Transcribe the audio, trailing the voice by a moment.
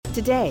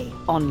Today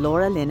on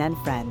Laura Lynn and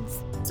Friends.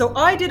 So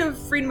I did a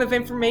Freedom of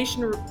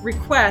Information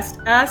request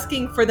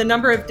asking for the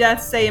number of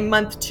deaths, say in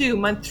month 2,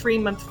 month 3,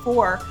 month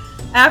 4,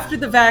 after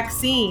the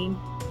vaccine,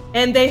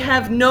 and they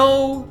have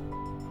no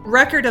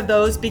record of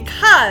those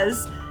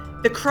because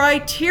the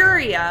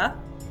criteria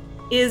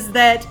is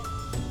that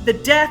the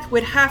death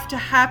would have to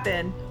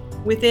happen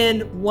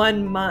within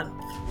 1 month.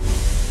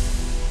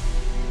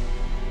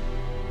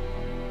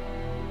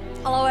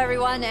 Hello,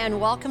 everyone, and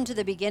welcome to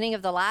the beginning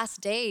of the last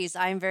days.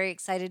 I'm very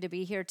excited to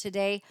be here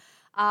today.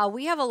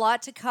 We have a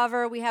lot to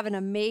cover. We have an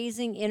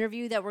amazing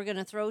interview that we're going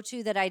to throw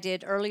to that I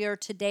did earlier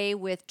today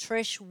with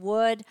Trish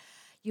Wood.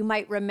 You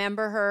might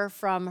remember her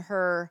from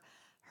her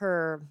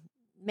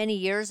many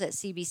years at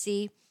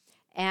CBC.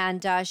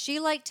 And she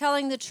liked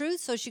telling the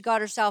truth, so she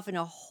got herself in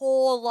a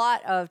whole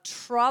lot of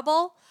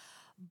trouble.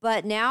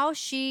 But now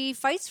she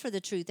fights for the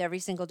truth every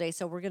single day,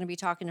 so we're going to be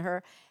talking to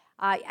her.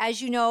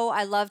 As you know,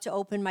 I love to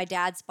open my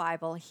dad's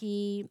Bible.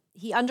 He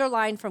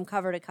underlined from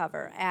cover to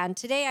cover. And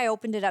today I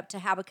opened it up to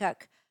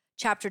Habakkuk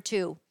chapter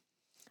 2.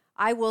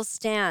 I will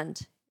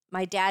stand.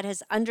 My dad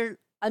has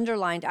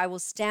underlined, I will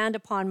stand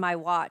upon my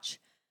watch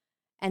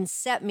and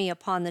set me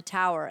upon the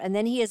tower. And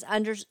then he has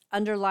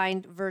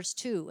underlined verse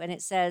 2, and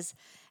it says,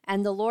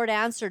 and the Lord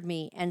answered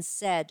me and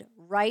said,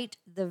 write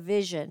the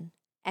vision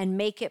and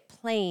make it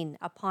plain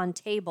upon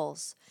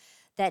tables,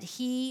 that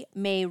he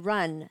may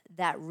run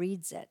that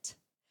reads it.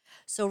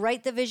 So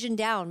write the vision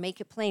down, make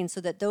it plain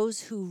so that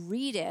those who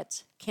read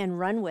it can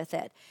run with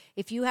it.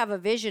 If you have a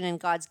vision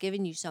and God's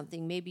given you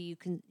something, maybe you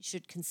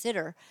should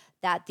consider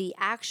that the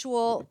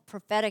actual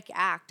prophetic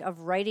act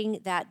of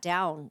writing that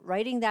down,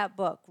 writing that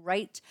book,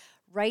 write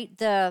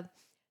the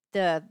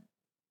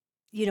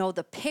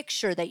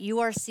picture that you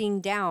are seeing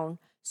down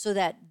so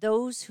that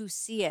those who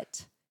see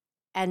it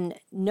and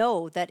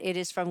know that it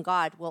is from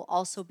God will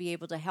also be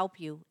able to help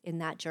you in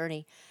that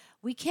journey.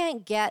 We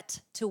can't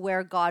get to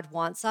where God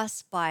wants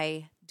us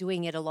by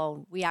doing it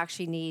alone. We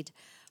actually need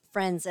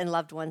friends and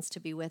loved ones to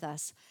be with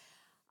us.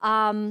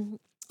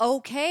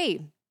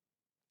 Okay.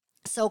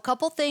 So a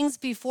couple things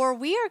before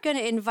we are going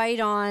to invite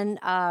on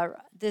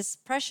this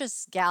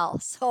precious gal.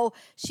 So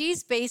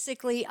she's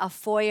basically a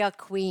FOIA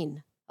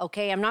queen.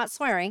 Okay, I'm not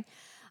swearing.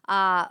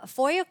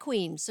 FOIA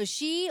queen. So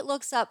she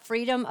looks up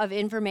Freedom of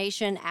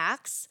Information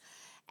Acts.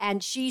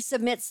 And she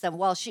submits them.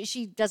 Well,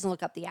 she doesn't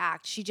look up the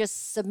act. She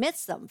just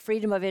submits them,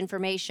 Freedom of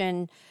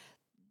Information,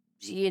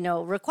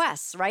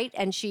 requests, right?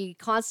 And she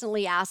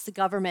constantly asks the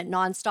government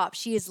nonstop.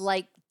 She is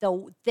like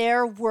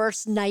their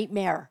worst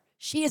nightmare.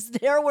 She is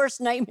their worst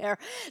nightmare.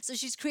 So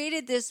she's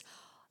created this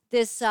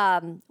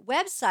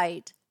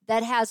website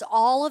that has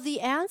all of the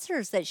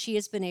answers that she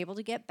has been able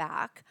to get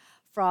back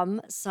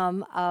from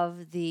some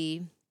of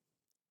the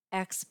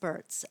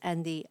experts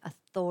and the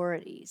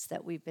authorities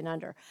that we've been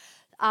under.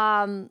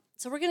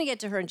 So we're going to get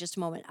to her in just a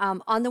moment.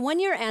 On the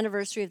 1-year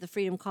anniversary of the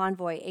Freedom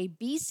Convoy, a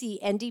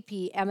BC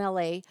NDP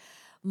MLA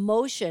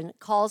motion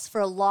calls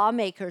for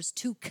lawmakers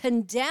to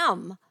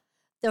condemn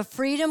the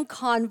Freedom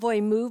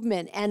Convoy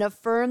movement and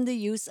affirm the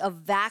use of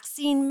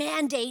vaccine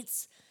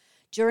mandates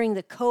during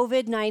the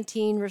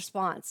COVID-19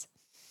 response.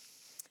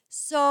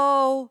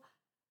 So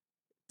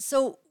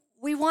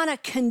we want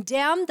to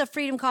condemn the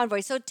Freedom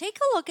Convoy. So take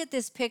a look at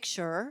this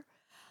picture.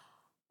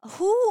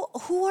 Who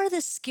are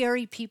the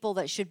scary people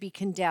that should be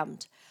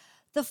condemned?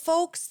 The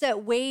folks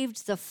that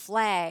waved the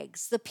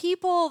flags, the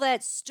people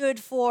that stood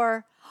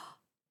for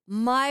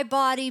my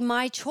body,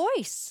 my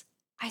choice.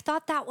 I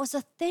thought that was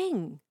a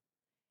thing.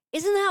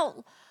 Isn't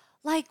that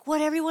like what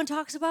everyone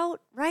talks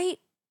about, right?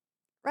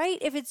 Right?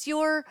 If it's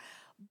your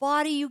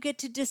body, you get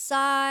to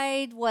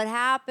decide what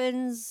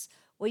happens,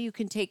 what you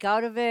can take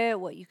out of it,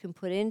 what you can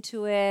put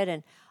into it.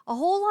 And a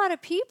whole lot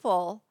of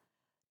people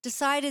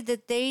decided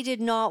that they did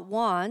not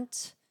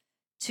want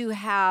to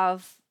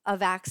have a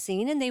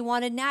vaccine and they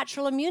wanted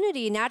natural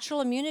immunity.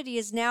 Natural immunity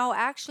is now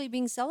actually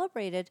being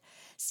celebrated.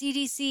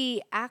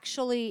 CDC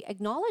actually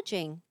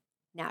acknowledging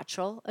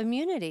natural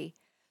immunity.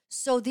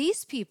 So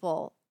these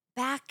people,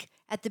 back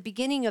at the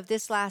beginning of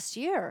this last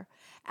year,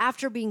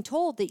 after being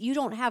told that you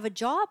don't have a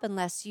job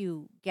unless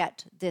you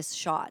get this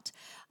shot,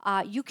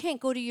 you can't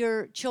go to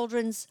your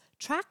children's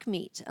track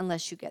meet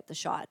unless you get the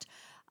shot.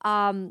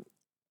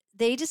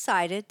 They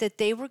decided that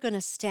they were going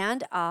to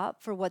stand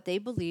up for what they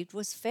believed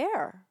was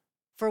fair,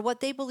 for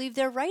what they believed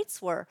their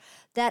rights were,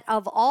 that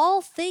of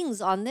all things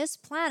on this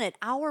planet,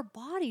 our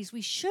bodies,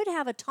 we should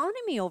have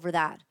autonomy over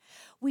that.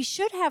 We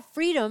should have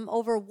freedom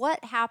over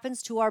what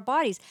happens to our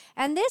bodies.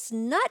 And this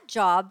nut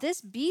job,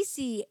 this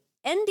BC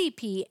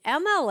NDP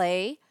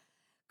MLA,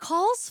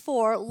 calls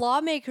for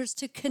lawmakers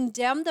to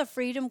condemn the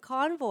Freedom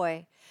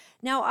Convoy.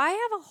 Now, I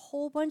have a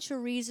whole bunch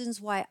of reasons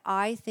why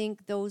I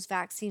think those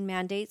vaccine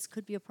mandates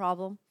could be a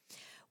problem.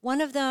 One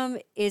of them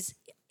is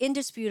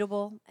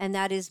indisputable, and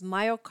that is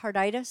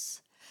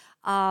myocarditis.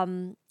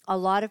 A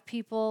lot of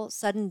people,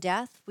 sudden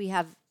death. We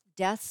have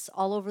deaths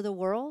all over the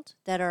world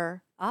that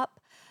are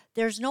up.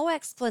 There's no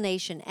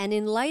explanation. And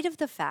in light of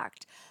the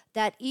fact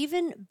that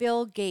even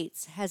Bill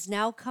Gates has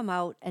now come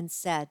out and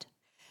said,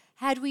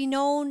 had we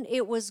known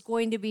it was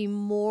going to be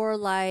more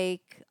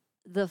like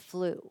the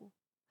flu,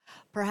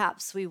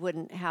 perhaps we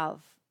wouldn't have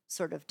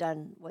sort of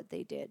done what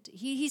they did.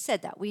 He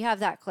said that. We have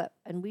that clip,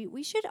 and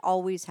we should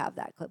always have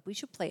that clip. We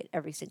should play it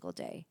every single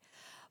day,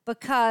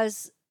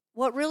 because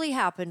what really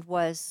happened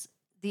was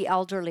the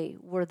elderly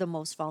were the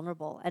most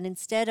vulnerable. And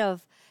instead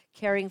of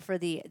caring for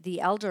the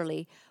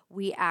elderly,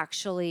 we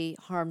actually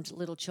harmed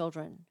little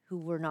children who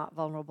were not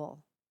vulnerable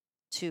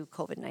to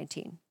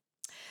COVID-19.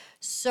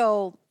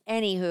 So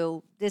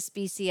anywho, this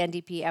BC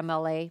NDP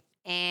MLA,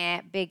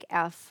 big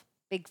F,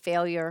 big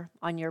failure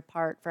on your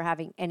part for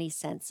having any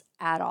sense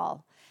at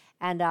all.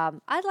 And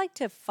I'd like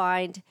to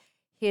find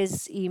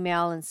his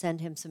email and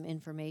send him some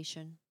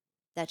information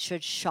that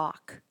should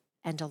shock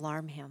and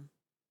alarm him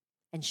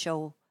and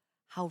show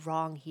how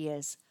wrong he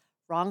is.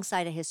 Wrong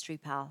side of history,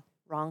 pal.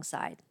 Wrong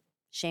side.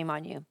 Shame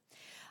on you.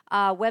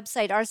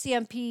 Website,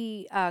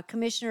 RCMP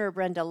Commissioner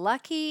Brenda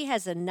Lucki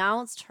has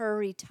announced her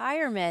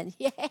retirement.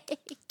 Yay!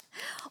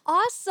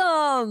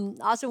 Awesome.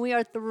 We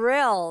are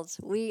thrilled.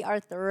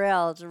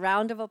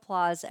 Round of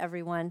applause,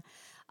 everyone.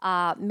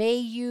 May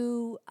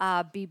you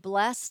be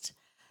blessed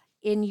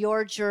in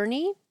your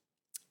journey.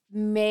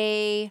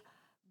 May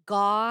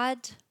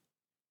God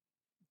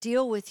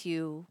deal with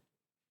you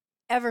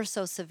ever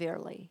so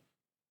severely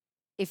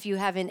if you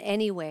have in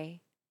any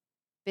way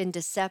been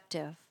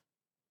deceptive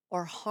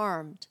or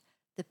harmed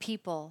the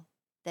people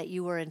that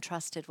you were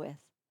entrusted with.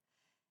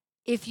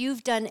 If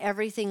you've done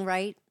everything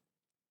right,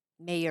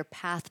 may your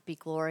path be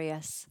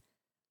glorious.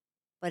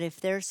 But if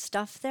there's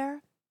stuff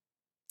there,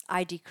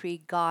 I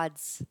decree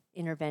God's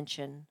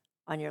intervention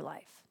on your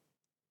life.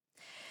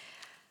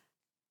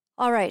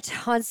 All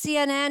right, on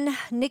CNN,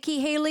 Nikki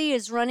Haley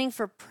is running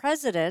for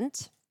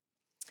president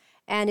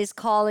and is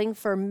calling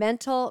for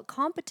mental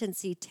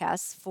competency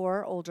tests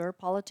for older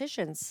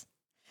politicians.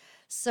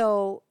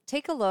 So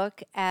take a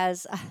look,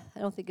 as I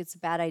don't think it's a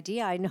bad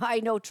idea. I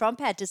know Trump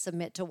had to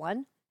submit to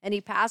one, and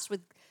he passed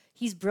with,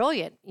 he's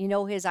brilliant. You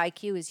know, his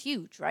IQ is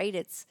huge,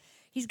 right?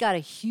 He's got a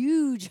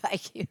huge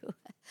IQ.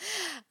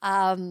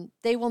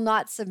 They will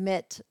not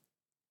submit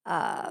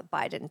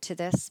Biden to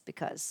this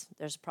because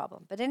there's a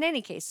problem. But in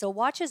any case, so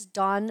watch as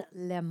Don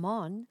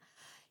Lemon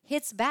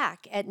hits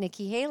back at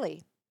Nikki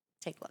Haley.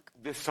 Take a look.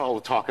 This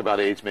whole talk about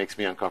age makes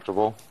me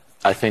uncomfortable.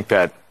 I think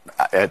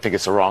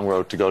it's the wrong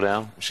road to go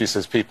down. She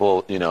says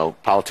people,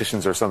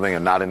 politicians or something are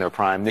not in their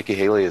prime. Nikki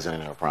Haley isn't in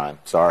her prime.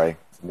 Sorry.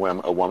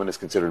 When a woman is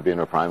considered to be in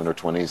her prime in her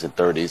 20s and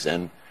 30s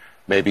and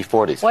maybe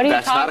 40s. What are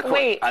you talking?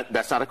 Wait.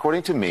 That's not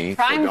according to me.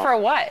 Prime for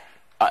what?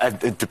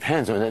 It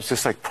depends. I mean, it's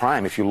just like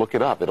prime. If you look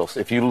it up,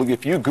 if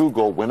you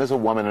Google when is a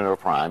woman in her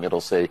prime, it'll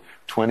say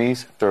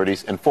 20s,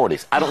 30s, and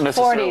 40s. I don't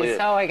necessarily. 40s.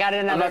 Oh, I got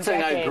another. I'm not saying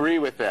decade. I agree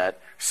with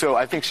that. So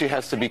I think she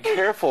has to be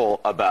careful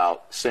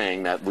about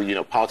saying that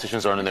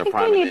politicians aren't in their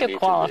prime. We need to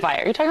qualify.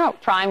 Are you talking about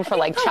prime for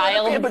like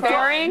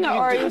childbearing, or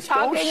are you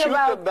talking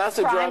about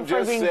prime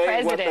for being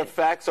president? What the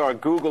facts are.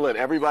 Google it.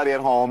 Everybody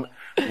at home.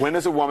 When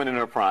is a woman in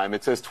her prime?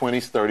 It says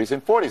 20s, 30s,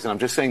 and 40s. And I'm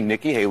just saying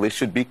Nikki Haley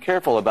should be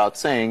careful about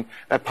saying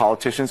that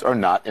politicians are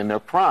not in their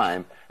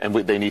prime and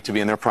they need to be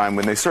in their prime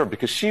when they serve,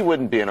 because she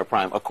wouldn't be in her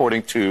prime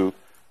according to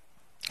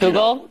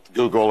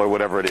Google or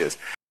whatever it is.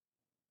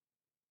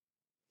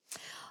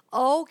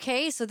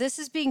 Okay, so this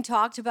is being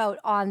talked about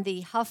on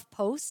the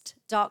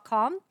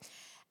HuffPost.com,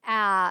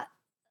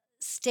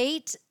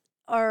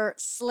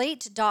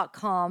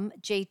 Slate.com,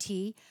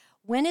 JT.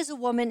 When is a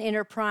woman in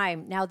her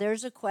prime? Now,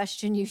 there's a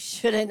question you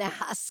shouldn't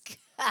ask.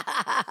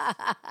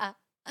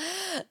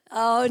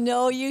 Oh,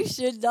 no, you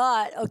should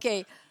not.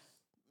 Okay.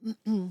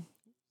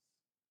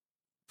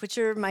 Put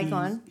your mic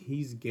on.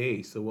 He's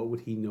gay, so what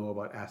would he know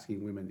about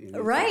asking women in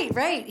their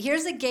Right.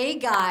 Here's a gay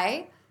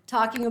guy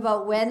talking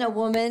about when a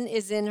woman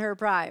is in her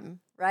prime,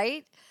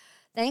 right?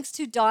 Thanks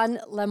to Don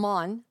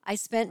Lemon, I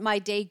spent my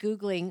day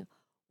Googling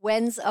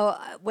when is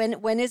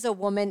a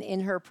woman in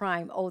her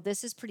prime. Oh,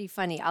 this is pretty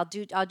funny. I'll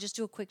just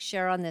do a quick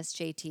share on this,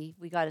 JT.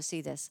 We got to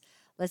see this.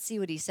 Let's see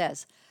what he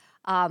says.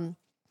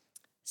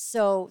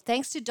 So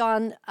thanks to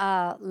Don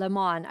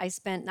Lemon, I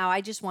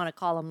just want to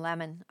call him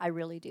Lemon. I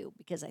really do,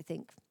 because I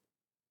think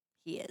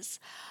he is.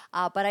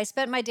 But I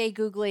spent my day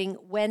Googling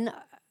when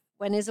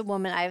is a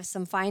woman. I have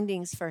some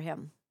findings for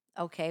him.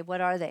 Okay,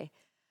 what are they?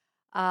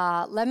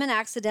 Lemon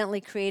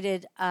accidentally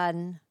created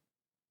Ouroboros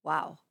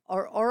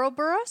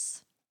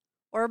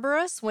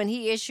when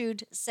he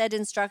issued said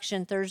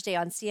instruction Thursday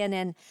on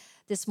CNN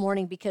this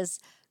morning, because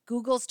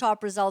Google's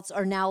top results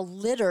are now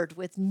littered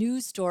with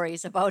news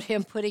stories about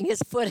him putting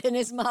his foot in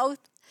his mouth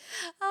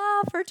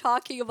for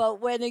talking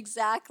about when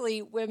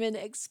exactly women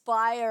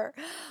expire.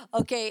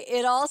 Okay,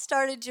 it all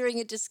started during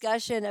a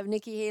discussion of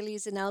Nikki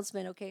Haley's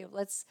announcement. Okay,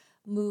 let's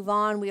move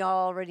on. We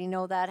already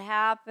know that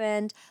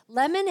happened.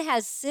 Lemon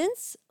has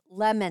since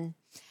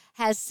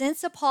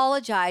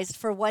apologized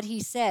for what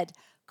he said,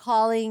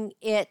 calling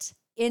it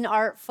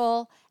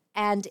inartful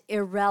and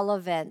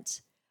irrelevant,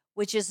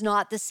 which is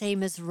not the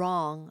same as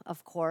wrong,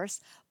 of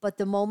course, but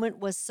the moment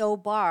was so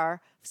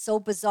bizarre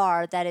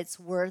that it's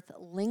worth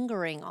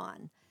lingering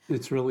on.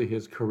 It's really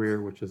his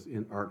career, which is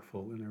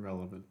inartful and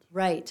irrelevant.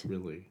 Right.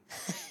 Really.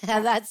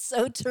 That's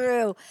so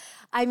true.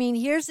 I mean,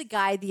 here's a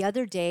guy the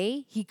other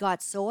day, he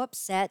got so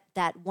upset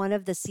that one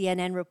of the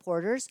CNN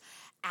reporters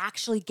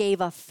actually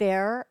gave a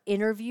fair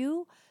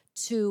interview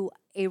to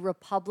a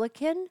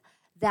Republican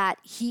that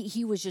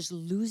he was just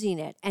losing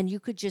it. And you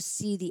could just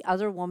see the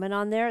other woman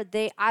on there.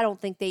 I don't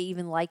think they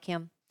even like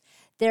him.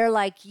 They're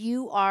like,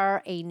 you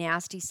are a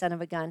nasty son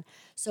of a gun.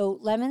 So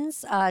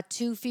Lemon's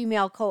 2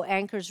 female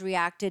co-anchors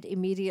reacted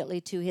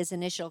immediately to his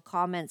initial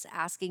comments,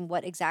 asking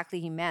what exactly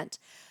he meant.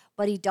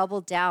 But he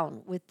doubled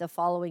down with the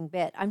following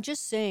bit. I'm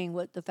just saying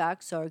what the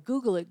facts are.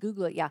 Google it.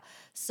 Yeah.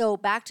 So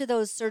back to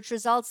those search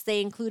results, they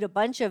include a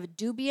bunch of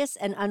dubious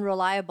and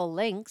unreliable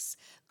links.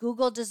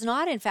 Google does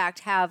not, in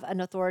fact, have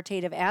an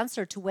authoritative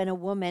answer to when a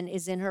woman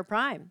is in her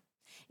prime.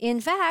 In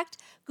fact,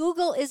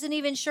 Google isn't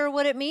even sure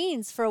what it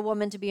means for a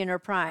woman to be in her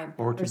prime.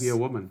 Or to be a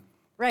woman.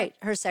 Right.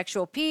 Her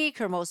sexual peak,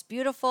 her most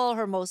beautiful,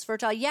 her most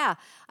fertile. Yeah.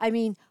 I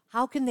mean,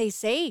 how can they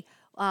say,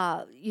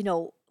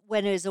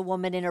 when is a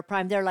woman in her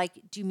prime? They're like,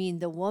 do you mean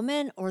the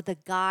woman or the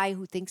guy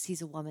who thinks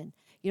he's a woman?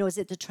 Is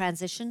it the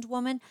transitioned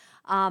woman?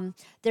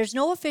 There's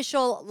no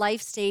official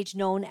life stage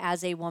known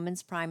as a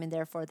woman's prime, and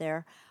therefore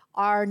there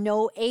are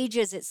no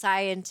ages it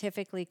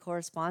scientifically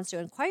corresponds to.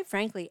 And quite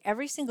frankly,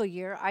 every single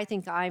year, I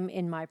think I'm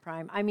in my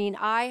prime. I mean,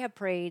 I have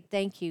prayed,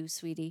 thank you,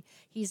 sweetie.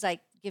 He's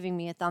like giving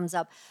me a thumbs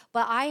up.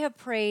 But I have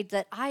prayed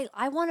that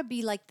I want to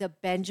be like the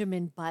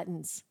Benjamin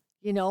Buttons,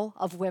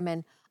 of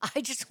women. I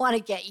just want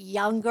to get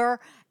younger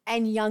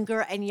and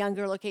younger and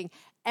younger looking.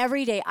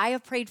 Every day, I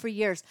have prayed for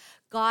years,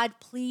 God,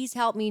 please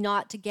help me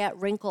not to get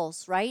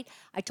wrinkles, right?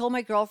 I told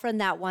my girlfriend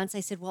that once.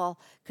 I said, well,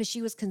 because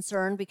she was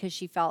concerned because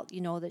she felt,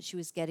 that she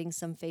was getting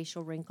some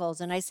facial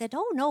wrinkles. And I said,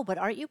 oh, no, but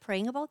aren't you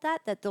praying about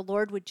that the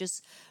Lord would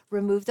just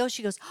remove those?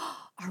 She goes,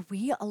 are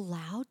we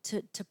allowed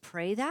to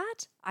pray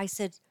that? I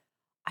said,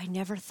 I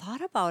never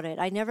thought about it.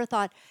 I never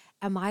thought,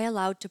 am I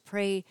allowed to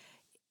pray,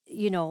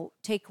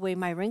 take away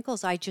my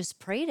wrinkles? I just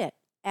prayed it.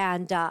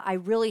 And I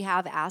really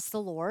have asked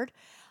the Lord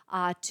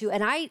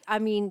and I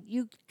mean,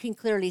 you can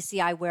clearly see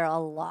I wear a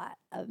lot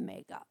of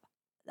makeup.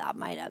 That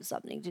might have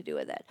something to do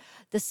with it.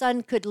 The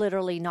sun could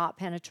literally not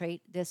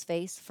penetrate this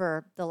face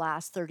for the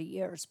last 30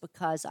 years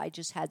because I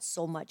just had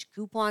so much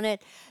goop on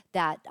it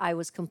that I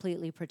was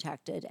completely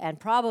protected and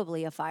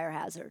probably a fire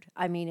hazard.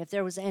 I mean, if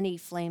there was any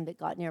flame that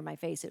got near my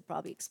face, it'd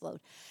probably explode.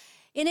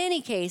 In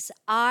any case,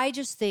 I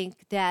just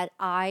think that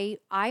I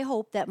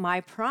hope that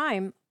my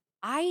prime,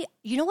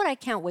 you know what I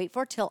can't wait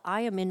for? Till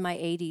I am in my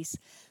 80s.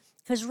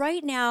 Because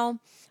right now,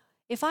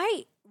 if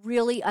I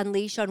really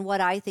unleash on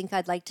what I think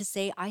I'd like to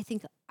say, I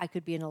think I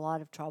could be in a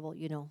lot of trouble,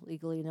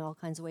 legally in all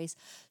kinds of ways.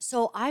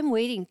 So I'm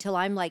waiting till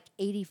I'm like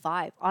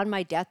 85 on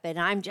my deathbed,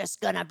 and I'm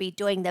just going to be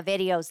doing the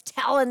videos,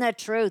 telling the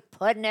truth,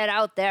 putting it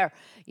out there,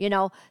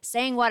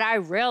 saying what I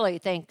really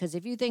think. Because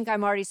if you think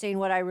I'm already saying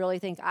what I really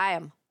think, I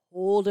am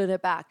holding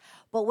it back.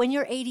 But when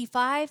you're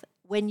 85,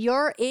 when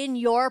you're in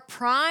your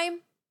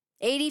prime,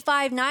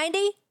 85,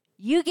 90,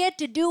 you get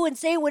to do and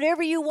say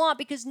whatever you want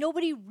because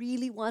nobody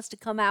really wants to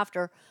come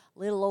after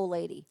little old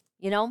lady,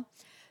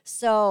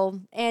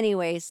 So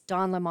anyways,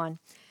 Don Lemon.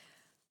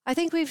 I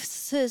think we've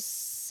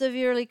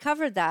severely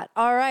covered that.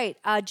 All right.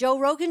 Joe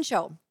Rogan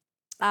Show.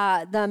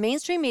 The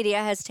mainstream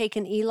media has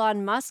taken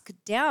Elon Musk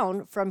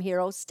down from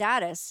hero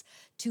status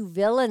to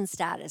villain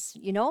status.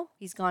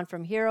 He's gone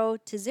from hero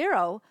to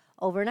zero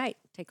overnight.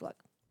 Take a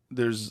look.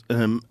 There's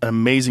an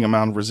amazing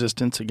amount of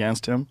resistance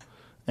against him.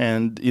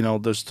 And,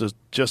 there's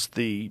just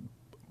the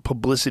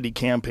publicity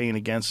campaign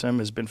against him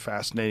has been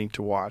fascinating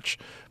to watch.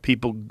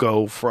 People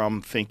go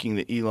from thinking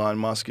that Elon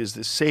Musk is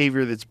the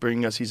savior that's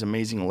bringing us these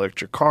amazing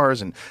electric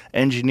cars and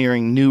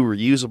engineering new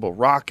reusable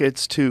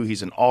rockets to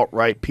he's an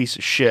alt-right piece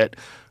of shit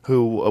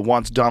who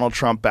wants Donald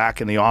Trump back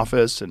in the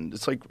office. And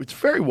it's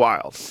very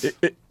wild.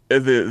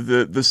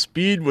 The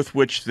speed with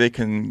which they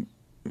can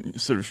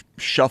sort of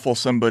shuffle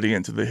somebody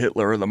into the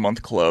Hitler of the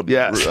Month Club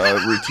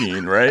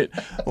routine, right?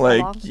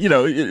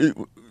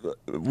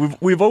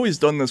 We've always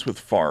done this with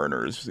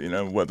foreigners,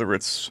 whether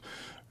it's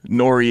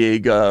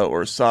Noriega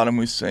or Saddam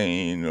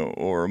Hussein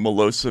or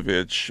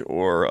Milosevic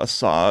or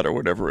Assad or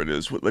whatever it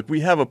is.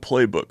 We have a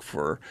playbook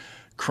for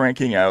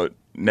cranking out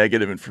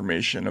negative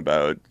information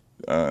about,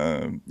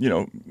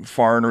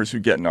 foreigners who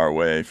get in our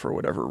way for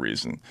whatever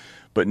reason.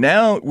 But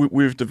now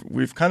we've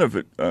kind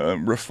of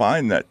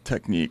refined that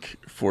technique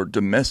for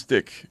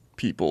domestic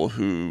people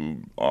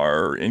who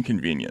are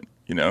inconvenient.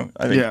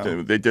 I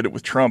think they did it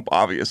with Trump,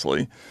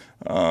 obviously.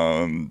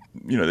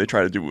 They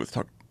try to do it with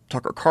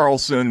Tucker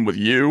Carlson, with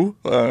you.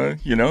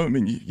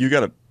 You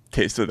got a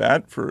taste of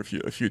that for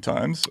a few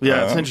times.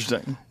 Yeah, it's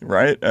interesting,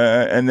 right?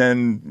 And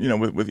then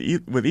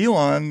with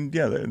Elon,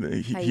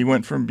 he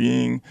went from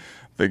being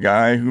the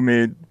guy who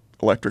made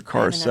electric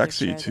cars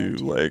sexy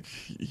to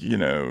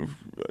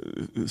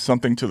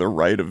something to the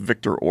right of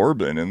Viktor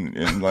Orban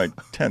in like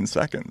 10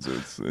 seconds.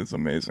 It's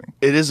amazing.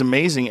 It is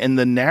amazing. And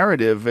the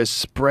narrative is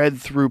spread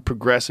through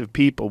progressive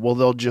people. Well,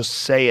 they'll just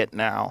say it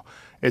now.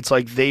 It's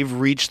like they've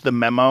reached the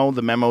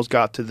memo's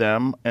got to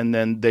them, and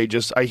then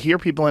I hear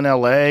people in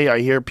LA, I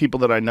hear people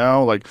that I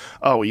know, like,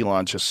 oh,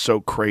 Elon's just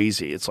so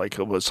crazy. It's like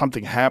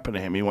something happened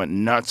to him. He went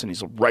nuts, and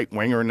he's a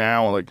right-winger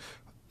now. Like,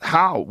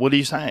 how? What are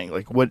you saying?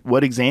 Like,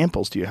 what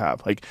examples do you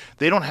have? Like,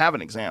 they don't have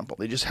an example.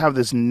 They just have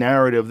this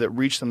narrative that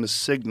reached them, the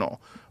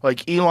signal.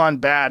 Like, Elon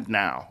bad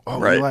now. Oh,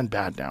 right. Elon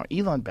bad now.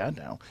 Elon bad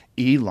now.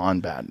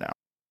 Elon bad now.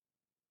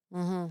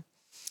 Mm-hmm.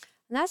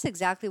 And that's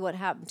exactly what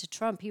happened to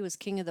Trump. He was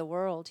king of the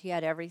world. He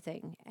had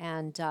everything.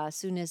 And as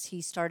soon as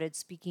he started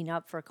speaking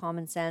up for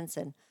common sense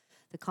and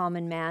the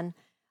common man,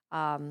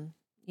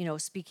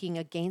 speaking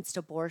against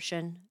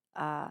abortion,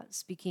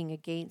 speaking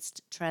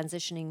against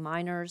transitioning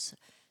minors,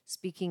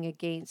 speaking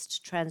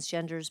against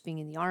transgenders being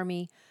in the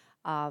army,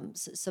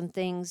 some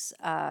things,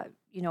 and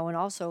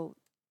also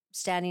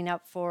standing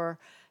up for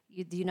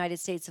the United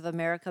States of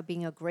America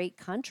being a great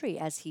country,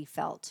 as he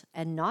felt,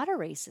 and not a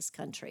racist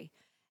country.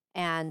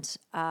 And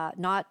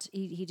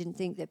he didn't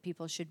think that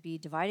people should be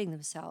dividing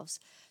themselves.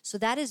 So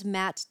that is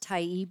Matt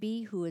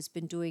Taibbi, who has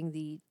been doing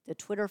the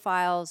Twitter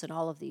files and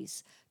all of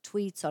these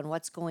tweets on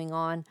what's going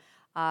on.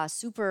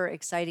 Super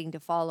exciting to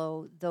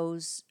follow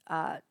those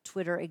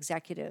Twitter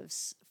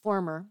executives,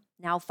 former,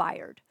 now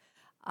fired,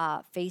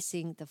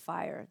 facing the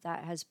fire.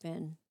 That has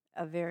been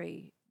a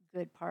very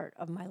good part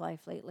of my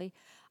life lately.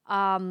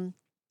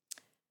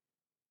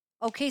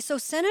 Okay, so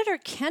Senator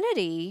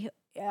Kennedy,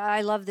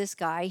 I love this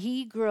guy.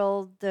 He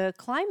grilled the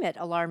climate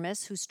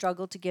alarmists who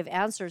struggle to give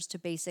answers to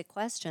basic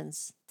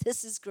questions.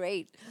 This is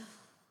great.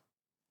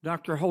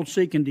 Dr.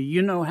 Holtz-Eakin, do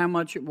you know how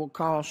much it will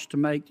cost to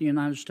make the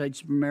United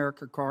States of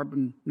America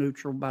carbon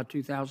neutral by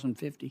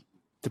 2050?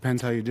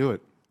 Depends how you do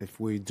it. If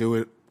we do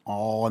it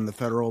all in the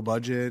federal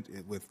budget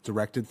with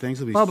directed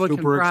things, it'll be public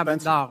super and private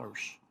expensive.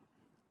 Dollars.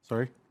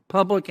 Sorry?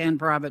 Public and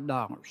private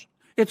dollars.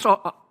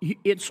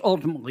 It's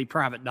ultimately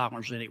private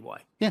dollars anyway.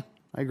 Yeah,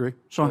 I agree.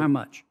 So how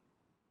much?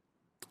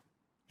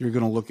 You're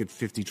going to look at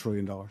 $50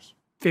 trillion.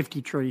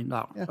 $50 trillion.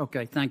 Yeah.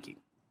 Okay, thank you.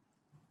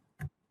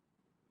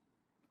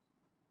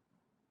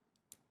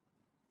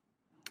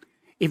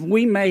 If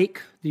we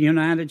make the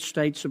United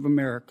States of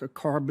America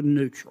carbon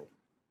neutral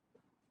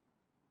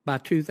by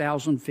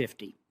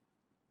 2050,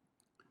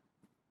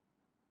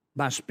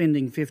 by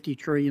spending $50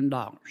 trillion,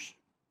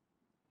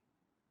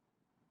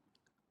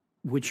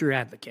 which you're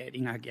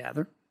advocating, I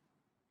gather.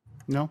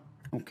 No.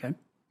 Okay.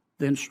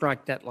 Then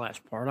strike that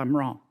last part. I'm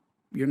wrong.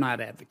 You're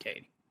not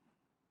advocating.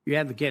 You're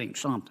advocating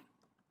something.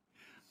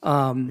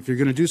 If you're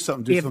going to do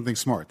something, do something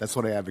smart. That's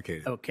what I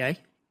advocated. Okay.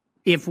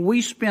 If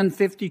we spend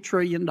 $50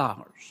 trillion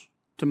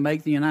to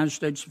make the United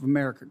States of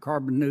America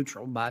carbon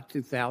neutral by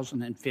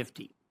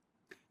 2050,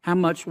 how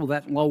much will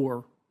that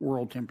lower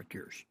world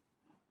temperatures?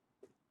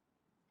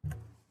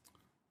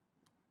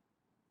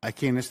 I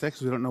can't answer that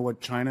because we don't know what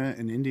China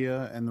and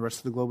India and the rest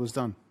of the globe has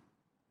done.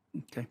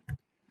 Okay.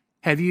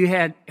 Have you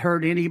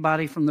heard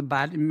anybody from the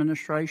Biden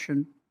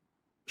administration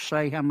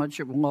say how much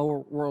it will lower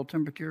world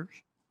temperatures?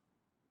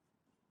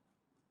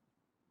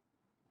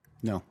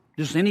 No.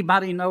 Does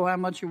anybody know how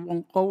much it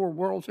will lower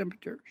world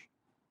temperatures?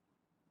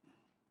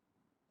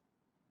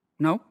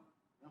 No?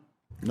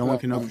 No one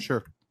can know for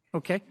sure.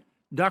 Okay.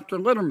 Dr.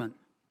 Litterman.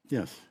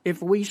 Yes.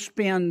 If we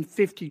spend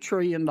 $50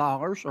 trillion,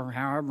 or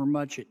however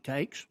much it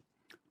takes,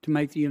 to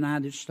make the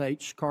United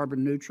States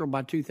carbon neutral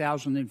by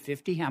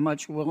 2050, how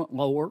much will it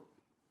lower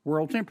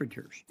world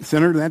temperatures?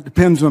 Senator, that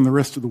depends on the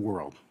rest of the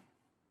world.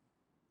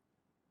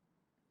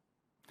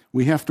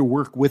 We have to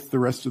work with the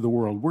rest of the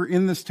world. We're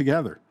in this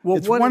together. Well,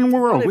 it's one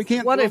world. We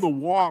can't build a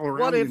wall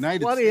around the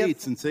United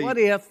States and say...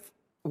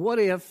 What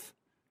if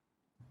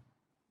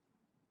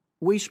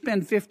we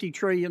spend $50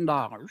 trillion,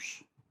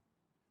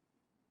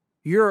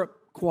 Europe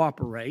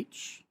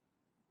cooperates,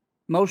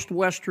 most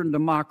Western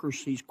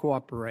democracies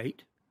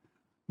cooperate,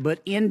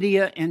 but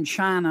India and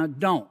China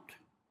don't?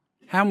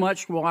 How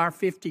much will our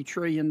 $50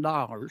 trillion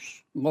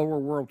lower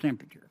world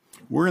temperature?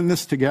 We're in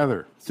this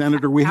together,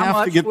 Senator. We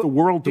have to get the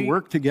world to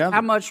work together.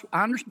 How much?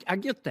 I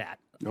get that.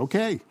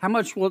 Okay. How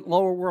much will it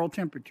lower world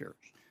temperatures?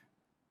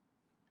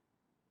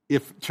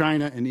 If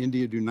China and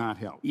India do not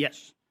help?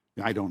 Yes.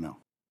 I don't know.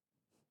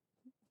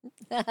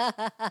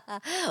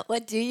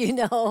 What do you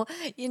know?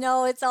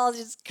 It's all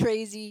just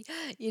crazy,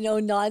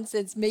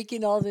 nonsense,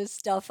 making all this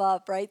stuff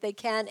up, right? They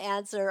can't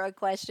answer a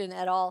question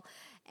at all.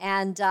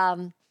 And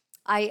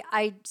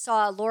I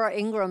saw Laura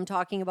Ingraham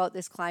talking about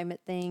this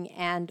climate thing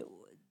and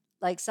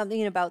like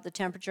something about the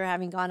temperature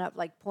having gone up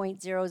like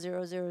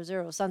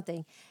 0.0000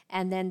 something.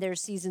 And then there's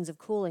seasons of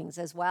coolings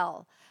as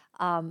well.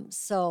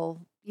 So,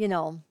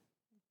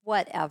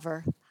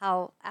 whatever.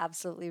 How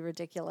absolutely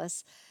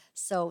ridiculous.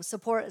 So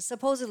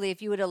supposedly,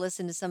 if you would have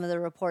listened to some of the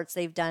reports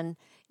they've done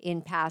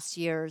in past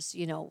years,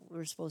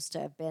 we're supposed to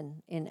have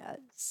been in a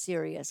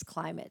serious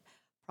climate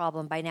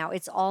problem by now.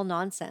 It's all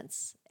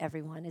nonsense,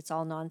 everyone. It's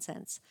all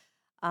nonsense.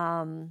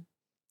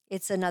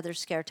 It's another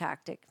scare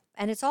tactic.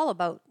 And it's all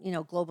about,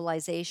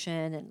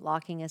 globalization and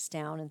locking us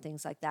down and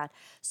things like that.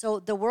 So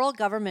the World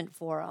Government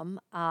Forum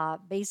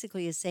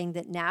basically is saying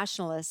that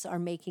nationalists are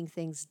making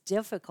things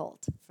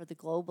difficult for the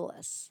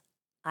globalists.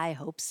 I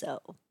hope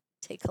so.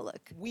 Take a look.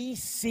 We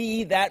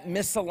see that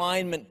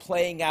misalignment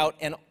playing out,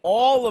 and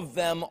all of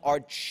them are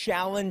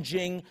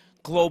challenging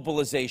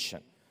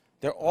globalization.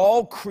 They're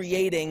all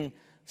creating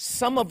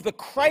some of the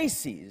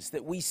crises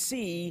that we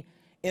see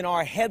in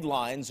our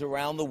headlines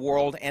around the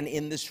world and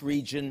in this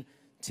region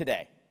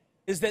today.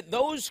 Is that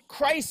those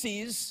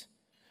crises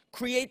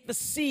create the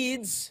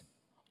seeds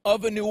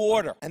of a new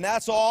order. And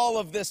that's all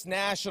of this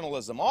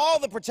nationalism, all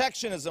the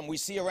protectionism we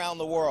see around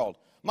the world.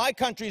 My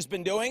country's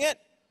been doing it.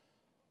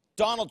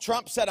 Donald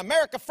Trump said,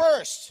 America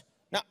first.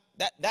 Now,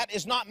 that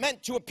is not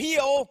meant to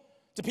appeal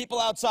to people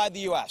outside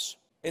the U.S.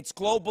 It's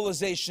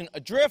globalization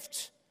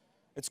adrift,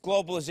 it's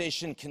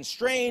globalization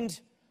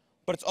constrained,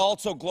 but it's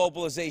also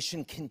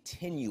globalization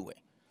continuing.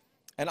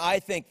 And I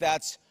think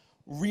that's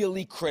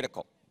really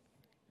critical.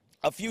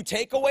 A few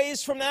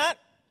takeaways from that: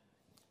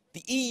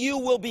 the EU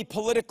will be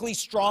politically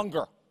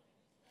stronger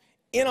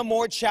in a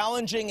more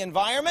challenging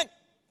environment,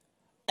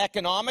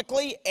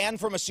 economically and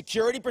from a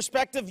security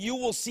perspective. You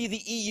will see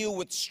the EU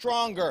with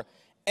stronger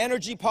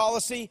energy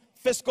policy,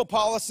 fiscal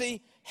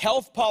policy,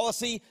 health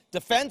policy,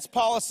 defense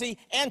policy,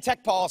 and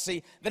tech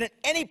policy than at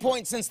any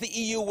point since the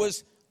EU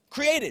was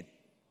created.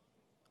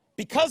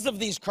 Because of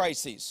these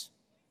crises,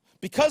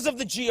 because of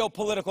the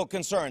geopolitical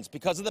concerns,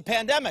 because of the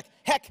pandemic,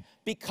 heck,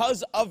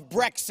 because of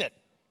Brexit.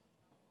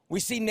 We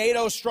see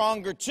NATO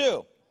stronger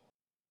too.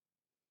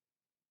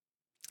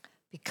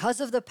 Because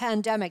of the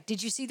pandemic.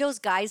 Did you see those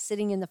guys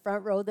sitting in the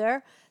front row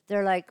there?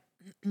 They're like,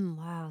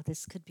 wow,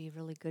 this could be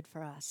really good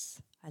for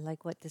us. I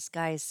like what this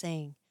guy is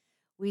saying.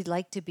 We'd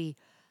like to be,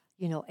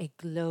 a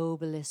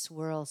globalist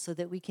world so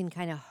that we can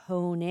kind of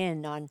hone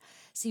in on,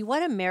 see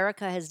what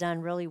America has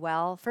done really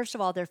well. First of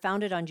all, they're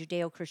founded on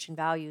Judeo-Christian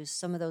values.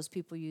 Some of those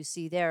people you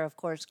see there, of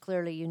course,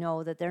 clearly you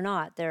know that they're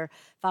not. They're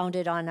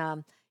founded on,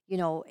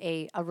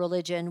 a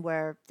religion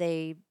where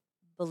they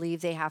believe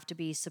they have to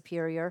be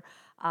superior.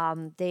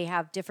 They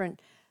have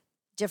different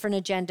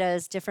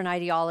agendas, different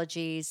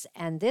ideologies,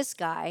 and this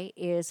guy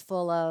is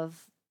full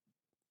of,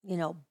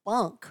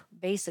 bunk,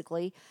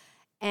 basically.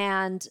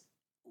 And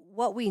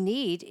what we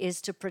need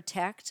is to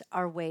protect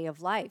our way of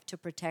life, to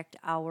protect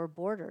our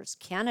borders.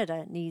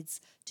 Canada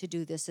needs to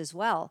do this as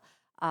well.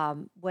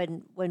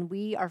 When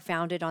we are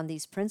founded on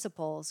these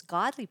principles,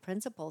 godly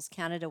principles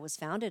Canada was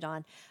founded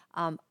on,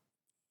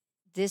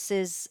 this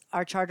is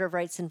our Charter of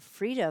Rights and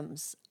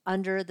Freedoms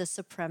under the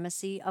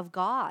supremacy of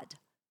God.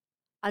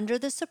 Under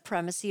the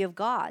supremacy of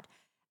God.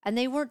 And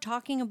they weren't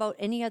talking about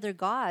any other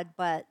God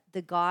but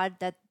the God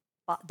that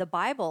the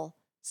Bible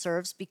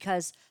serves,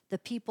 because the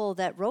people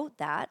that wrote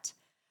that,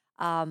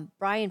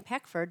 Brian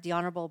Peckford, the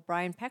Honorable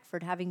Brian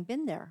Peckford, having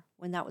been there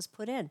when that was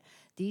put in,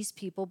 these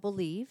people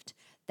believed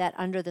that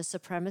under the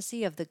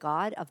supremacy of the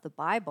God of the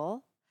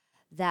Bible,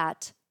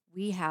 that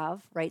we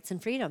have rights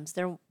and freedoms.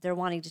 They're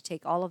wanting to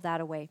take all of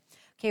that away.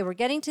 Okay, we're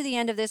getting to the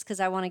end of this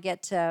because I want to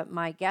get to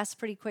my guests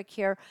pretty quick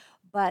here.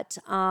 But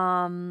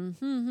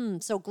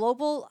so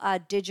global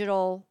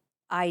digital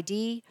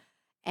ID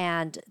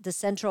and the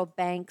central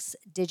bank's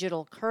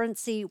digital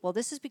currency. Well,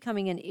 this is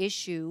becoming an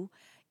issue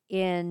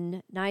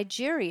in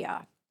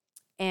Nigeria.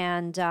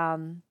 And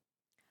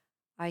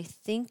I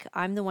think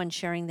I'm the one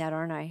sharing that,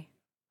 aren't I?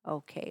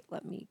 Okay,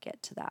 let me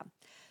get to that.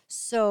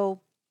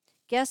 So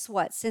guess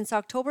what? Since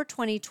October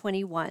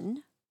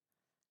 2021,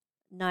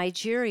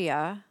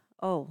 Nigeria,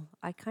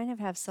 I kind of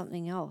have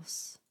something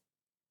else.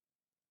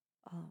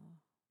 Oh,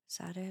 is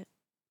that it?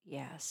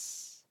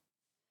 Yes.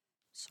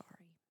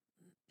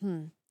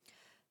 Sorry.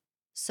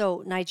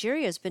 So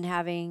Nigeria has been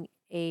having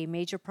a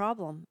major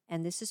problem,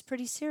 and this is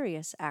pretty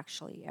serious,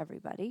 actually,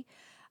 everybody.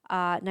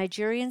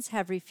 Nigerians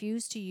have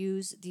refused to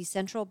use the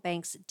central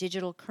bank's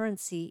digital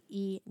currency,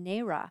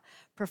 e-Naira,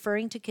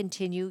 preferring to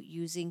continue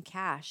using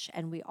cash.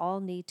 And we all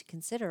need to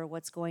consider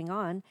what's going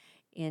on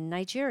in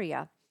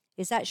Nigeria.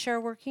 Is that share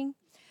working?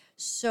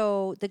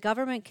 So the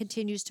government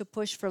continues to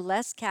push for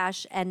less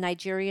cash, and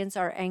Nigerians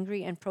are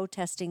angry and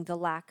protesting the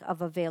lack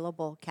of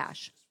available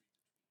cash.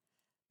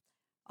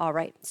 All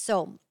right.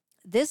 So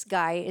this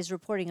guy is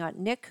reporting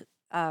on Nick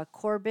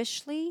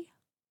Corbishley.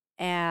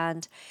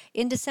 And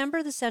in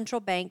December, the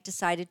central bank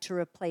decided to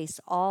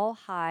replace all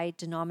high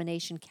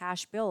denomination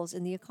cash bills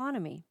in the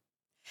economy,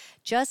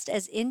 just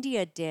as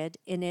India did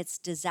in its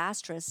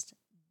disastrous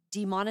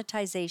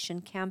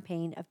demonetization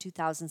campaign of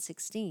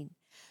 2016.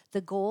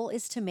 The goal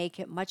is to make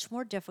it much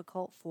more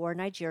difficult for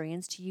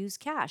Nigerians to use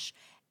cash,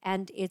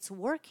 and it's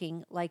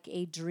working like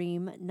a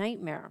dream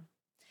nightmare.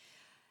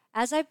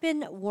 As I've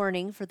been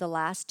warning for the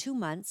last 2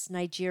 months,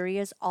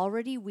 Nigeria's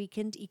already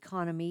weakened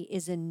economy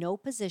is in no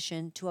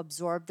position to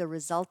absorb the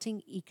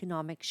resulting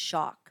economic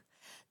shock.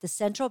 The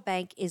central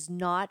bank is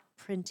not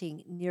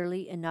printing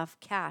nearly enough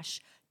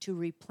cash to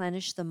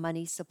replenish the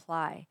money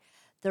supply.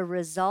 The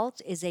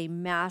result is a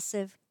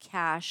massive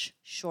cash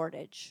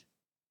shortage.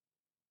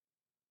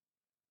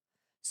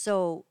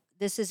 So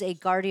this is a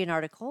Guardian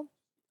article.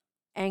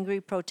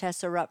 Angry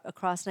protests erupt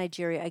across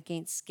Nigeria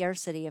against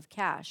scarcity of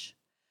cash.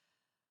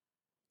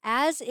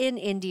 As in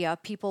India,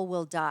 people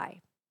will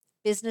die.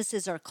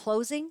 Businesses are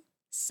closing.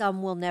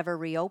 Some will never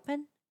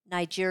reopen.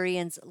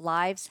 Nigerians'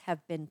 lives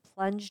have been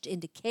plunged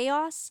into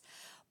chaos,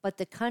 but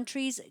the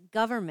country's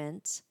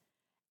government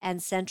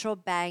and central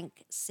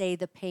bank say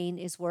the pain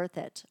is worth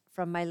it.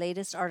 From my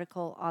latest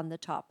article on the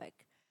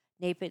topic,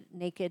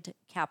 Naked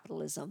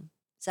Capitalism.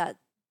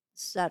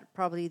 Is that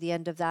probably the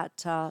end of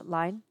that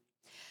line?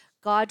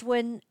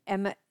 Godwin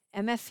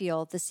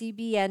Emefiele, the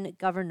CBN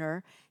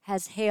governor,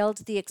 has hailed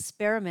the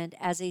experiment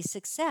as a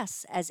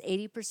success, as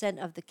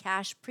 80% of the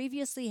cash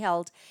previously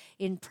held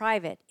in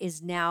private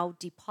is now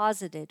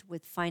deposited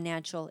with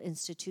financial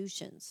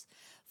institutions.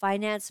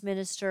 Finance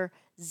Minister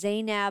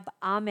Zainab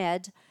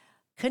Ahmed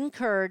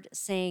concurred,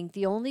 saying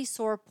the only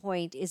sore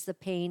point is the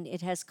pain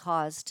it has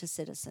caused to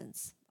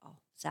citizens. Oh,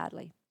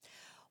 sadly.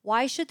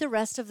 Why should the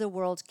rest of the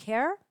world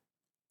care?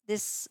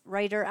 This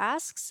writer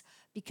asks,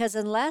 because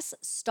unless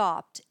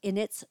stopped in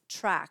its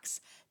tracks,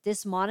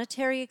 this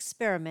monetary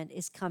experiment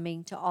is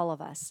coming to all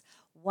of us,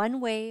 one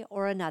way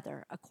or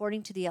another.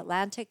 According to the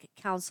Atlantic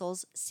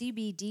Council's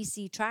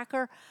CBDC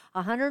tracker,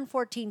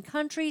 114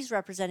 countries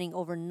representing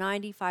over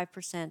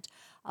 95%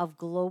 of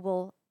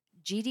global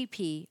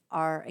GDP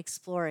are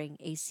exploring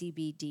a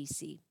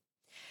CBDC.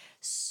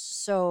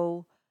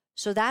 So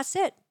that's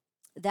it.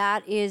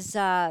 That is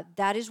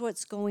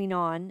what's going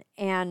on,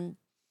 and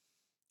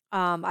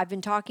I've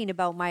been talking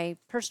about my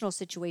personal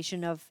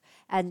situation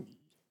and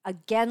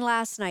again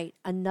last night,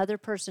 another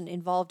person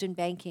involved in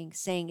banking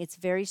saying it's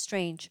very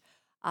strange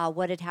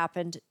what had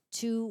happened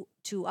to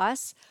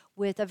us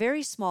with a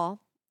very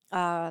small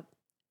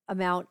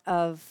amount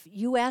of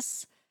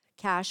U.S.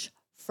 cash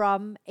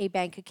from a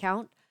bank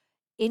account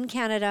in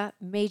Canada,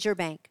 major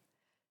bank.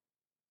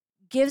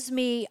 Gives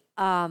me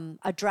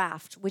a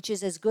draft, which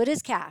is as good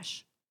as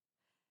cash.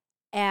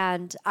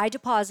 And I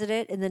deposit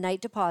it in the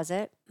night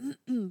deposit.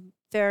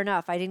 Fair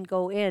enough. I didn't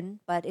go in,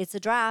 but it's a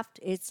draft.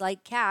 It's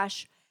like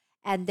cash.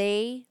 And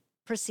they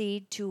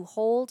proceed to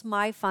hold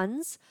my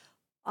funds,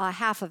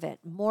 half of it,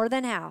 more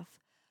than half,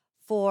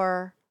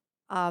 for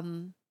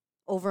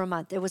over a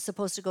month. It was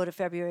supposed to go to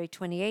February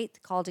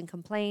 28th, called and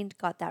complained,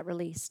 got that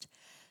released.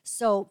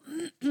 So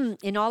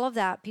in all of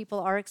that, people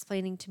are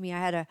explaining to me, I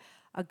had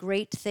a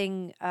great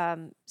thing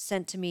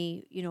sent to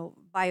me,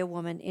 by a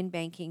woman in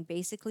banking,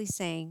 basically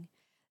saying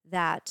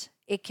that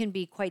it can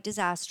be quite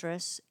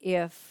disastrous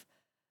if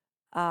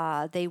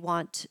they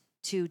want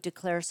to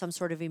declare some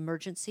sort of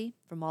emergency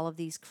from all of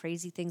these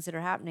crazy things that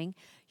are happening.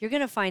 You're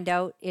going to find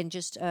out in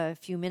just a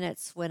few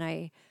minutes when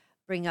I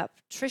bring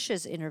up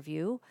Trisha's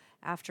interview,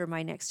 after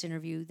my next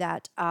interview,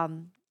 that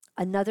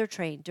another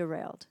train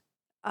derailed.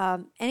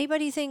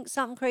 Anybody think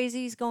something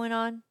crazy is going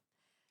on?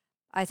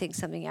 I think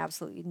something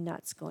absolutely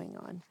nuts going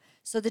on.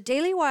 So the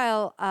Daily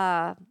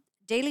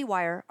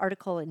Wire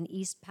article in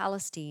East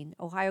Palestine,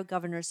 Ohio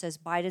governor says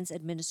Biden's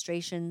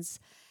administration's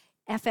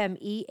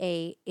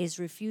FMEA is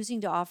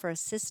refusing to offer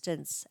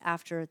assistance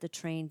after the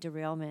train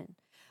derailment.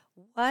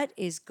 What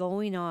is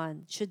going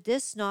on? Should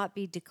this not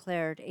be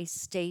declared a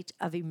state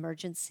of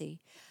emergency?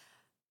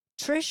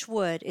 Trish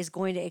Wood is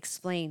going to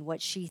explain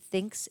what she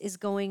thinks is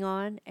going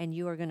on, and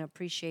you are going to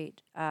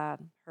appreciate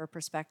her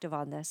perspective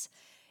on this.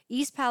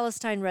 East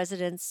Palestine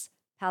residents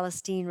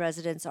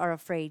are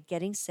afraid,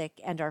 getting sick,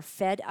 and are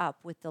fed up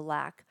with the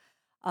lack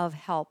of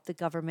help the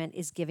government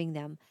is giving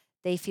them.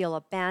 They feel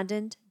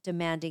abandoned,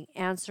 demanding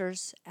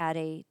answers at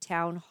a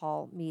town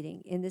hall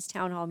meeting. In this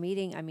town hall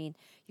meeting, I mean,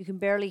 you can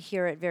barely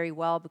hear it very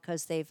well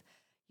because they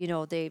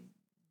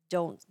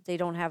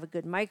don't have a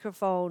good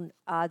microphone.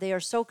 They are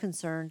so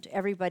concerned.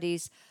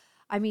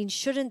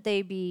 Shouldn't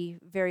they be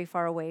very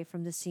far away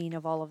from the scene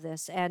of all of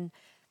this? And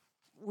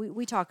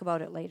we talk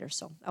about it later,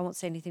 so I won't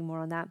say anything more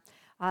on that.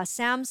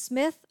 Sam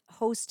Smith,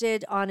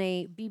 hosted on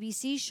a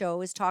BBC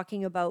show, is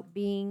talking about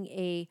being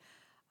a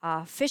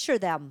fisher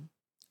them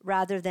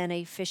rather than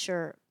a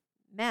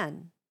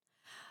fisherman.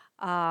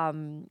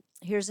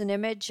 Here's an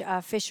image,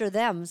 fisher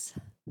thems.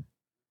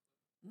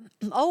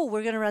 Oh,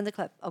 we're going to run the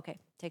clip. Okay,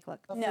 take a look.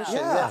 No.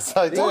 Yes,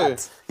 I do.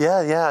 What?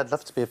 Yeah, I'd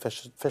love to be a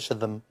fisher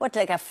them. What,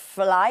 like a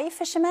fly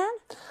fisherman?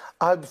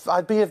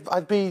 I'd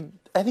be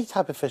any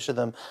type of fisher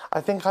them.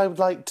 I think I would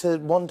like to,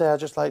 one day I'd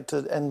just like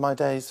to end my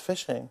days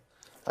fishing.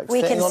 Like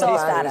we can sort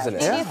that out. Do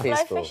you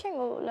fly fishing?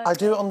 Or I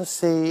do it on the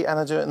sea and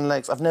I do it in the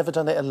lakes. I've never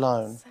done it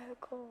alone. So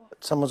cool.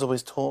 Someone's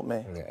always taught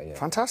me. Yeah.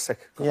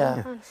 Fantastic. Good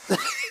yeah.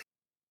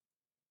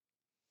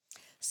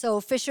 So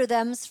fisher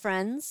them's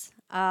friends.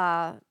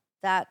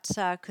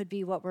 That could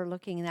be what we're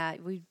looking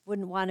at. We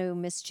wouldn't want to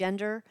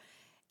misgender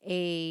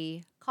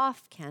a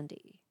cough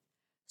candy.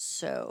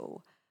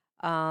 So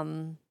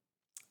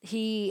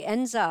he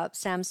ends up,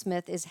 Sam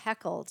Smith is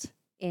heckled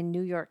in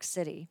New York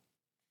City.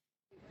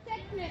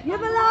 You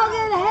belong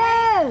in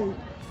hell!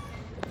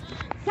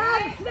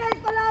 Sam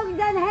Smith belongs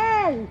in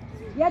hell!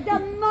 You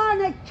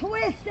demonic,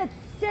 twisted,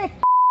 sick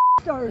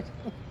bastard!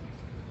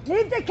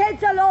 Leave the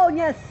kids alone,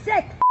 you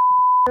sick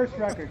First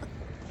record.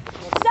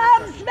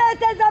 Sam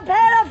Smith is a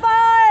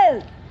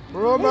pedophile!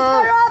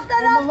 Rumor. He's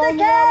corrupting up the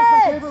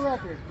kids!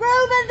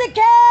 Grooming the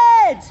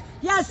kids!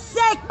 You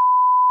sick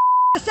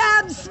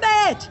Sam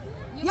Smith!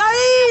 You're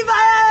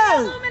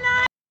evil!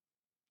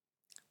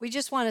 We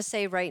just want to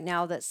say right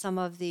now that some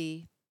of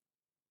the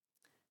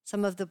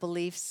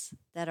beliefs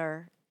that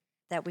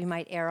we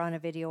might air on a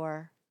video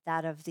are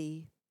that of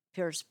the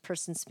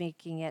person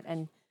speaking it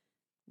and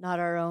not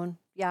our own.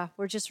 Yeah,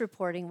 we're just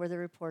reporting. We're the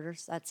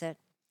reporters. That's it.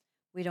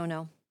 We don't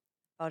know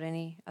about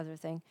any other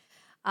thing.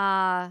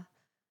 It's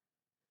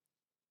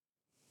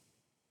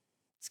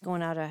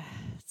getting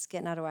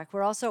out of whack.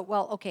 We're also,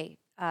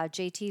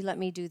 JT, let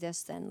me do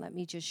this then. Let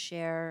me just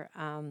share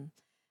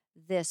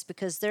this,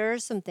 because there are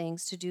some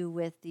things to do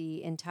with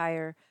the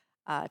entire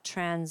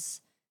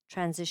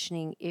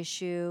transitioning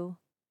issue.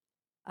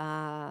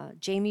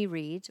 Jamie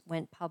Reed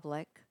went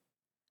public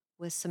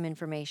with some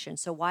information.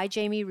 So why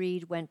Jamie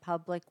Reed went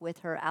public with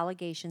her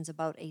allegations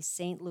about a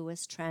St.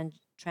 Louis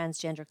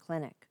transgender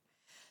clinic.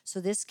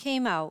 So this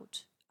came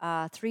out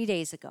 3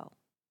 days ago,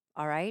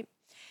 all right?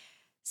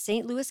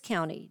 St. Louis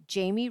County,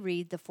 Jamie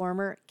Reed, the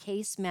former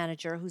case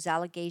manager whose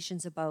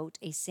allegations about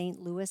a St.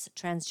 Louis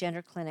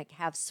transgender clinic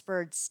have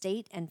spurred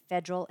state and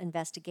federal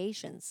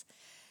investigations,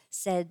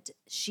 said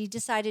she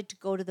decided to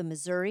go to the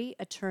Missouri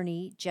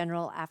Attorney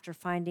General after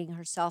finding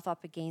herself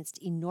up against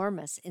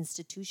enormous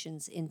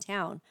institutions in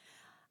town.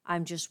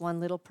 I'm just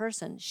one little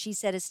person. She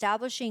said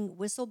establishing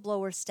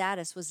whistleblower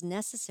status was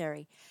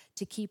necessary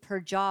to keep her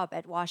job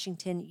at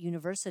Washington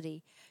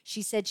University.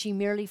 She said she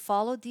merely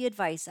followed the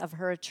advice of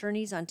her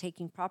attorneys on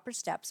taking proper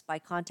steps by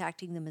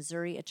contacting the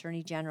Missouri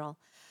Attorney General.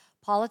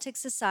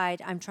 Politics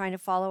aside, I'm trying to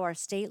follow our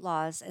state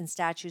laws and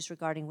statutes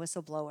regarding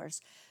whistleblowers.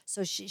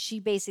 So she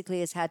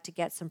basically has had to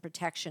get some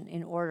protection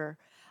in order.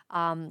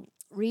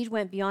 Reed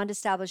went beyond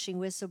establishing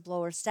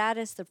whistleblower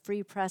status. The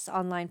Free Press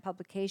online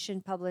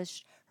publication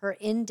published her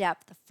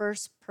in-depth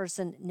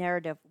first-person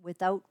narrative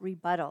without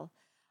rebuttal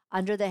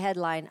under the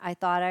headline, "I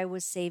thought I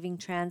was saving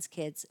trans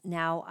kids.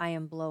 Now I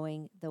am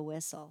blowing the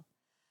whistle."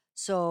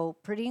 So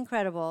pretty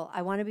incredible.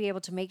 I want to be able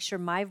to make sure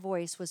my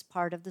voice was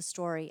part of the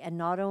story and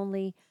not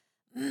only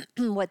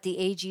what the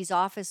AG's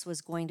office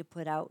was going to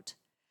put out.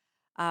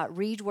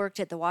 Reed worked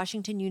at the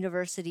Washington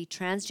University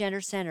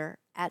Transgender Center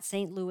at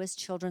St. Louis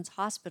Children's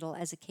Hospital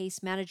as a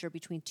case manager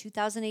between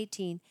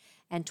 2018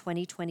 and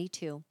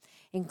 2022,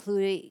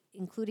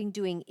 including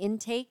doing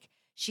intake.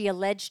 She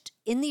alleged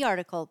in the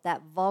article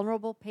that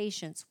vulnerable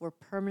patients were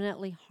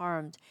permanently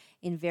harmed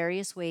in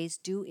various ways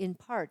due in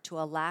part to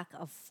a lack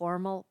of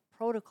formal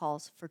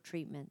protocols for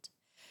treatment.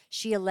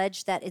 She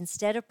alleged that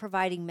instead of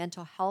providing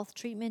mental health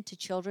treatment to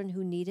children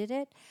who needed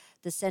it,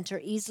 the center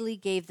easily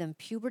gave them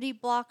puberty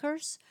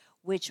blockers,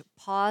 which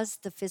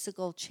paused the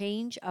physical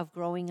change of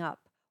growing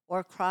up,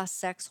 or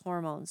cross-sex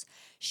hormones.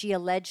 She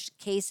alleged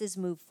cases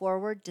moved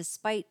forward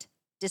despite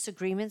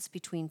disagreements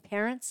between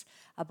parents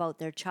about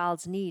their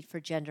child's need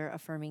for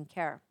gender-affirming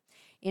care.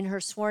 In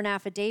her sworn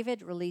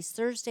affidavit released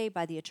Thursday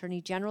by the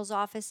Attorney General's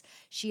office,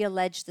 she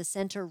alleged the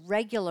center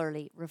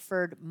regularly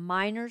referred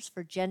minors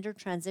for gender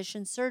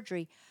transition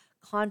surgery,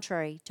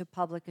 contrary to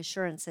public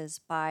assurances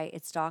by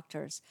its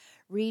doctors.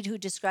 Reed, who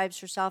describes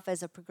herself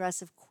as a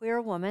progressive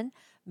queer woman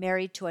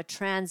married to a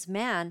trans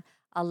man,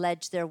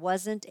 alleged there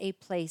wasn't a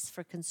place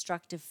for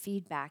constructive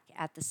feedback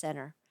at the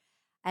center.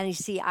 And you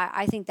see,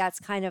 I think that's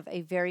kind of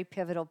a very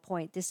pivotal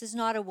point. This is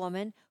not a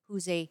woman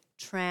who's a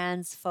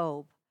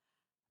transphobe.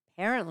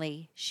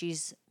 Apparently,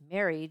 she's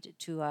married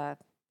to a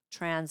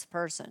trans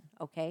person,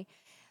 okay?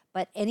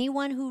 But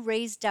anyone who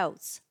raised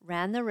doubts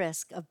ran the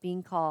risk of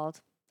being called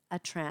a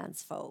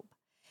transphobe.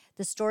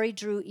 The story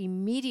drew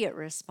immediate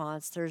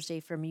response Thursday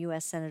from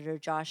U.S. Senator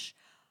Josh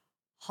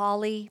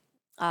Hawley,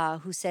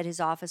 who said his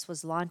office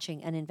was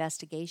launching an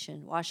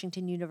investigation.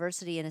 Washington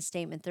University, in a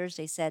statement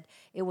Thursday, said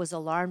it was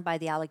alarmed by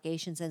the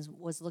allegations and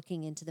was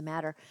looking into the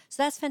matter.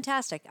 So that's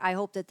fantastic. I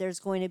hope that there's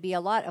going to be a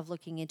lot of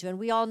looking into. And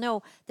we all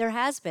know there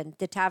has been.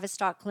 The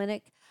Tavistock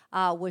Clinic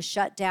was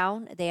shut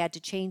down. They had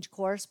to change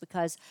course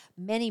because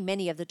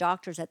many of the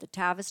doctors at the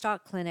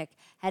Tavistock Clinic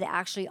had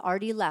actually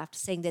already left,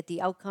 saying that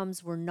the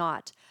outcomes were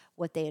not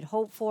what they had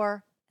hoped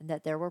for and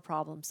that there were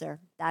problems there.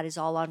 That is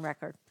all on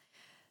record.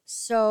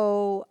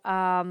 So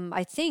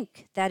I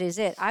think that is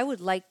it. I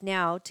would like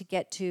now to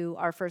get to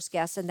our first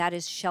guest, and that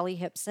is Shelley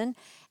Hipson.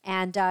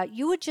 And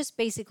you would just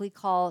basically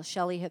call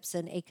Shelley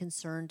Hipson a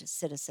concerned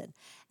citizen.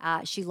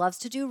 She loves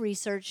to do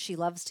research. She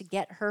loves to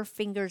get her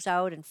fingers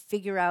out and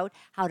figure out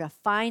how to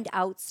find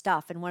out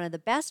stuff. And one of the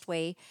best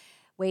ways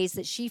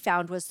that she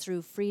found was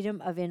through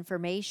Freedom of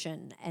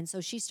Information. And so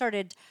she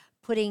started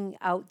putting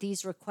out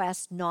these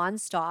requests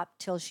nonstop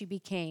till she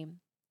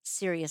became,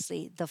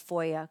 seriously, the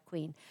FOIA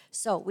queen.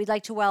 So we'd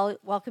like to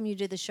welcome you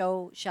to the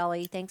show,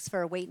 Shelley. Thanks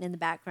for waiting in the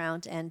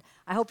background, and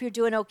I hope you're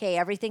doing okay.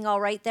 Everything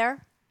all right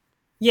there?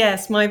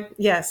 Yes,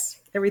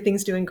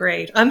 everything's doing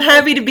great. I'm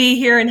happy to be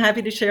here and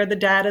happy to share the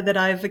data that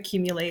I've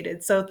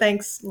accumulated. So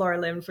thanks, Laura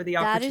Lynn, for the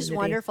opportunity. That is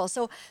wonderful.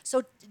 So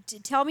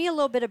tell me a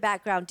little bit of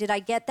background. Did I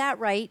get that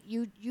right?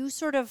 You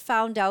sort of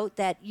found out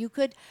that you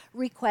could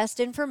request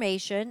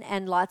information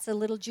and lots of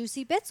little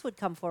juicy bits would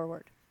come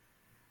forward.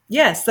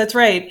 Yes, that's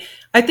right.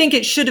 I think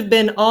it should have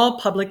been all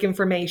public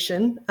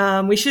information.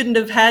 We shouldn't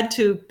have had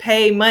to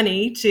pay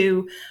money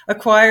to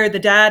acquire the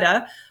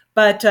data,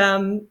 but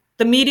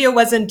The media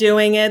wasn't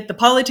doing it. The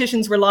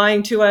politicians were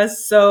lying to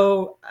us.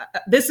 So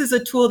this is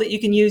a tool that you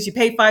can use. You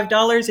pay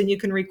 $5 and you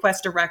can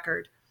request a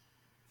record.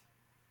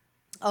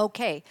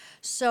 Okay.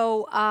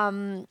 So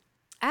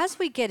as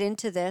we get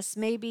into this,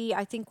 maybe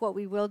I think what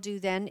we will do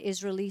then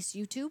is release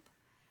YouTube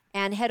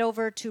and head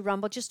over to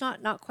Rumble. Just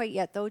not quite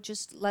yet, though.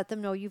 Just let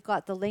them know you've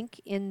got the link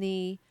in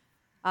the,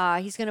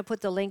 he's going to put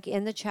the link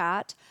in the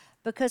chat,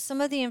 because some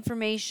of the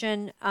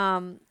information,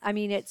 I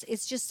mean,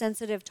 it's just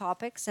sensitive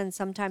topics, and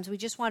sometimes we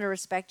just want to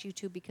respect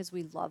YouTube because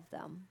we love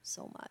them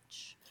so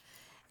much.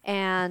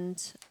 And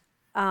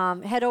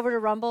head over to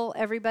Rumble,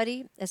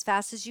 everybody, as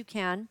fast as you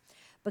can,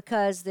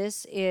 because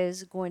this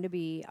is going to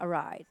be a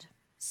ride.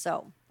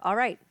 So, all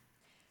right.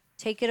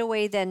 Take it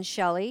away then,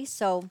 Shelley.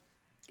 So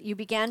you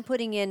began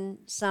putting in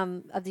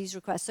some of these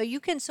requests. So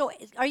you can, so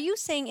are you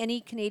saying any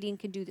Canadian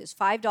can do this?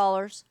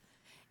 $5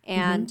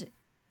 and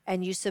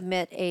you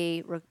submit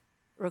a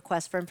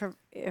request for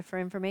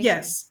information?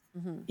 Yes.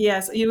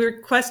 Yes, you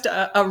request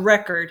a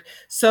record.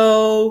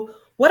 So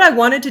what I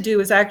wanted to do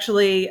is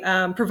actually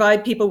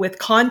provide people with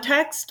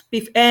context,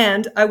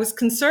 and I was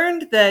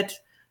concerned that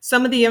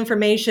some of the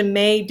information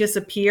may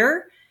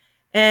disappear.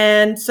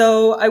 And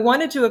so I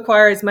wanted to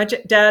acquire as much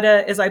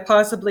data as I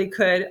possibly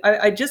could.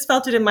 I just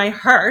felt it in my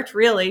heart,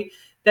 really,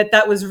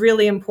 that was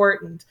really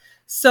important.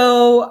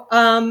 So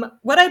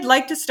what I'd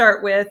like to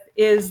start with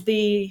is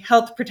the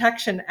Health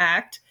Protection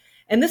Act.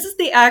 And this is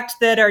the act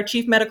that our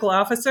chief medical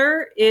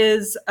officer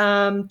is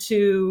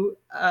to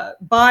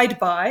abide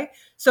by.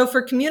 So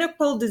for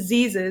communicable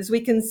diseases,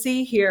 we can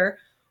see here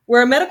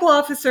where a medical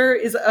officer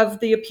is of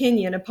the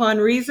opinion, upon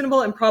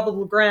reasonable and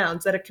probable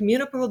grounds, that a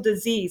communicable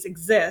disease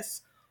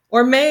exists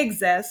or may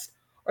exist,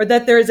 or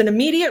that there is an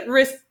immediate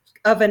risk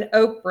of an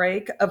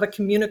outbreak of a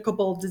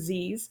communicable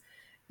disease.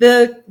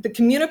 The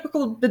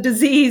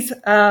disease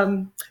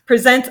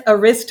presents a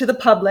risk to the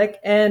public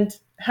and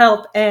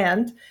health,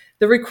 and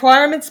the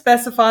requirements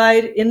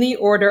specified in the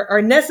order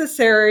are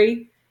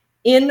necessary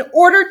in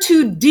order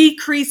to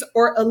decrease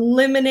or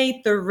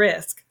eliminate the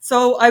risk.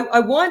 So I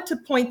want to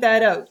point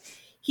that out.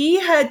 He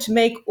had to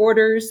make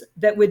orders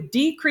that would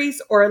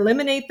decrease or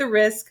eliminate the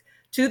risk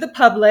to the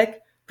public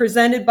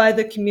presented by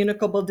the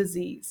communicable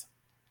disease.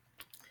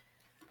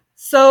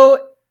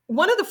 So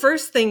one of the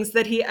first things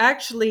that he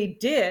actually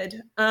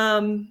did,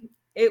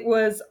 it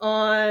was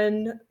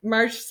on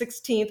March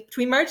 16th,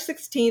 between March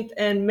 16th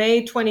and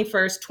May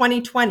 21st,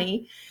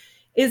 2020,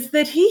 is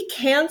that he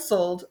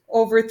canceled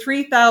over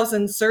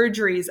 3,000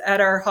 surgeries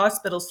at our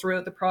hospitals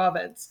throughout the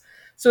province.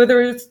 So there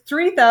was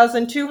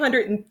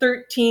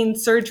 3,213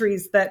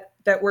 surgeries that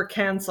were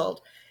canceled.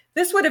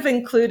 This would have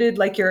included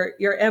like your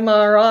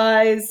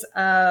MRIs,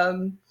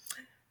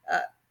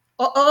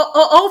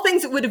 all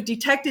things that would have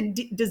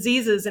detected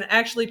diseases and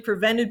actually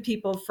prevented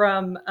people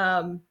from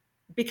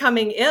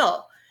becoming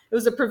ill. It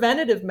was a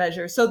preventative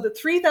measure. So the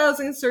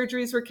 3,000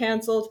 surgeries were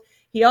canceled.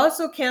 He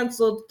also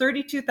canceled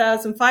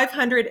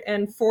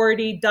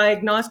 32,540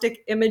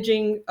 diagnostic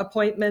imaging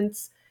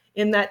appointments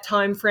in that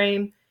time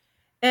frame.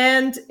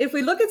 And if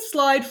we look at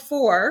slide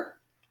 4,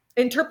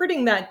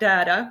 interpreting that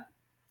data,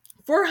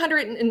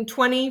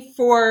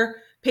 424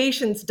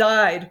 patients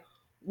died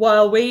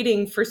while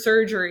waiting for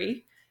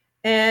surgery,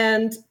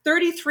 and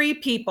 33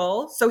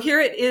 people, so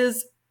here it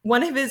is,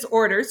 one of his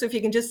orders, so if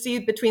you can just see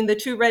between the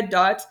two red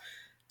dots,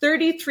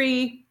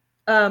 33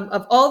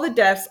 of all the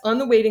deaths on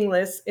the waiting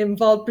list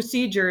involved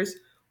procedures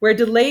where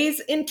delays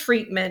in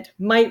treatment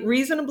might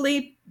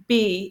reasonably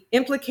be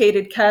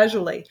implicated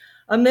causally.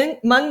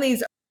 Among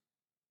these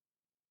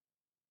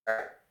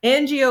are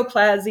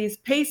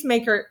angioplasties,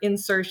 pacemaker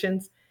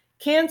insertions,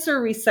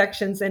 cancer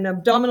resections, and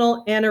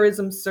abdominal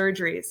aneurysm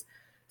surgeries.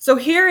 So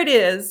here it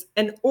is,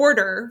 an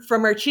order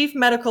from our chief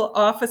medical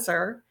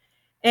officer,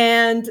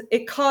 and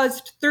it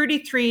caused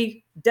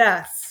 33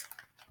 deaths.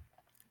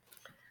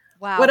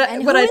 Wow.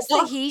 Who is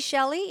the he,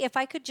 Shelley? If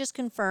I could just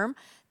confirm,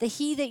 the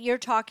he that you're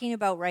talking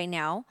about right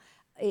now,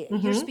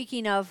 you're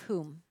speaking of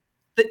whom?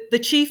 The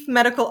chief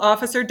medical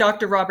officer,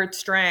 Dr. Robert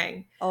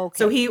Strang. Okay.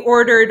 So he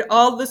ordered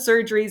all the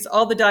surgeries,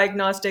 all the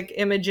diagnostic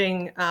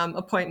imaging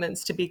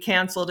appointments to be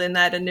canceled in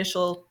that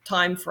initial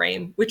time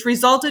frame, which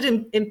resulted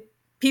in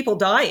people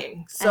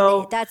dying.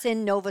 So that's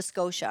in Nova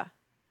Scotia.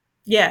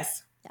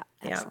 Yes. Yeah.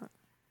 Excellent.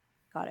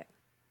 Got it.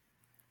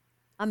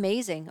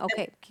 Amazing.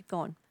 Okay, keep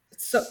going.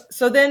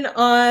 So then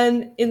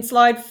in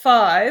slide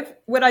 5,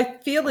 what I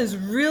feel is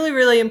really,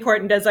 really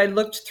important as I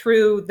looked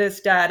through this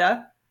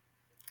data,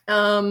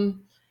 in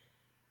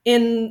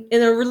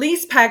a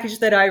release package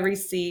that I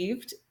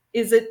received,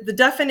 is it the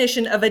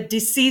definition of a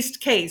deceased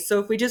case. So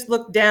if we just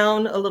look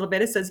down a little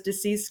bit, it says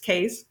deceased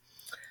case.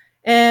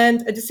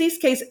 And a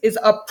deceased case is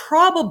a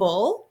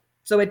probable,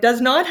 so it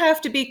does not have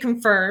to be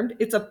confirmed.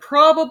 It's a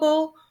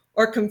probable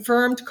or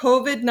confirmed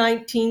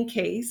COVID-19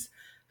 case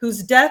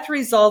whose death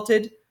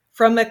resulted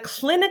from a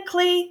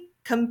clinically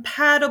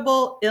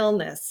compatible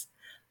illness.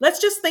 Let's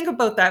just think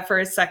about that for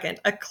a second.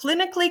 A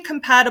clinically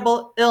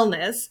compatible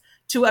illness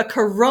to a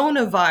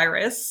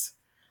coronavirus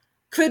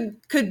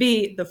could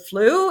be the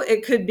flu,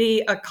 it could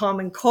be a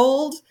common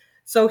cold.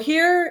 So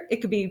here it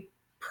could be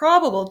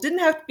probable, didn't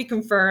have to be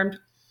confirmed,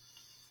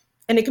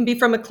 and it can be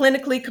from a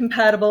clinically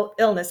compatible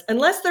illness,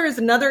 unless there is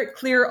another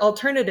clear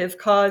alternative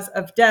cause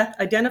of death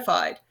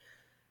identified.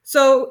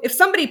 So if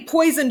somebody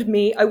poisoned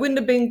me, I wouldn't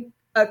have been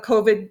a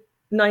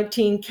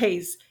COVID-19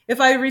 case.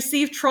 If I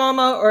received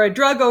trauma or a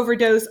drug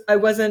overdose, I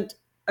wasn't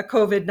a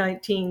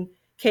COVID-19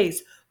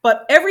 case.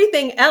 But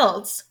everything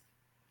else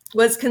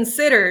was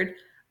considered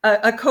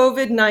a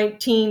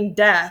COVID-19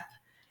 death,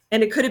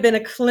 and it could have been a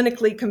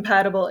clinically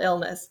compatible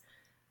illness.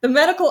 The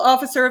medical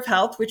officer of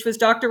health, which was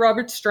Dr.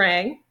 Robert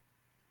Strang,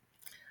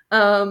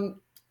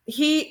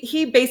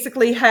 he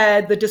basically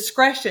had the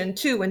discretion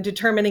too in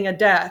determining a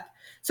death.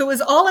 So it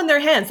was all in their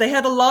hands. They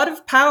had a lot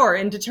of power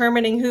in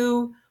determining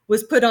who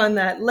was put on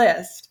that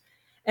list.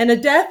 And a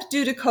death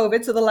due to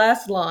COVID, so the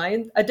last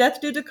line, a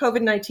death due to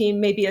COVID-19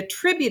 may be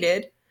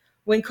attributed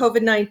when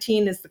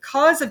COVID-19 is the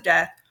cause of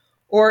death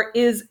or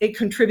is a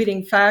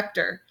contributing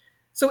factor.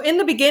 So in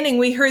the beginning,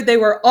 we heard they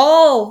were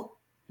all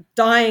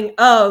dying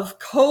of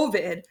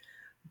COVID,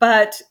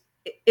 but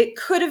it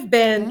could have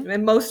been,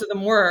 and most of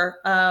them were,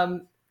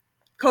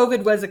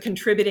 COVID was a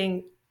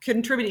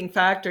contributing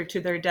factor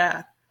to their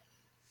death.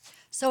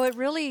 So it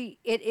really,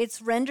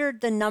 it's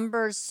rendered the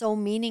numbers so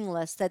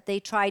meaningless that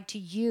they tried to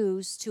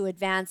use to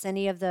advance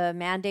any of the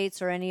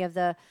mandates or any of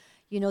the,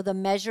 the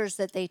measures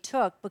that they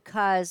took,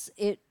 because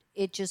it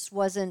just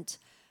wasn't,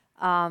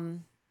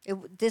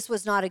 this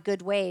was not a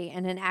good way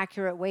and an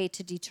accurate way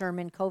to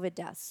determine COVID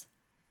deaths.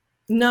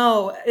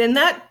 No, and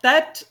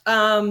that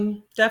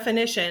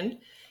definition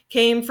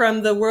came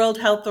from the World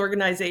Health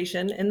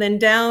Organization and then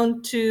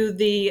down to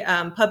the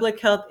Public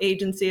Health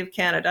Agency of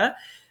Canada.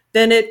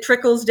 Then it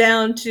trickles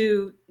down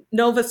to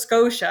Nova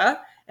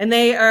Scotia, and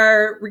they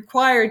are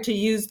required to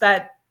use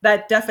that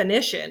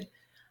definition.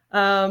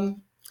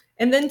 And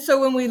then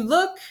so when we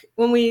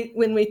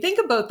think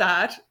about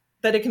that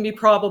it can be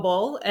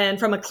probable and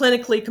from a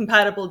clinically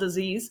compatible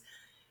disease,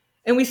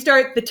 and we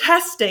start the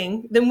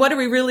testing, then what are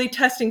we really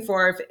testing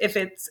for if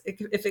it's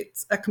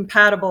a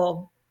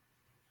compatible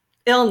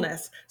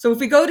illness? So if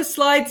we go to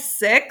slide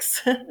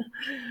 6,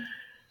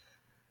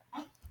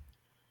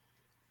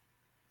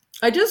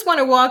 I just want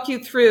to walk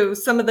you through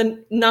some of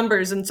the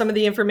numbers and some of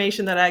the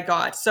information that I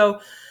got. So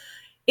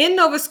in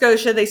Nova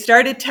Scotia, they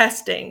started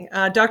testing.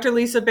 Dr.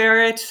 Lisa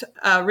Barrett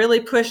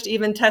really pushed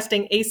even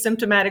testing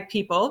asymptomatic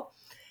people.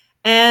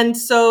 And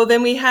so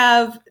then we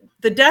have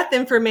the death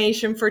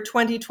information for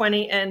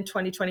 2020 and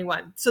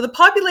 2021. So the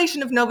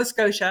population of Nova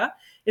Scotia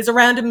is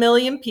around 1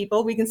 million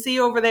people. We can see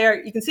over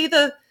there, you can see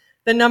the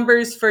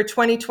numbers for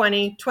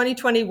 2020,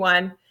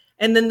 2021,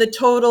 and then the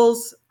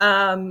totals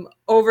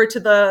over to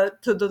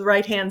the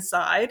right-hand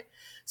side.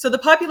 So the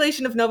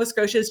population of Nova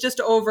Scotia is just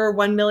over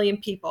 1 million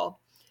people.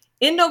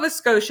 In Nova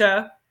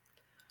Scotia,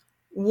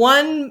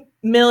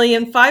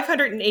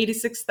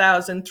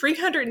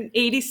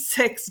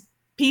 1,586,386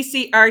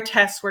 PCR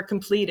tests were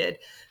completed.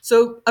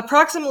 So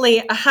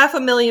approximately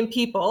 500,000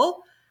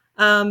 people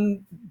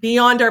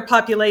beyond our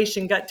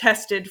population got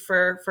tested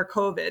for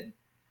COVID.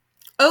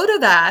 Out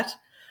of that,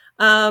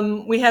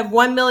 we have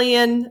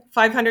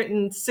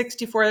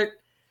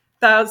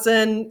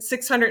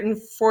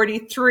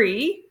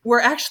 1,564,643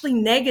 were actually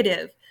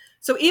negative.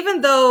 So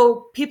even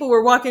though people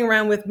were walking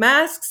around with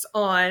masks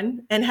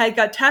on and had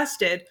got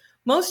tested,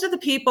 most of the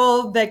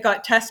people that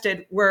got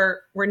tested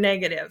were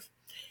negative.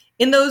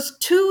 In those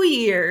 2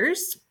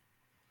 years,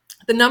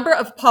 the number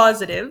of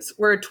positives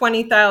were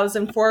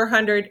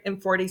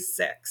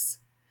 20,446.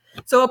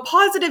 So a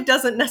positive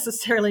doesn't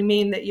necessarily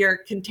mean that you're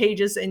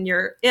contagious and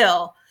you're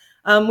ill.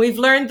 We've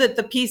learned that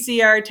the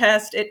PCR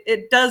test,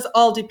 it does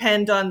all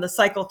depend on the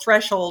cycle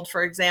threshold,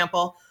 for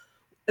example,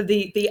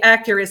 the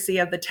accuracy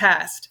of the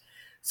test.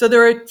 So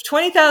there were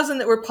 20,000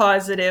 that were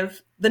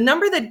positive. The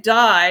number that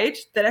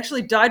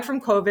actually died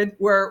from COVID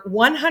were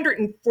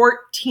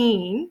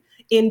 114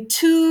 in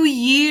 2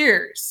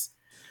 years.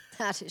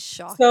 That is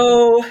shocking.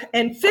 So,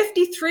 and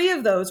 53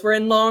 of those were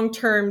in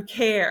long-term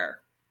care.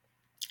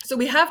 So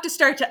we have to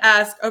start to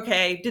ask,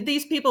 okay, did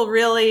these people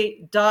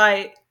really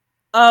die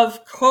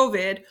of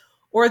COVID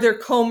or their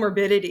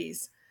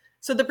comorbidities?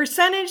 So the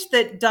percentage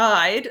that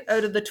died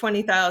out of the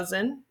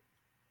 20,000,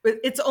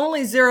 it's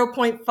only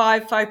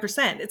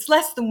 0.55%. It's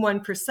less than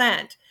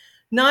 1%.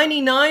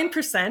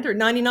 99% or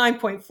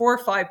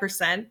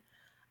 99.45%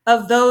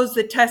 of those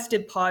that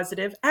tested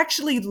positive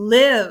actually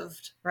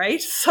lived,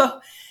 right? So,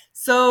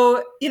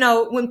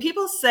 when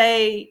people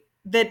say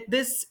that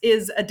this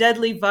is a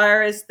deadly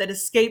virus that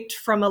escaped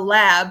from a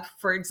lab,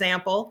 for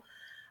example,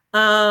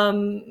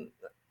 like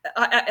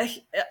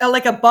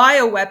a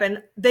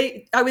bioweapon,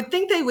 I would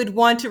think they would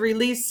want to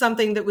release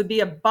something that would be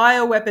a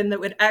bioweapon that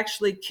would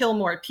actually kill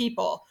more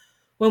people.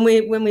 When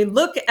we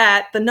look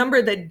at the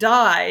number that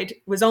died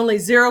was only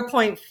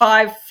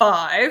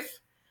 0.55,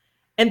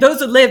 and those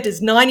that lived is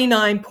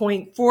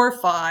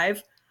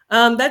 99.45.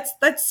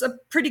 That's a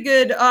pretty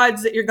good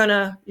odds that you're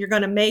gonna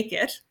make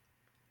it.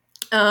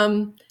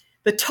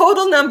 The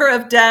total number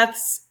of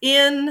deaths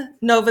in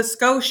Nova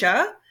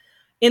Scotia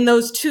in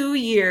those 2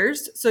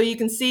 years, so you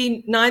can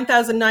see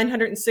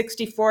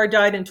 9,964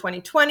 died in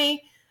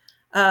 2020,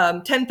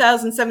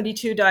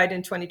 10,072 died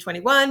in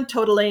 2021,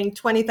 totaling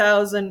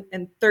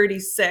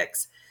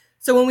 20,036.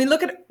 So when we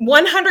look at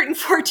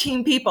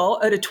 114 people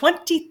out of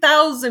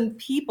 20,000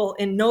 people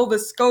in Nova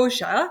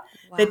Scotia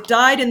that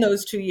died in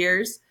those 2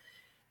 years,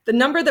 the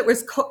number that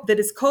is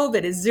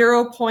COVID is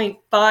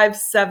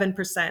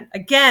 0.57%.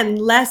 Again,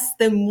 less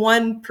than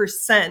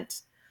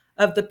 1%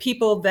 of the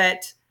people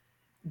that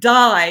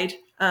died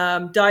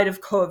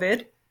of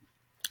COVID.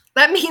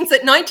 That means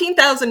that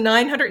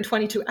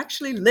 19,922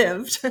 actually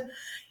lived, and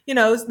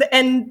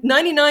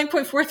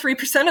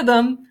 99.43% of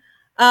them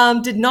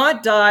did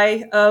not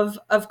die of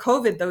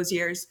COVID those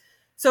years.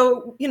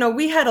 So,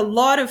 we had a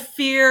lot of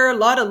fear, a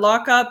lot of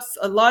lockups,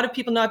 a lot of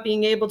people not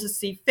being able to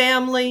see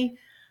family,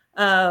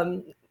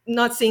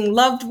 not seeing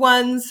loved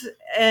ones.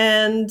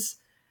 And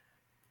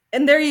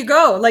there you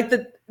go.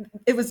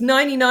 It was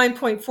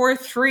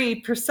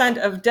 99.43%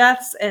 of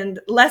deaths, and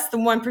less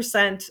than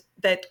 1%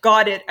 that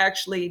got it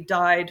actually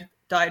died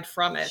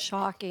from it.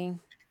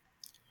 Shocking.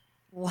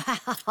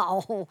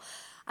 Wow.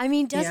 I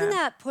mean, doesn't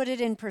that put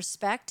it in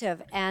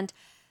perspective? And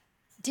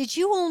did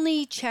you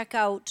only check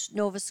out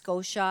Nova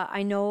Scotia?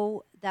 I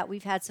know that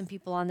we've had some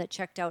people on that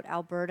checked out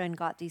Alberta and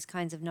got these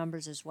kinds of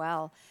numbers as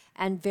well,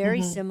 and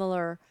very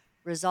similar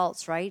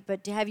results, right?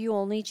 But have you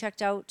only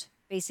checked out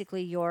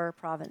basically your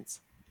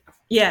province?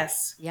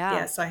 Yes. Yeah.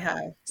 Yes, I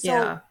have.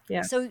 So,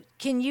 yeah. So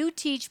can you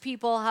teach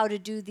people how to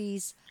do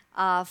these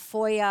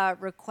FOIA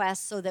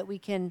requests so that we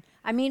can,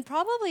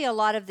 probably a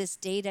lot of this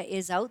data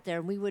is out there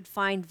and we would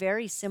find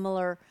very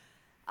similar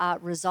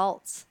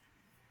results.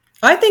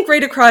 I think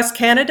right across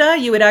Canada,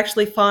 you would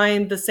actually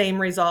find the same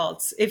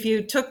results. If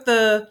you took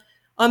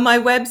on my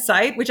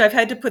website, which I've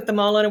had to put them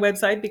all on a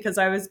website because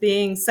I was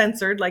being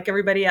censored like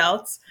everybody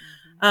else,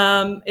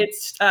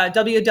 it's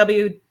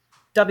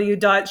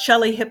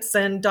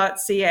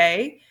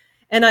www.shelleyhipson.ca.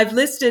 And I've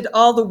listed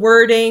all the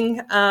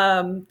wording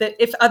that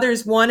if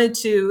others wanted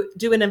to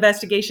do an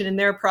investigation in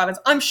their province,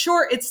 I'm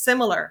sure it's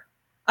similar.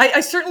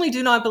 I certainly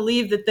do not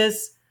believe that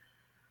this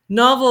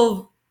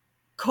novel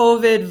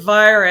COVID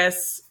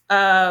virus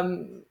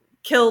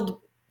killed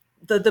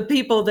the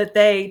people that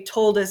they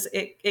told us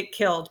it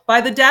killed.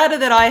 By the data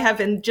that I have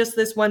in just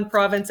this one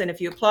province, and if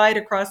you apply it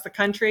across the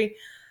country,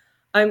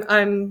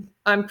 I'm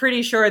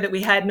pretty sure that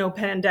we had no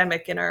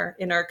pandemic in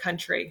our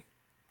country.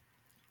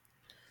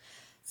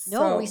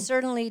 No, we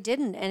certainly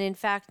didn't. And in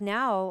fact,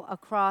 now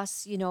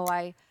across,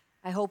 I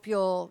hope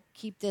you'll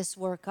keep this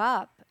work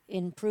up,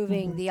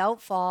 improving the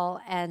outfall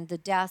and the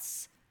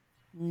deaths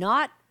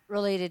not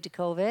related to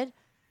COVID,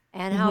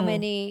 and how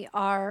many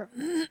are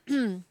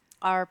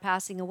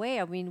passing away.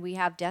 I mean, we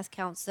have death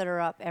counts that are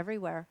up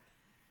everywhere,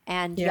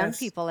 and young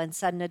people and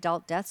sudden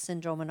adult death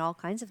syndrome and all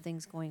kinds of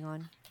things going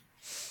on.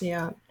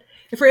 Yeah.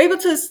 If we're able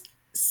to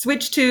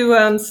switch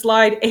to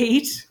slide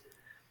 8.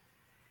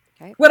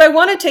 Okay. What I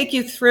want to take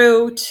you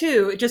through,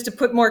 too, just to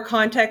put more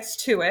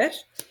context to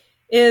it,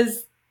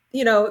 is,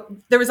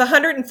 there was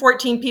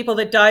 114 people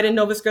that died in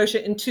Nova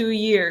Scotia in 2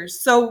 years.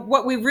 So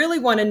what we really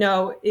want to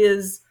know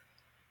is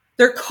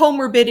their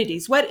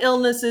comorbidities, what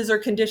illnesses or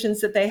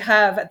conditions that they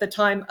have at the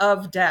time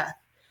of death.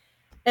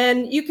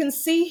 And you can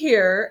see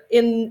here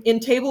in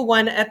Table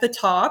 1 at the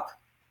top,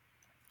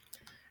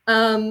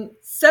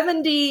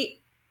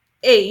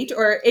 78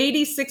 or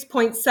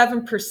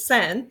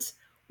 86.7%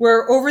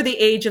 were over the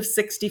age of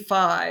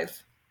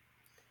 65.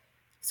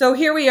 So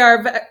here we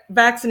are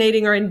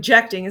vaccinating or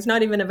injecting. It's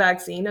not even a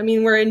vaccine.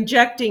 We're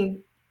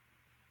injecting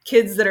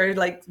kids that are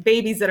like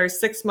babies that are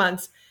 6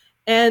 months.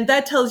 And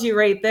that tells you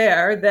right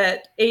there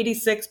that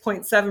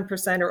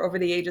 86.7% are over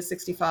the age of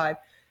 65.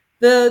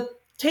 The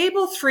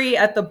Table 3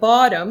 at the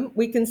bottom,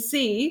 we can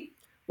see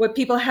what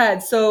people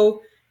had.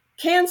 So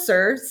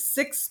cancer,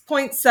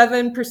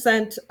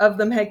 6.7% of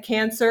them had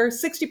cancer.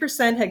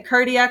 60% had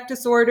cardiac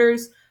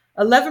disorders.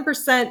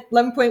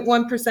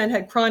 11.1%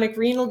 had chronic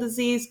renal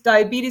disease,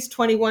 diabetes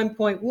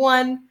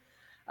 21.1%,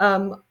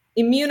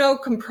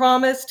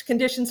 immunocompromised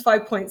conditions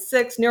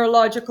 5.6%,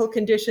 neurological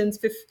conditions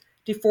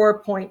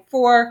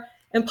 54.4%,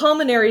 and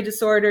pulmonary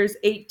disorders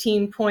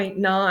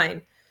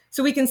 18.9%.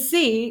 So we can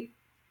see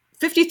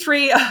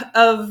 53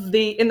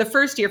 in the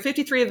first year,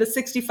 53 of the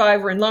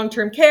 65 were in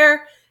long-term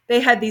care. They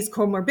had these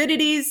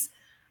comorbidities.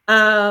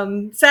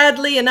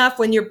 Sadly enough,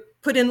 when you're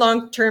put in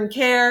long-term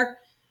care,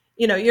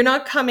 you're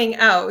not coming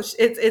out.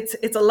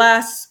 It's a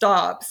last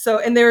stop. So,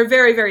 and they were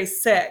very, very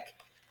sick.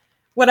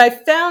 What I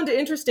found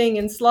interesting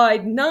in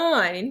slide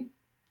 9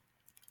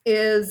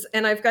 is,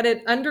 and I've got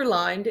it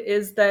underlined,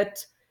 is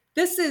that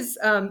this is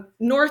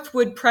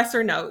Northwood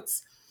Presser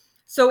Notes.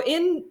 So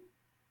in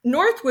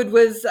Northwood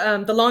was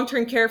the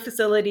long-term care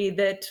facility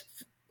that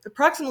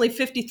approximately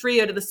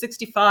 53 out of the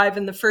 65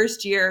 in the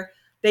first year,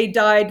 they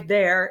died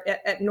there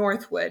at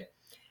Northwood.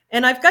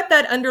 And I've got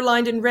that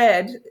underlined in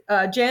red.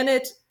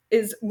 Janet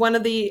is one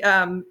of the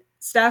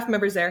staff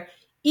members there.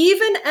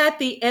 Even at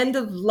the end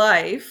of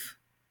life,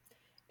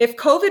 if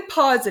COVID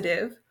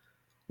positive,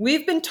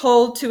 we've been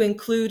told to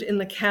include in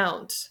the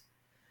count.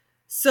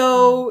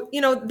 So,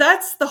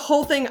 that's the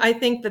whole thing. I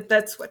think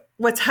that's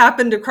what's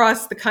happened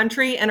across the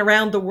country and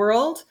around the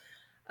world.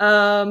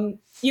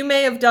 You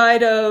may have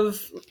died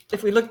of,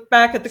 if we look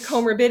back at the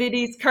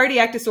comorbidities,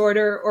 cardiac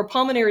disorder or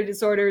pulmonary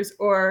disorders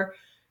or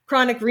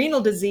chronic renal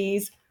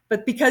disease,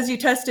 but because you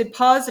tested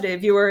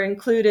positive, you were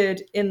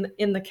included in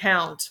the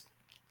count.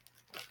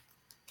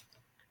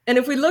 And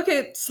if we look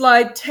at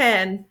slide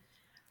 10,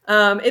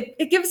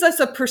 it gives us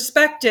a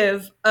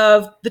perspective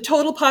of the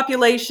total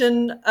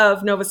population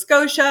of Nova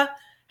Scotia,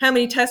 how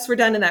many tests were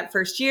done in that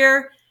first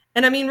year.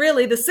 And I mean,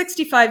 really, the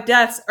 65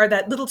 deaths are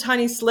that little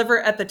tiny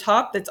sliver at the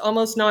top that's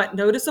almost not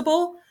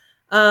noticeable.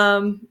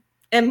 And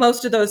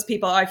most of those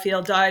people, I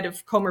feel, died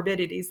of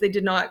comorbidities. They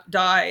did not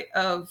die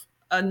of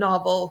a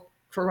novel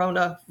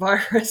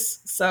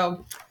coronavirus.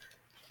 So,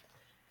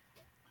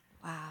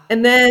 wow.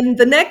 And then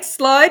the next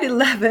slide,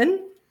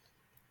 11,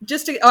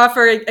 just to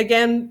offer,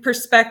 again,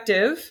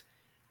 perspective,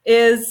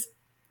 is,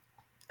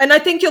 and I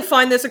think you'll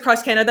find this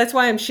across Canada, that's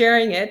why I'm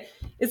sharing it,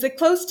 is that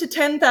close to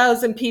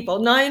 10,000 people,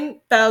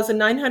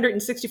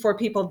 9,964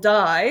 people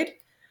died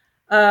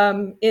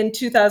in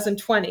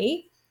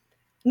 2020.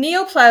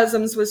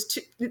 Neoplasms was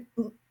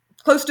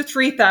close to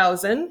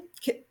 3,000.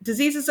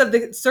 Diseases of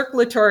the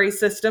circulatory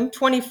system,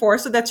 24,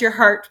 so that's your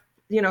heart,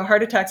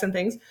 heart attacks and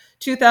things,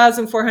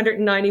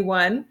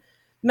 2,491.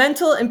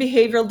 Mental and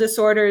behavioral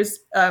disorders,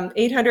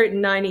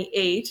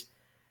 898.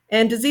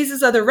 And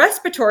diseases of the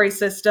respiratory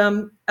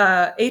system,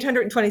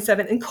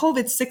 827, and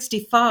COVID,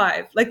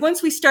 65. Like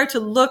once we start to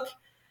look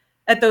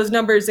at those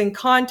numbers in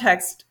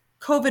context,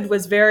 COVID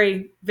was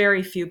very,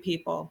 very few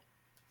people.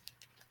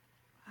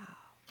 Wow.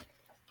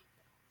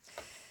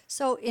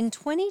 So in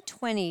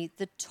 2020,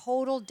 the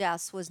total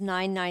deaths was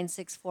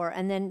 9,964.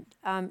 And then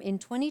in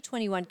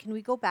 2021, can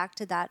we go back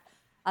to that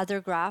other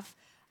graph?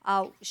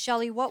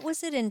 Shelley, what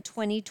was it in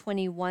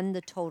 2021, the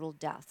total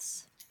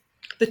deaths?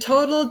 The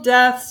total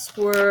deaths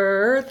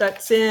were,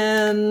 that's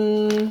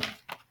in...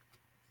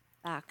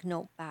 Back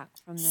from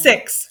there.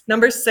 6,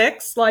 number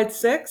 6, slide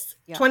 6.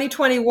 Yep.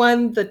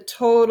 2021, the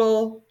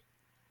total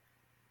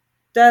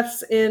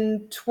deaths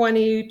in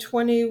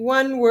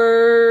 2021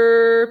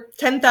 were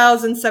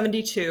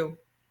 10,072.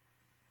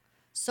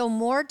 So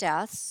more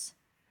deaths,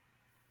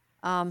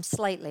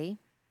 slightly.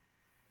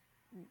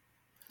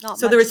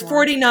 So there was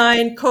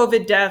 49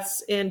 COVID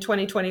deaths in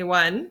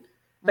 2021.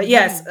 But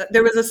yes,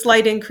 there was a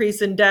slight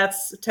increase in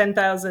deaths,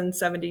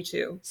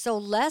 10,072. So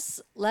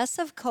less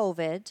of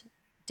COVID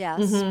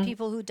deaths,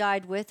 people who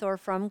died with or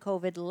from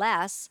COVID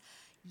less,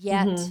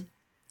 yet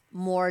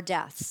more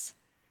deaths.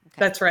 Okay.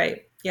 That's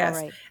right. Yes.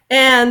 All right.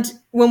 And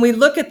when we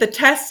look at the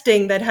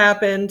testing that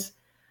happened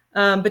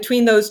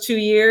between those 2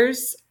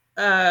 years,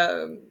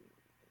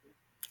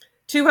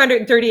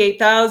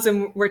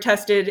 238,000 were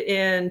tested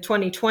in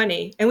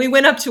 2020, and we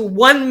went up to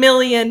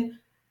 1,300,000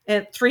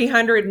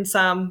 and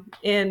some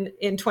in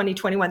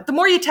 2021. The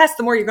more you test,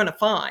 the more you're going to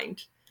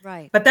find.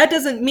 Right. But that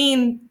doesn't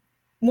mean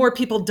more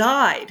people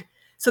died.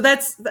 So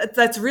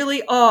that's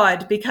really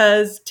odd,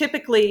 because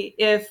typically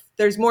if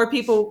there's more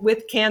people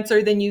with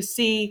cancer, then you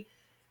see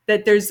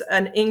that there's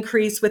an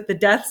increase with the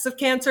deaths of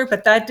cancer,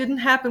 but that didn't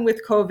happen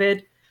with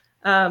COVID,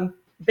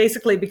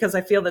 basically because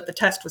I feel that the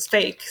test was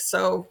fake.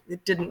 So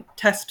it didn't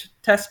test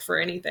for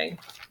anything.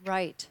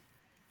 Right.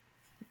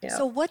 Yeah.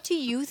 So what do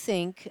you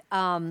think?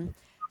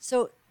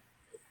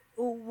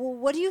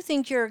 What do you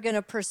think you're going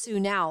to pursue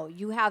now?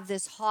 You have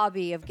this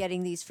hobby of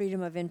getting these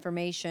freedom of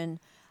information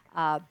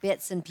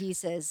bits and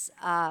pieces.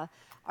 Are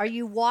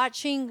you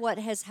watching what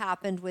has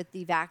happened with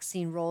the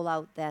vaccine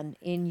rollout then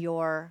in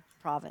your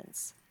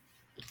province?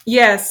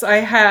 Yes, I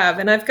have.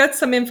 And I've got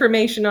some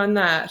information on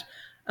that.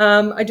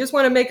 I just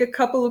want to make a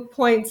couple of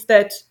points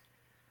that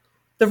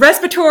the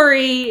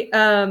respiratory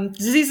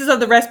diseases of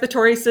the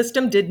respiratory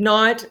system did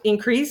not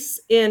increase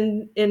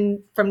from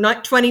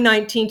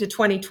 2019 to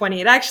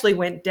 2020. It actually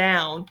went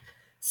down.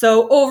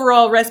 So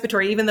overall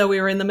respiratory, even though we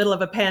were in the middle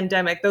of a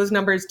pandemic, those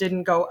numbers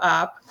didn't go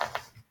up.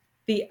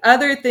 The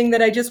other thing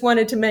that I just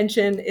wanted to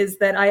mention is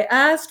that I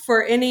asked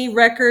for any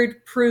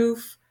record,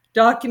 proof,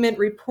 document,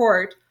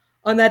 report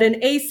on that an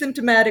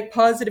asymptomatic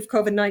positive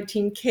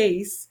COVID-19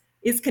 case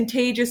is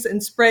contagious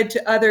and spread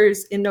to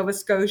others in Nova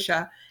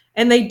Scotia.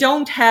 And they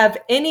don't have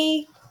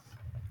any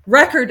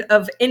record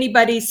of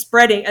anybody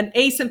spreading, an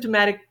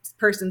asymptomatic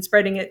person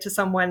spreading it to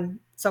someone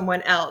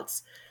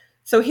else.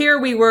 So here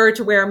we were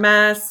to wear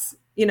masks,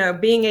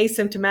 being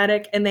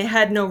asymptomatic, and they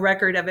had no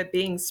record of it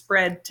being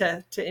spread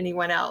to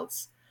anyone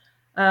else.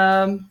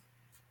 I'd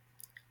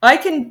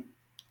like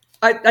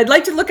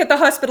to look at the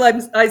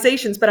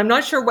hospitalizations, but I'm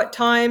not sure what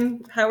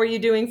time. How are you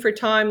doing for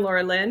time,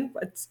 Laura Lynn?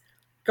 Let's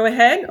go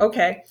ahead.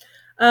 Okay.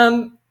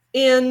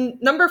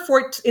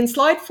 In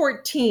slide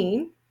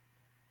 14,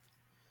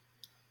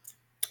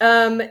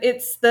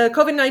 it's the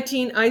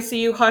COVID-19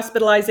 ICU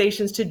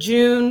hospitalizations to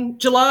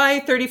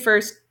July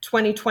 31st,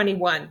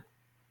 2021.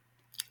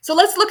 So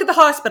let's look at the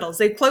hospitals.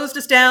 They closed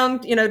us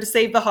down, to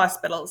save the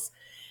hospitals.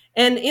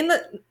 And in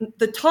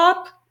the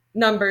top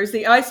numbers,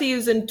 the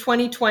ICUs in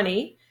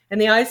 2020 and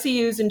the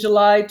ICUs in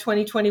July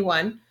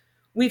 2021,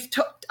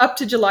 up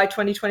to July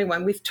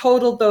 2021, we've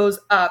totaled those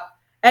up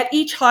at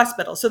each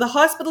hospital. So the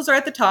hospitals are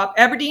at the top.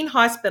 Aberdeen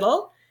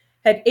Hospital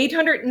had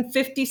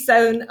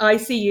 857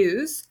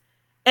 ICUs,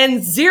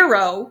 and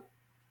 0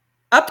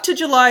 up to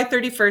July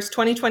 31st,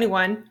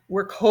 2021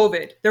 were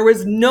COVID. There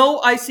was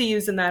no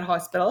ICUs in that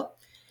hospital.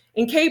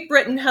 In Cape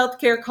Breton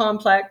Healthcare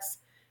Complex,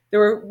 there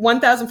were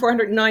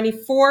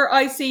 1,494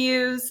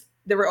 ICUs.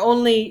 There were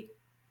only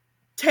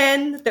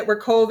 10 that were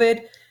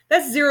COVID.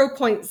 That's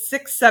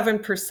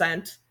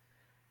 0.67%.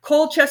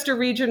 Colchester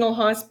Regional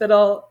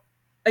Hospital,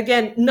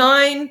 again,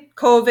 9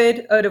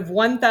 COVID out of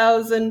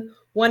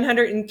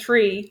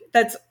 1,103.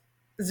 That's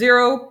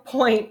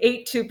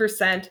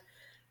 0.82%.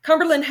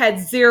 Cumberland had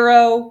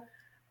 0.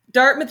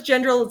 Dartmouth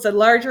General is a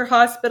larger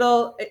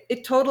hospital.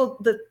 It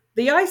totaled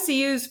the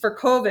ICUs for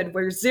COVID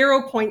were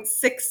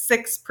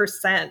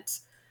 0.66%.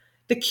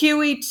 The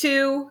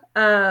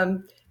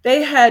QE2,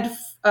 they had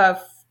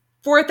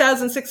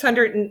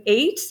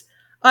 4,608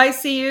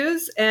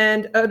 ICUs,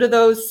 and out of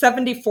those,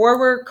 74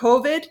 were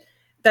COVID.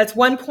 That's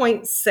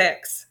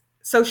 1.6.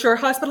 So Shore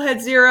Hospital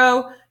had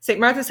 0, St.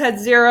 Martha's had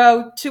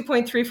 0,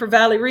 2.3 for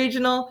Valley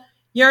Regional,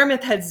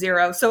 Yarmouth had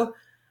 0. So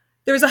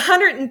there's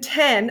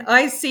 110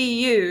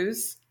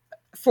 ICUs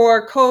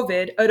for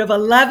COVID out of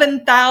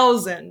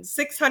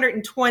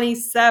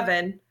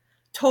 11,627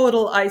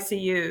 total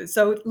ICUs.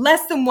 So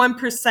less than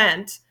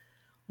 1%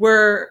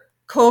 were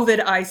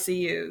COVID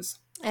ICUs.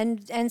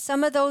 And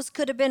some of those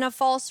could have been a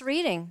false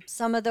reading.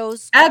 Some of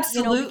those,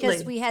 absolutely,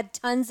 because we had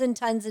tons and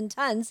tons and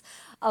tons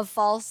of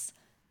false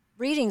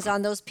readings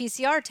on those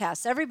PCR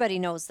tests. Everybody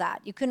knows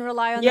that. You couldn't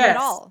rely on them at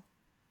all.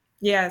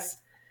 Yes.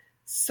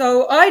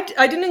 So I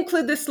didn't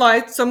include this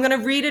slide, so I'm going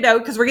to read it out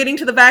because we're getting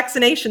to the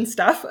vaccination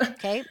stuff.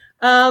 Okay.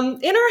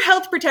 In our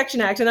Health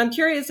Protection Act, and I'm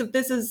curious if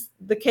this is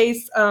the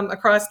case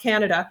across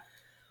Canada,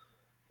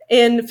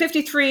 in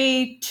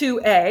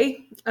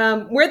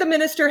 53(2)(a), where the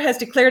minister has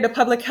declared a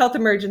public health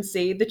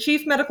emergency, the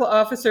chief medical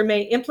officer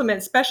may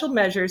implement special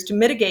measures to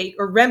mitigate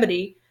or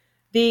remedy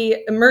the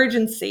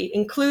emergency,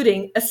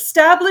 including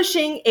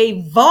establishing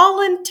a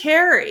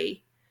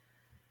voluntary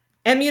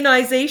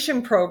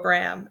immunization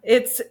program.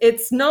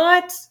 It's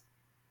not,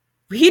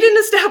 he didn't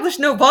establish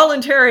no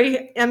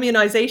voluntary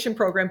immunization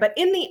program, but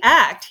in the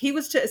act, he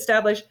was to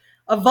establish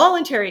a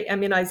voluntary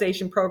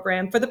immunization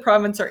program for the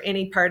province or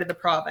any part of the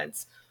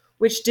province,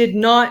 which did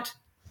not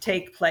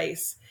take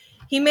place.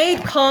 He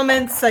made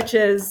comments such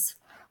as,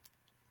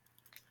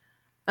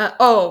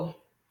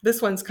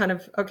 this one's kind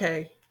of,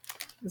 okay.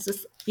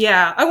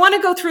 I want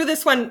to go through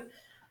this one.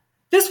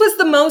 This was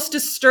the most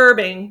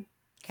disturbing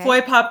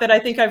FOIPOP that I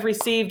think I've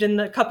received in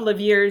the couple of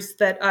years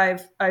that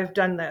I've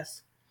done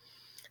this.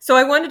 So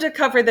I wanted to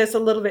cover this a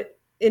little bit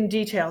in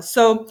detail.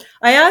 So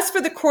I asked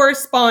for the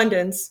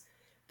correspondence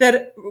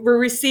that were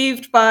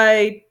received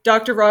by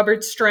Dr.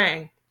 Robert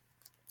Strang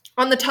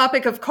on the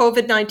topic of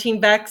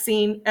COVID-19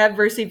 vaccine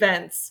adverse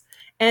events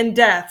and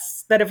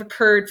deaths that have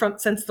occurred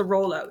since the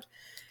rollout.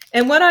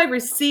 And what I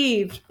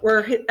received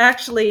were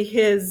actually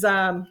his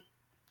a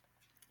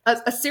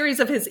series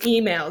of his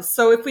emails.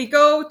 So if we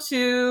go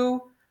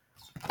to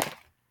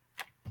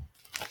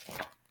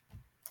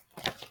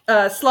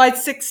slide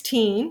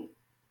 16.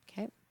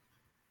 Okay.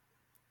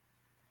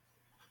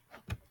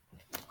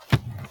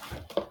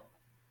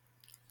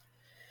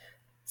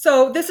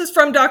 So this is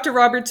from Dr.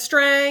 Robert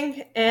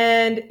Strang,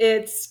 and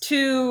it's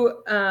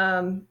to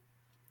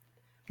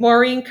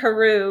Maureen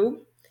Carew.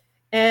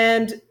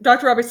 And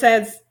Dr. Robert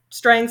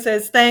Strang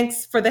says,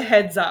 thanks for the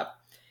heads up.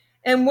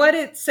 And what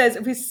it says,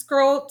 if we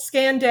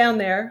scan down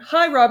there,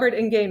 hi, Robert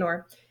and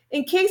Gaynor.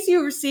 In case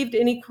you received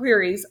any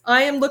queries,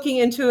 I am looking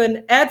into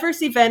an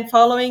adverse event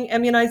following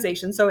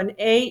immunization, so an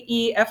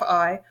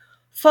AEFI,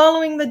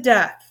 following the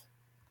death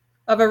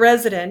of a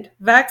resident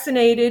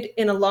vaccinated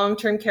in a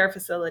long-term care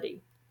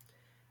facility.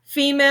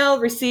 Female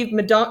received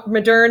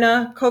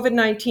Moderna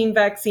COVID-19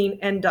 vaccine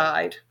and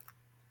died.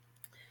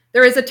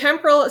 There is a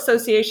temporal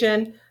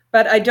association,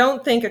 but I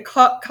don't think a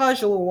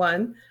causal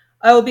one.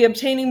 I will be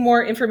obtaining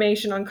more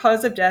information on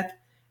cause of death,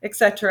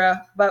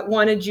 etc., but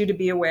wanted you to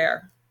be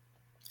aware.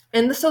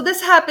 And so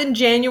this happened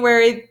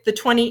January the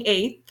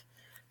 28th.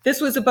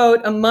 This was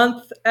about a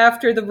month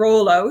after the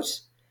rollout.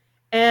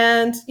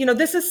 And,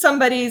 this is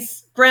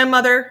somebody's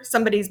grandmother,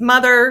 somebody's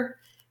mother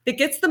that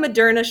gets the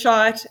Moderna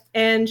shot,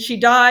 and she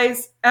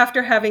dies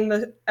after having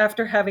the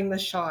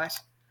shot.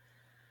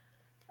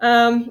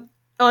 On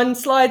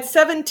slide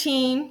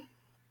 17,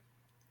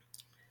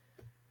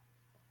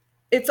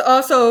 it's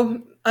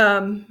also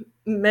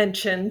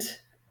mentioned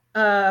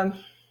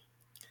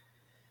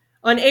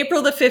on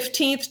April the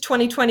 15th,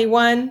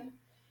 2021,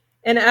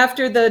 and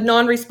after the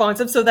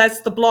non-responsive, so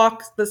that's the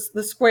block,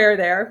 the square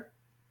there,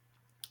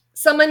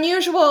 some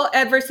unusual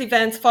adverse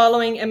events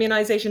following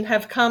immunization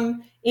have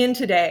come in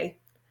today.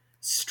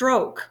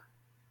 Stroke.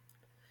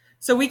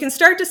 So we can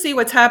start to see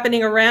what's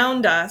happening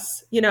around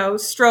us,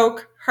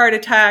 stroke, heart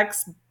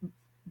attacks,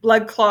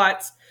 blood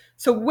clots.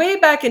 So way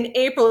back in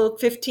April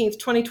 15th,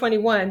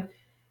 2021,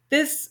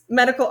 this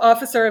medical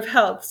officer of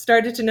health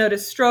started to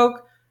notice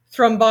stroke,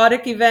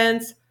 thrombotic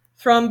events,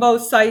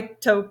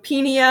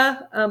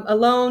 thrombocytopenia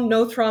alone,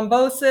 no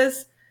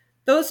thrombosis,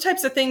 Those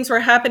types of things were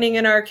happening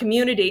in our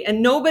community,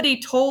 and nobody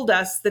told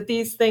us that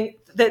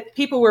that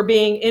people were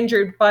being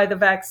injured by the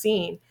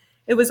vaccine.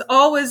 It was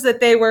always that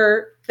they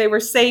were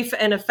safe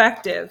and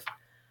effective.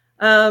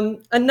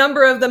 A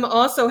number of them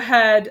also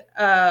had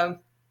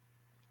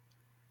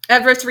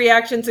adverse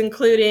reactions,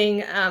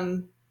 including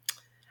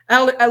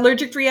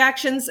allergic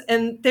reactions,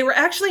 and they were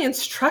actually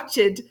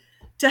instructed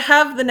to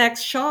have the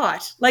next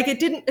shot. Like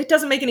it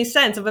doesn't make any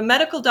sense. If a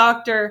medical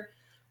doctor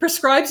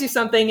prescribes you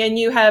something and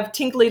you have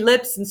tingly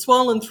lips and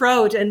swollen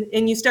throat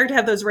and you start to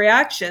have those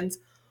reactions,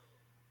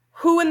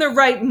 who in their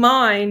right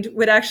mind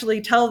would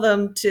actually tell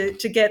them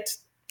to get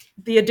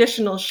the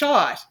additional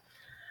shot?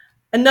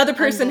 Another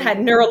person had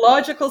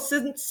neurological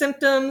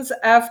symptoms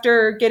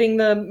after getting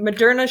the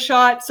Moderna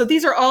shot. So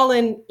these are all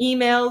in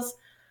emails.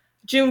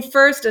 June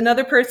 1st,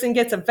 another person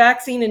gets a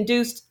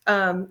vaccine-induced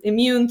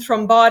immune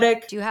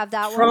thrombotic. Do you have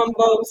that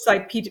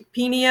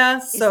thrombocytopenia.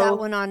 Is that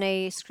one on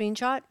a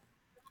screenshot?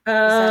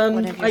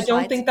 I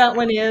don't think that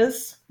one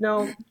is.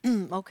 No.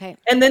 Okay.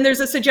 And then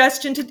there's a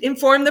suggestion to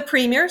inform the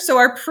premier. So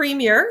our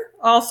premier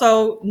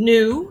also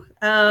knew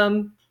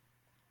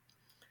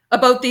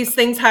about these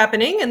things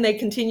happening, and they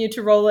continue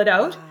to roll it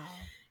out. Wow.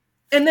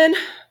 And then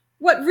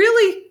what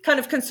really kind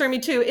of concerned me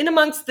too, in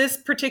amongst this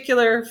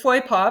particular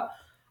FOIPOP,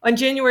 on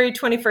January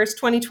 21st,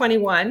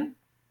 2021,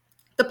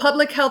 the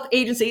Public Health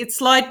Agency, it's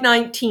slide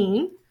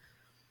 19.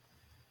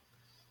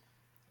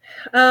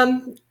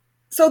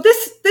 So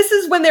this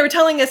is when they were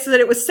telling us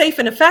that it was safe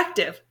and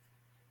effective.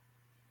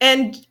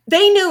 And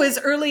they knew as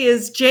early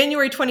as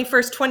January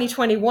 21st,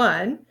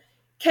 2021,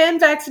 can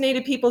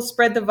vaccinated people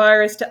spread the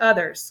virus to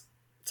others?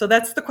 So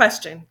that's the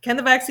question. Can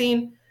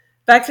the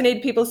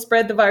vaccinated people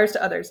spread the virus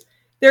to others?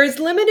 There is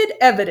limited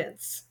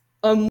evidence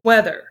on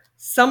whether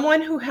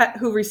someone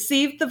who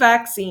received the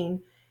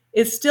vaccine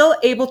is still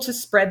able to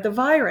spread the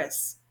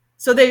virus.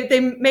 So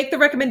they make the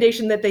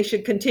recommendation that they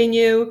should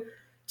continue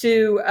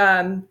to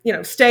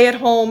stay at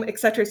home, et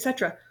cetera, et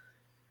cetera.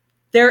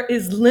 There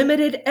is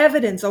limited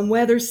evidence on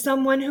whether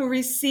someone who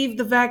received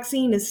the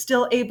vaccine is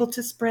still able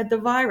to spread the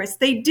virus.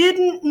 They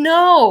didn't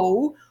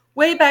know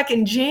way back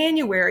in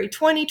January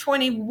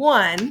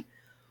 2021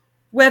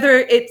 whether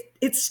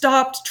it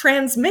stopped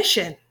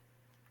transmission.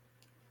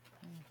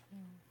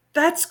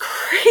 That's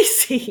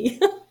crazy.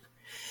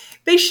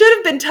 They should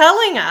have been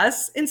telling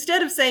us,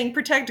 instead of saying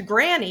protect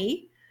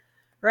granny,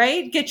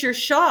 right? Get your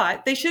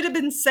shot. They should have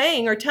been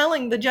saying or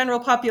telling the general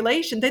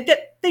population that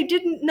they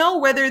didn't know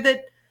whether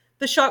that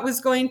the shot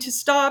was going to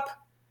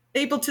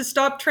able to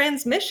stop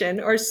transmission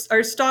or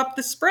stop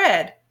the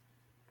spread.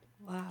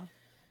 Wow.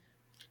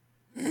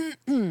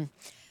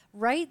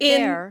 Right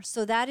there.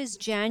 So that is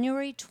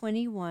January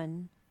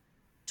 21,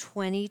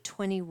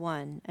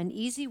 2021. An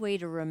easy way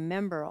to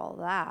remember all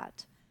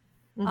that.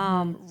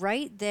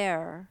 Right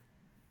there.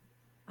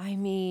 I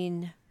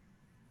mean,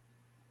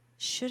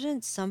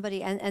 shouldn't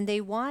somebody, and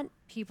they want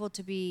people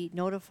to be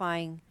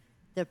notifying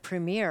the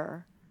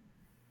premier.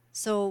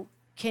 So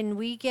can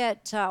we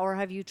get, or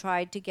have you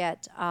tried to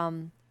get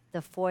the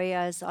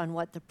FOIAs on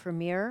what the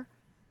premier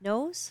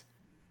knows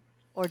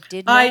or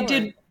did know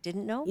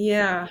didn't know?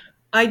 Yeah,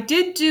 I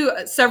did do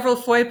several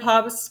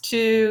FOIPOPs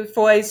to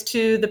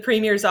the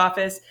premier's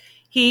office.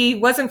 He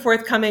wasn't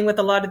forthcoming with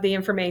a lot of the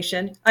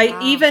information.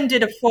 I even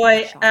did a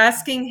FOI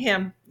asking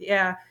him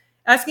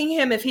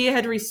if he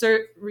had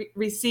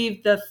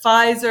received the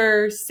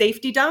Pfizer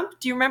safety dump.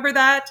 Do you remember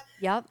that?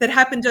 Yep. That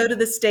happened out of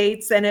the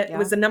States, and it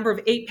was a number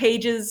of 8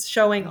 pages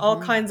showing all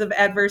kinds of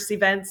adverse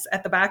events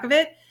at the back of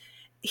it.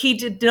 He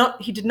did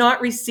not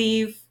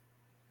receive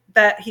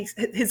that.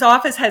 His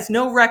office has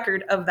no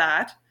record of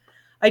that.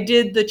 I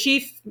did the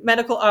chief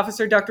medical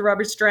officer, Dr.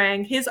 Robert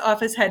Strang. His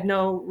office had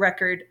no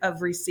record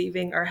of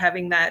receiving or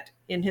having that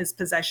in his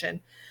possession.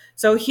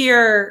 So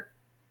here,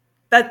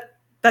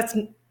 that's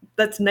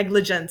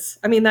negligence.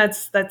 I mean,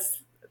 that's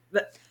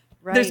right.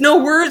 There's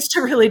no words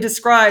to really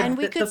describe. And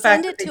we could the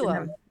fact send it that to they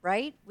him, didn't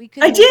right? We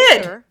could. I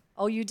did. Sure.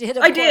 Oh, you did.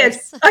 I did.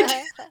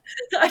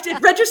 I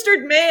did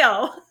registered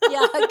mail.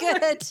 Yeah,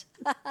 good.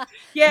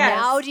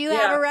 Yes. Now do you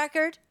have a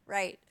record?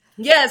 Right.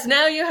 Yes.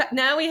 Now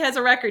he has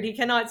a record. He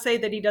cannot say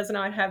that he does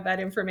not have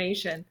that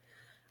information.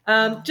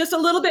 Just a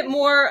little bit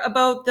more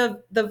about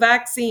the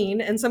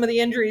vaccine and some of the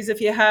injuries. If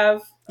you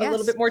have a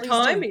little bit more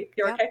time,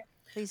 you're okay.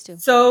 Please do.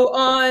 So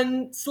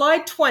on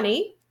slide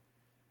 20,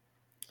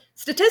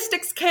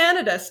 Statistics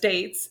Canada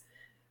states,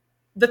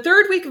 the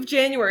third week of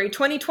January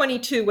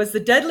 2022 was the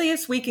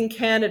deadliest week in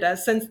Canada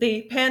since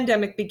the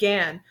pandemic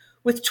began,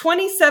 with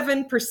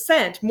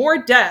 27%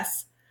 more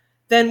deaths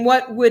than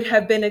what would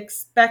have been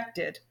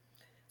expected.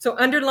 So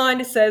underlined,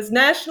 it says,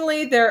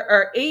 nationally, there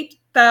are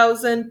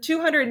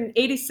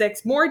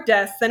 8,286 more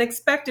deaths than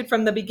expected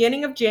from the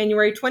beginning of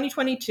January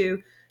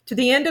 2022 to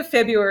the end of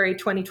February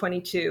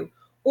 2022,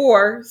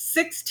 or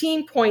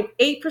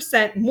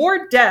 16.8%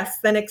 more deaths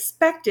than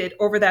expected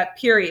over that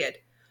period.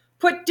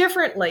 Put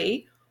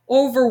differently,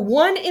 over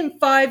 1 in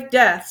 5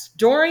 deaths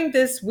during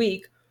this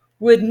week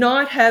would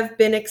not have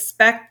been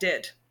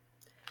expected.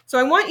 So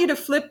I want you to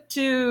flip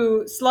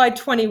to slide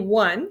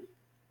 21.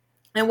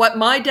 and what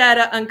my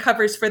data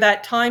uncovers for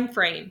that time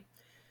frame.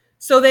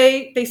 So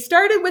they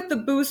started with the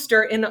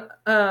booster in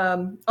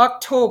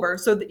October.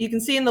 So that you can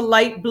see in the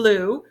light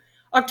blue,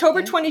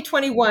 October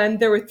 2021,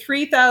 there were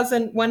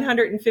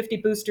 3,150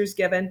 boosters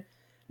given.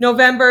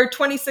 November,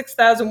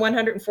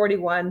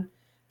 26,141.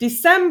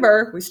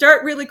 December, we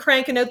start really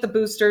cranking out the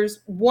boosters,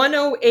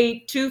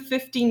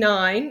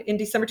 108,259 in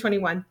December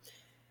 21.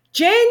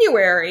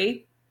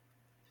 January,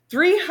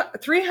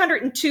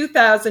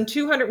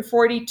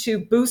 302,242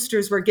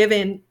 boosters were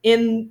given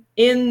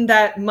in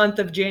that month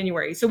of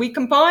January. So we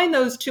combine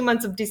those 2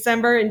 months of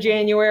December and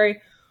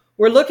January,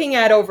 we're looking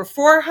at over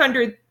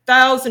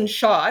 400,000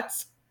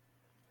 shots.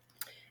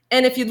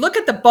 And if you look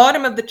at the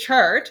bottom of the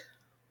chart,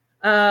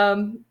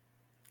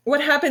 what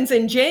happens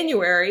in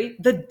January,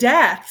 the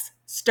deaths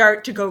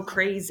start to go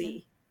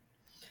crazy.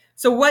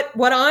 So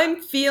what I'm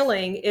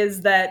feeling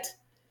is that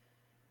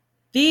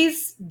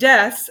these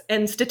deaths,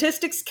 and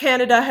Statistics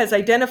Canada has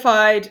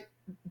identified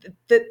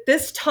that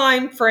this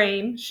time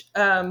frame,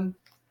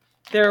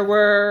 there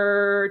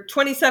were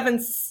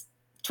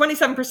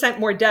 27%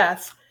 more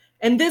deaths.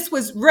 And this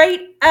was right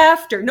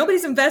after,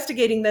 nobody's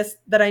investigating this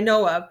that I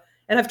know of,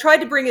 and I've tried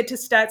to bring it to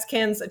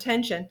StatsCan's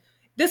attention.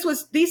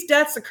 These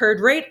deaths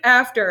occurred right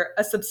after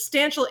a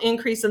substantial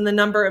increase in the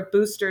number of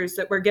boosters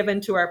that were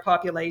given to our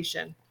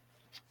population.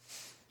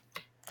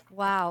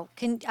 Wow.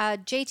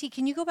 JT,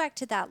 can you go back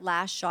to that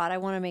last shot? I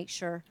want to make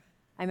sure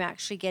I'm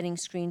actually getting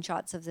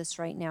screenshots of this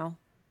right now,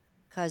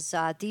 because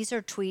these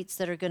are tweets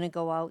that are going to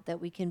go out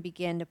that we can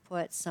begin to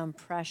put some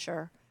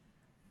pressure.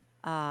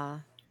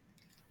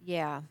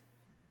 Yeah.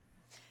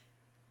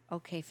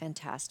 Okay,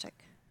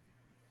 fantastic.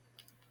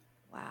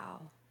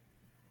 Wow.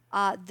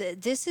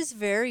 This is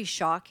very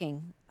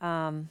shocking.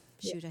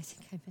 Shoot, I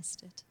think I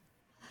missed it.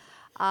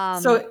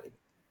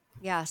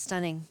 Yeah,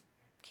 stunning.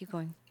 Keep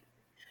going.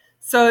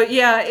 So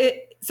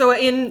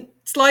in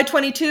slide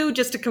 22,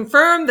 just to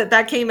confirm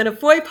that came in a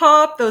FOI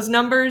pop, those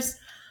numbers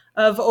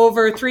of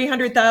over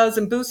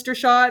 300,000 booster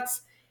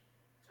shots.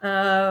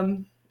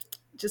 So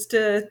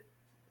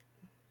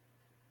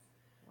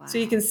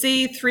you can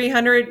see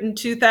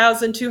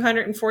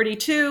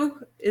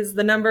 302,242 is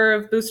the number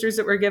of boosters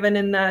that were given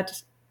in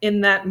that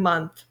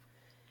month.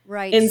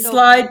 Right. In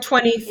slide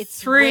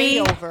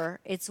 23,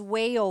 it's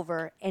way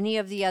over any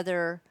of the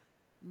other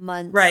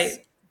months.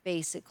 Right.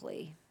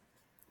 Basically.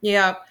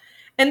 Yeah.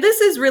 And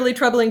this is really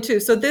troubling too.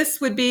 So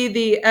this would be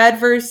the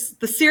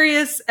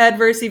serious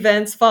adverse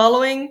events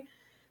following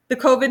the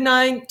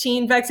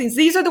COVID-19 vaccines.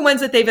 These are the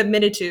ones that they've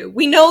admitted to.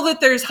 We know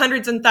that there's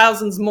hundreds and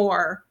thousands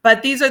more,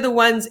 but these are the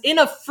ones in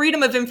a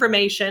Freedom of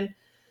Information,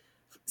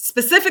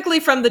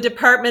 specifically from the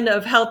Department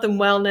of Health and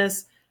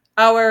Wellness,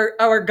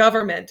 our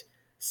government.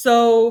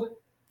 So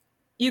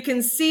you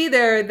can see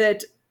there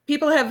that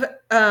people have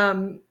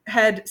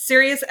had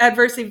serious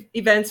adverse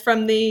events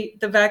from the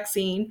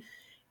vaccine.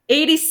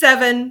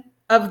 87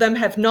 of them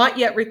have not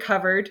yet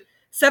recovered.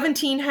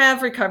 17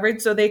 have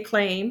recovered, so they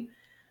claim.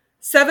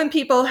 7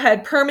 people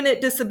had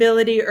permanent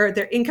disability or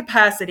their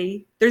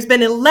incapacity. There's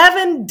been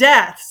 11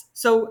 deaths.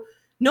 So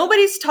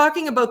nobody's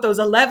talking about those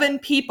 11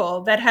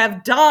 people that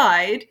have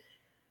died,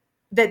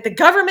 that the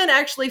government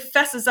actually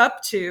fesses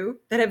up to,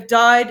 that have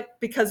died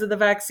because of the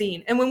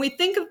vaccine. And when we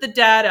think of the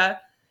data,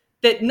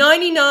 that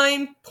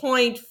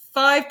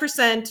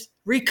 99.5%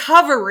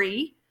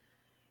 recovery,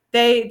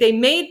 they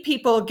made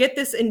people get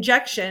this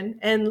injection,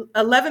 and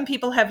 11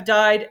 people have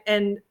died,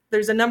 and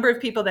there's a number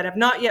of people that have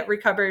not yet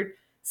recovered,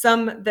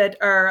 some that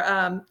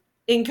are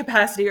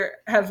incapacity or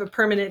have a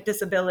permanent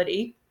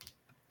disability.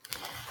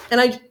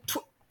 And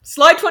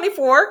slide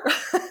 24,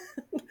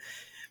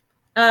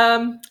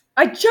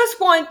 I just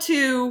want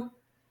to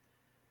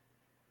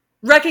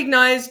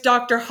recognize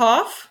Dr.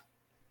 Hoff,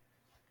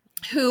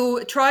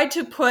 who tried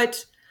to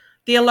put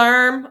the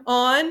alarm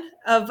on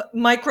of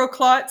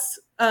microclots,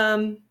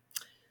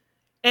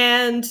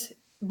 and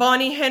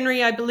Bonnie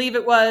Henry, I believe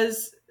it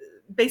was,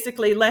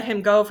 basically let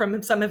him go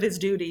from some of his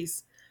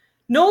duties.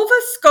 Nova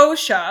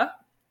Scotia,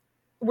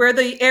 where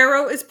the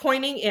arrow is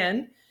pointing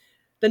in,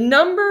 the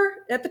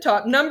number at the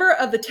top, number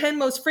of the 10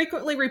 most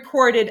frequently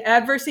reported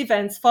adverse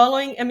events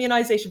following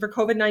immunization for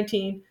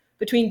COVID-19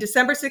 between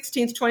December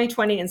 16th,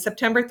 2020 and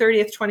September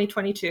 30th,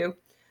 2022.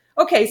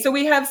 Okay, so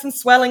we have some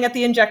swelling at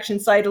the injection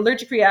site,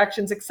 allergic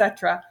reactions,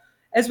 etc.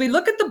 As we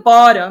look at the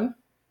bottom,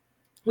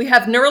 we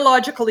have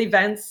neurological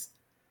events.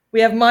 We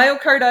have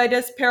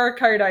myocarditis,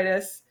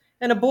 pericarditis,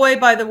 and a boy,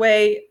 by the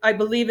way, I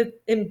believe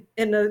in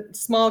a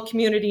small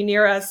community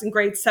near us in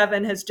grade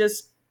 7 has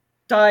just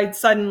died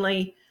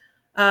suddenly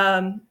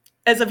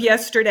as of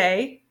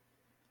yesterday,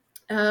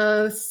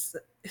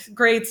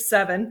 grade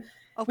 7.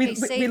 Okay,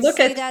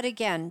 say that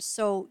again.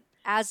 So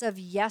as of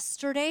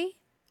yesterday?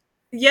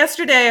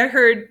 Yesterday I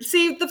heard,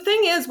 see, the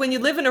thing is, when you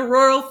live in a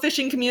rural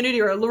fishing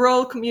community or a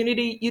rural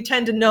community, you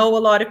tend to know a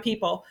lot of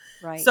people.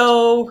 Right.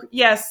 So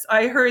yes,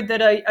 I heard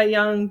that a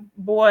young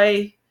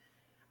boy,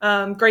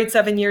 grade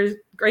 7,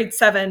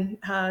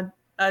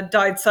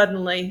 died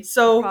suddenly.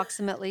 So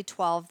approximately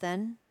 12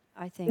 then,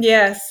 I think.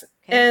 Yes.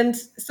 And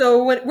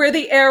so where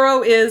the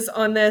arrow is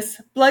on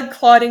this, blood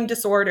clotting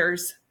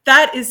disorders,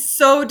 that is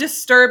so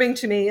disturbing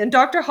to me. And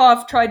Dr.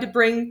 Hoff tried to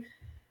bring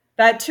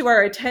that to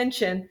our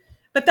attention.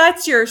 But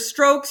that's your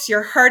strokes,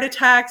 your heart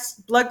attacks,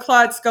 blood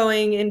clots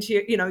going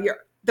into,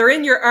 they're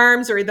in your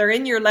arms or they're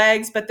in your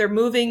legs, but they're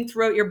moving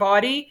throughout your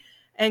body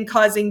and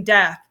causing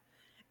death.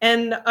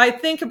 And I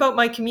think about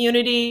my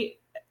community,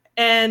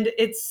 and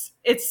it's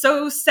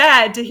so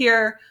sad to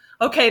hear,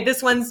 okay,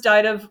 this one's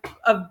died of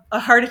a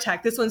heart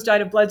attack. This one's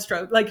died of blood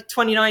stroke, like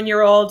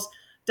 29-year-olds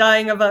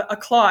dying of a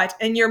clot.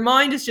 And your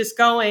mind is just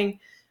going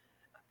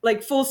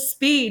like full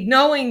speed,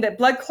 knowing that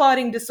blood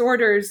clotting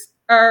disorders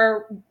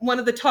are one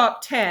of the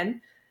top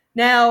 10.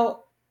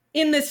 Now,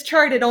 in this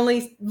chart, it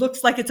only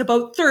looks like it's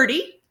about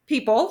 30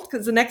 people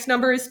because the next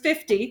number is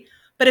 50.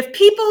 But if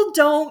people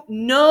don't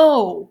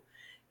know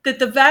that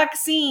the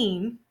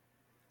vaccine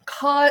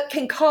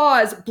can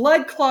cause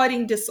blood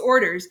clotting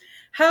disorders,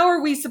 how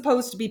are we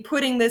supposed to be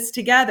putting this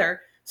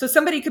together? So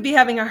somebody could be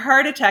having a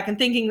heart attack and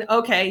thinking,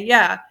 okay,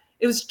 yeah,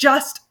 it was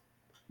just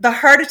the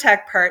heart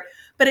attack part.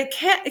 But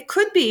it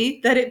could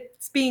be that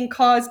it's being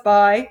caused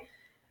by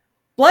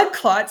blood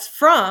clots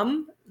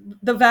from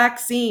the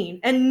vaccine.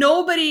 And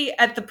nobody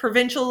at the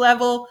provincial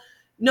level,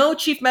 no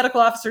chief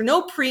medical officer,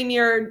 no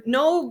premier,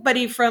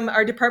 nobody from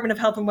our Department of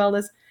Health and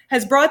Wellness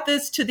has brought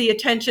this to the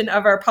attention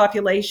of our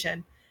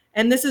population.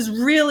 And this is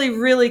really,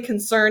 really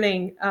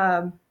concerning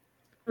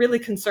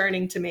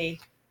to me.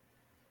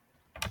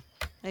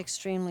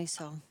 Extremely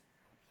so.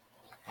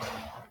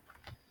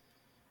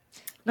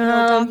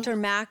 Dr.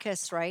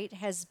 Makis, right,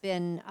 has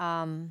been,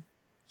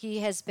 he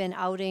has been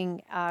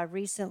outing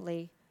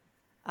recently.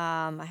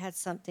 I had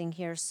something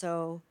here.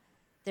 So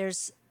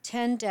there's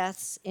 10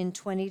 deaths in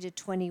 20 to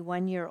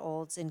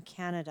 21-year-olds in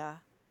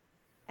Canada,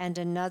 and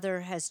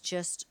another has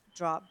just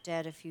dropped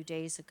dead a few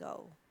days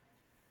ago.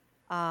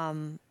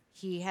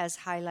 He has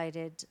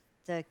highlighted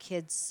the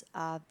kids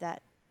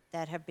that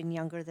have been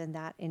younger than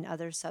that in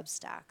other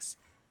Substacks.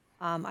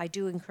 I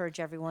do encourage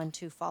everyone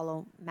to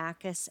follow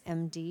Makis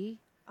MD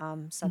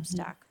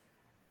Substack.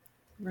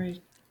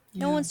 Right.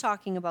 No one's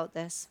talking about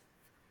this.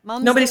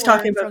 Mum's Nobody's the word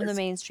talking about from this. the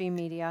mainstream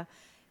media.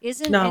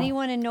 Isn't No.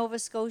 anyone in Nova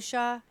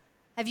Scotia?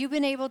 Have you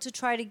been able to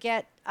try to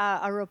get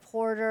a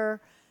reporter,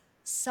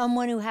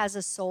 someone who has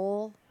a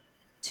soul,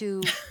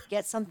 to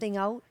get something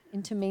out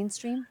into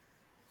mainstream?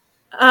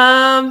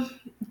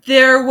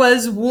 There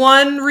was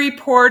one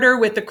reporter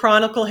with the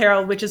Chronicle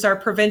Herald, which is our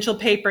provincial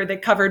paper,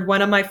 that covered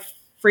one of my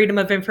Freedom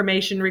of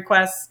Information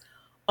requests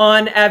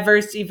on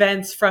adverse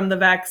events from the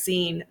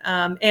vaccine,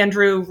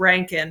 Andrew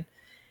Rankin.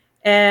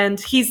 And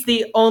he's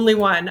the only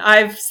one.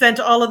 I've sent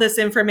all of this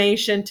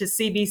information to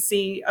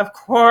CBC, of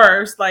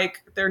course,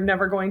 like they're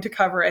never going to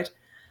cover it.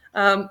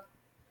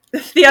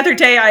 The other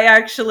day, I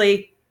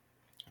actually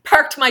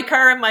parked my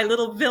car in my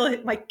little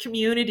village, my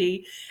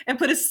community, and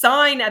put a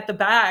sign at the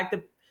back.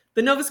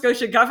 The Nova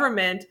Scotia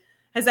government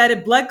has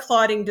added blood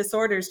clotting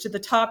disorders to the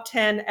top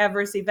 10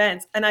 adverse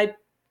events. And I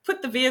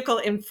put the vehicle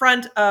in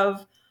front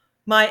of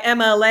my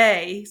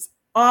MLA's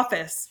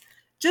office,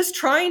 just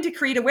trying to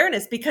create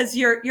awareness, because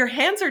your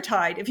hands are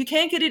tied. If you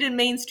can't get it in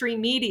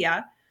mainstream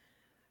media,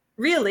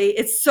 really,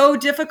 it's so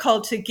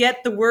difficult to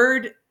get the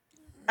word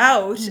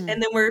out. And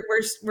then we're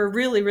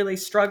really, really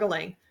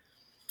struggling.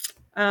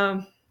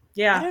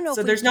 Yeah. I don't know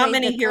So if there's we not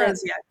played many the heroes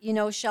clip. yet. You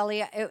know,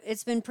 Shelley,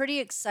 it's been pretty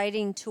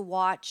exciting to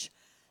watch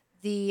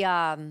the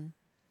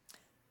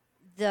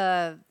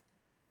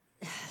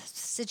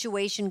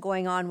situation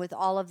going on with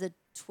all of the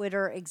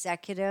Twitter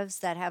executives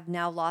that have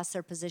now lost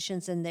their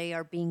positions and they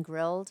are being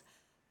grilled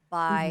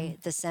by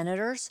the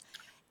senators.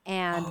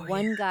 And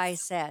one guy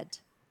said,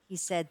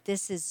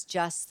 this is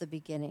just the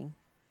beginning.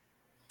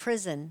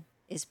 Prison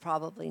is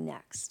probably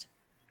next.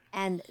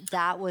 And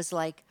that was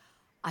like,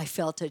 I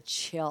felt a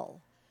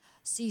chill.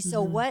 See,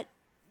 so what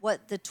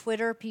the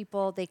Twitter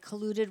people, they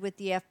colluded with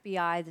the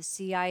FBI, the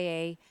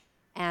CIA,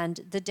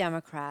 and the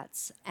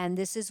Democrats. And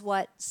this is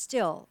what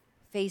still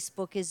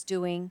Facebook is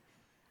doing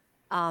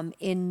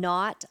in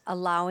not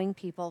allowing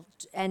people,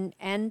 and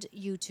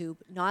YouTube,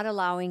 not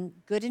allowing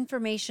good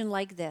information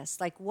like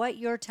this. Like what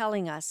you're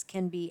telling us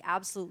can be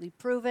absolutely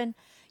proven.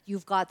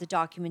 You've got the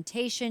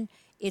documentation.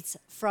 It's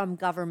from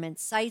government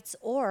sites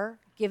or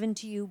given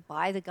to you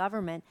by the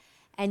government.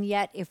 And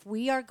yet, if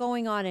we are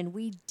going on and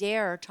we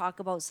dare talk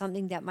about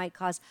something that might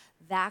cause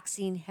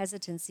vaccine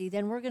hesitancy,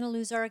 then we're going to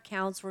lose our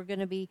accounts. We're going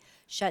to be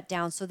shut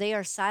down. So they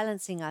are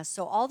silencing us.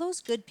 So all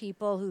those good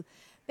people who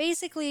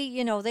basically,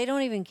 you know, they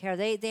don't even care.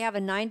 They have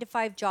a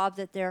 9-to-5 job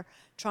that they're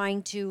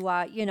trying to,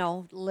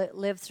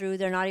 live through.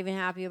 They're not even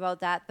happy about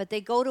that. But they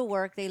go to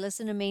work. They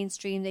listen to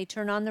mainstream. They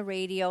turn on the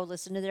radio,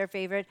 listen to their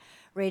favorite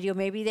radio.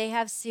 Maybe they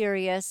have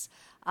Sirius,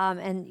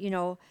 and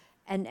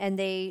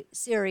they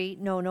Siri.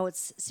 No,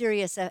 it's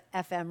Sirius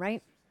FM,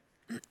 right?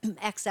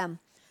 XM.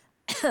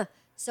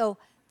 So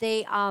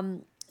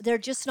they're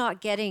just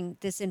not getting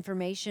this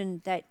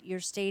information that you're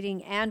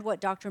stating, and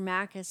what Dr.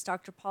 Makis,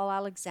 Dr. Paul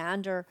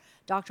Alexander,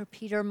 Dr.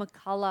 Peter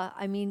McCullough.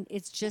 I mean,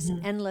 it's just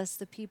endless.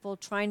 The people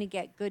trying to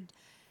get good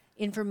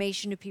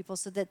information to people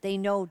so that they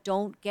know,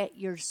 don't get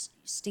your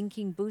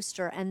stinking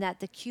booster, and that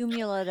the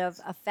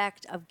cumulative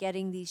effect of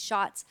getting these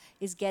shots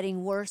is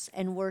getting worse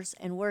and worse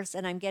and worse.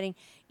 And I'm getting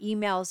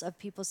emails of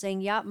people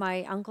saying, yeah,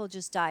 my uncle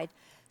just died,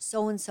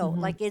 so and so.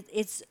 Like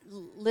it's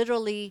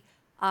literally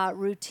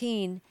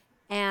routine,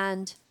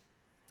 and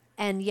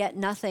yet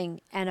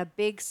nothing, and a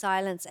big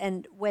silence.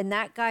 And when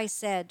that guy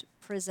said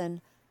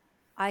prison,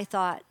 I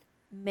thought,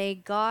 may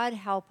God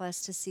help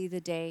us to see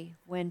the day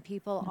when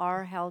people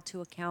are held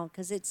to account,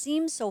 because it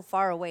seems so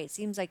far away. It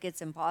seems like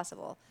it's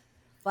impossible.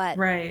 But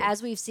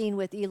as we've seen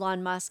with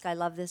Elon Musk, I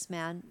love this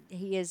man.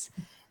 He is,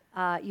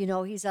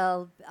 he's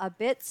a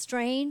bit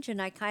strange,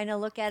 and I kind of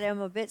look at him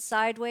a bit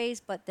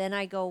sideways, but then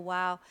I go,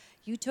 wow,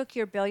 you took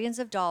your billions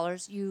of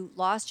dollars, you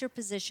lost your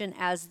position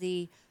as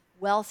the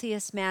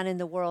wealthiest man in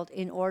the world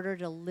in order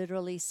to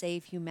literally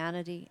save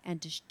humanity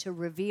and to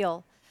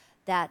reveal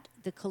that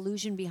the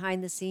collusion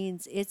behind the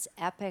scenes, it's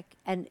epic,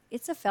 and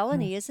it's a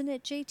felony, isn't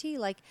it, JT?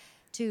 Like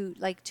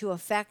to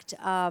affect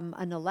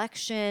an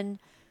election,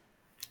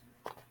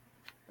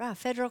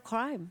 federal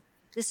crime.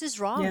 This is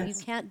wrong. Yes.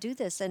 You can't do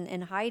this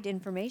and hide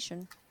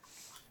information.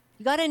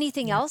 You got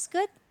anything else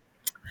good?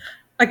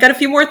 I got a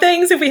few more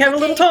things if we have a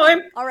little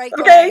time. All right.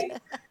 Okay.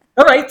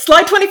 All right.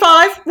 Slide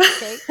 25.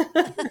 Okay.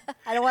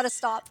 I don't want to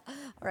stop. All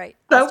right.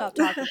 I'll stop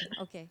talking.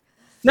 Okay.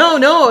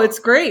 No, it's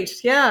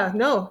great. Yeah,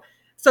 no.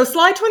 So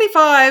slide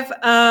 25,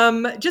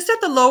 just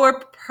at the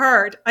lower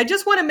part, I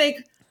just want to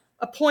make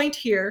a point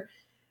here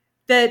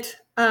that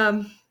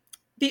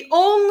the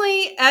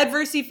only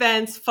adverse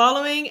events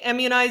following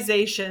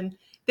immunization,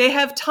 they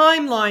have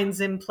timelines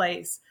in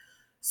place.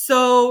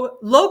 So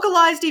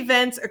localized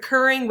events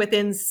occurring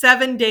within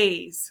 7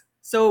 days.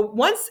 So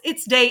once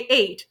it's day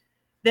 8,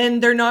 then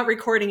they're not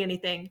recording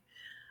anything.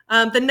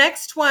 The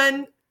next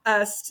one,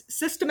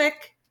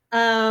 systemic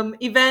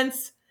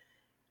events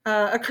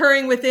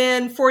occurring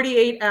within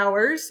 48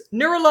 hours,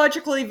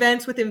 neurological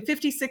events within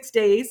 56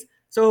 days.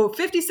 So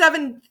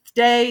 57th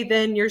day,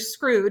 then you're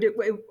screwed.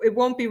 It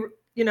won't be,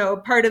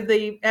 part of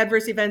the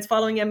adverse events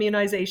following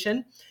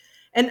immunization.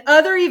 And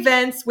other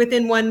events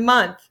within 1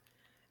 month.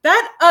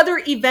 That other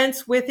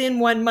events within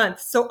 1 month.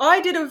 So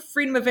I did a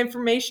Freedom of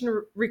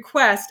Information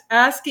request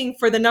asking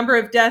for the number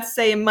of deaths,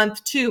 say in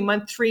month 2,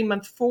 month 3,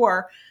 month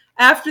 4,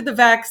 after the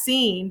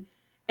vaccine.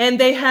 And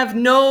they have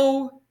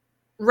no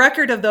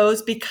record of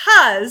those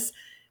because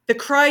the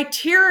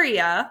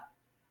criteria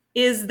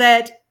is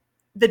that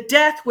the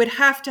death would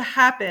have to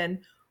happen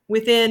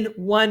within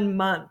 1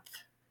 month.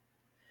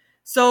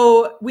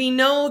 So we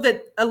know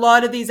that a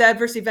lot of these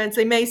adverse events,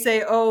 they may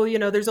say,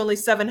 there's only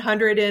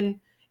 700 in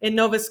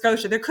Nova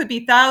Scotia. There could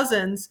be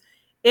thousands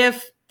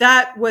if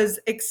that was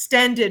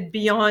extended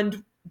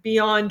beyond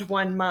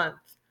 1 month.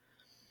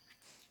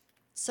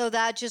 So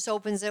that just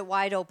opens it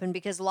wide open,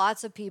 because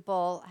lots of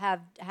people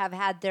have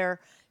had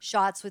their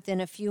shots within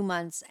a few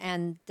months,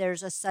 and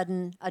there's a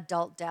sudden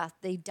adult death.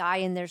 They die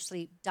in their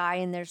sleep, die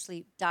in their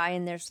sleep, die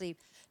in their sleep.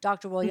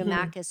 Dr. William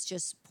Makis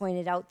just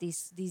pointed out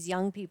these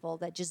young people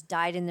that just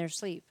died in their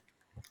sleep.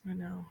 I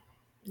know.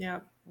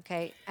 Yeah.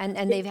 Okay. And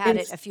they've had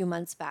it a few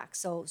months back.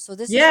 So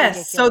this is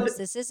yes. ridiculous.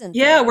 This isn't.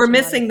 Yeah, we're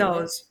missing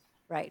those.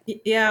 Right.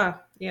 Yeah.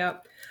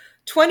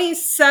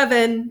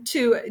 27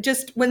 to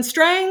just when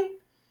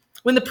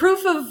the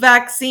proof of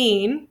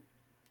vaccine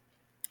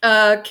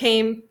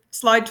came,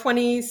 slide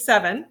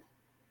 27,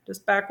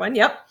 just back one.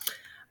 Yep.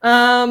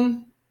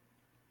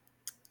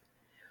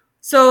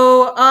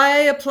 So I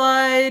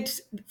applied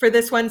for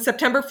this one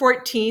September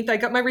 14th. I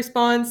got my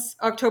response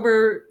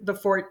October the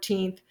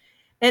 14th.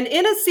 And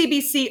in a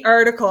CBC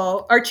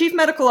article, our chief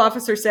medical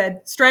officer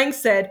Strang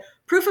said,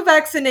 proof of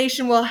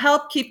vaccination will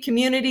help keep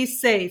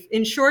communities safe,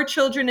 ensure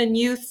children and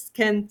youth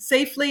can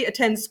safely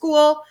attend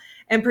school,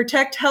 and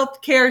protect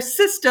healthcare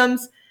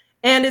systems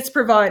and its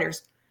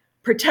providers.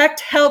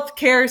 Protect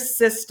healthcare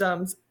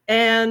systems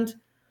and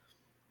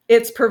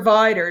its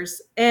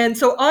providers. And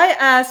so I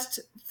asked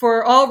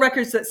for all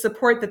records that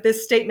support that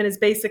this statement is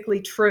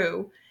basically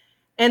true,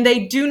 and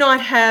they do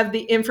not have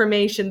the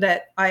information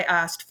that I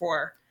asked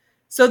for.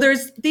 So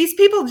these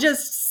people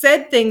just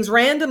said things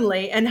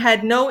randomly and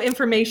had no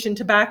information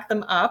to back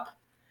them up.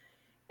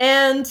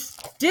 And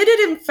did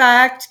it in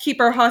fact keep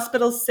our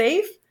hospitals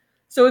safe?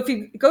 So if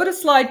you go to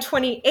slide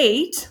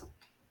 28,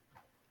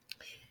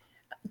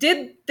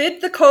 did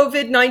the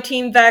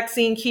COVID-19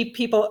 vaccine keep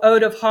people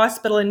out of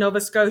hospital in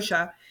Nova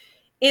Scotia?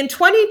 In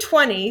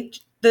 2020,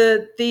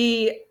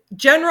 the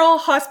general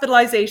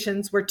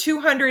hospitalizations were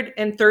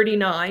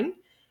 239.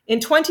 In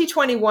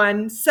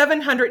 2021,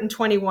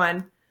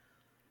 721.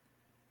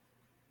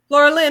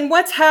 Laura Lynn,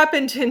 what's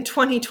happened in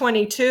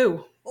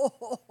 2022?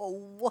 Oh,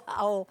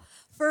 wow.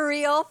 For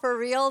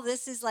real.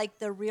 This is like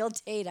the real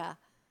data.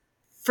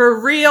 For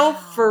real.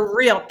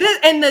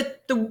 And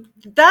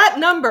that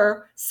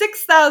number,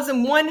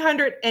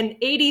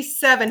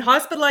 6,187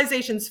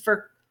 hospitalizations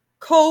for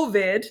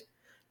COVID,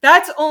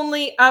 that's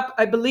only up,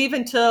 I believe,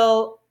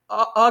 until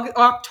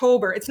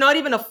October. It's not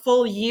even a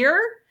full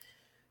year.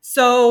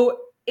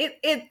 So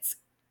it's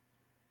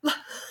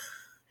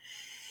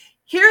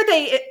here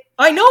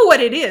I know what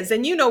it is,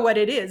 and you know what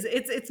it is.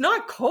 It's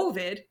not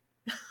COVID.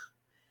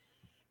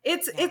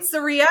 It's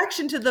the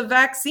reaction to the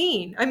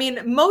vaccine. I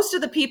mean, most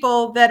of the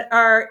people that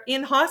are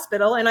in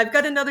hospital, and I've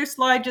got another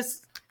slide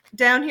just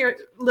down here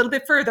a little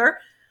bit further.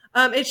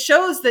 It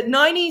shows that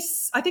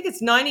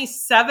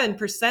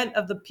 97%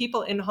 of the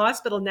people in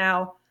hospital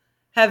now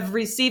have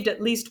received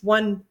at least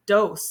one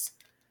dose.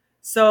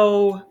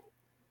 So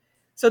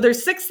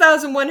there's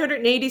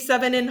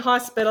 6,187 in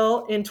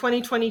hospital in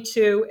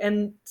 2022.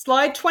 And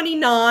slide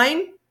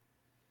 29,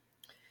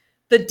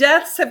 the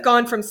deaths have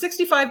gone from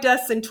 65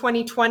 deaths in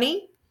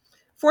 2020,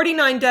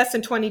 49 deaths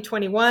in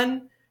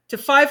 2021, to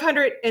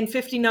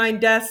 559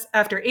 deaths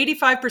after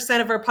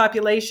 85% of our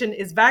population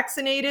is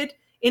vaccinated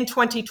in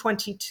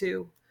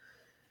 2022.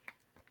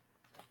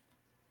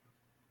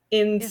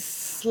 In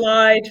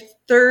slide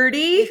 30.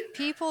 If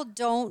people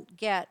don't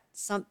get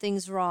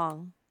something's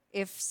wrong,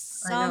 if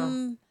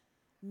some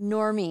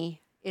normie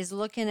is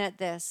looking at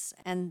this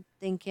and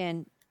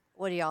thinking,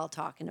 what are y'all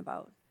talking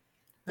about?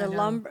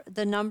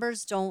 The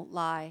numbers don't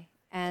lie,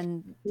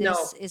 and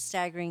this is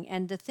staggering.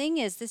 And the thing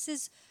is, this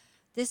is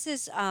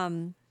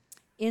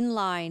in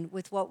line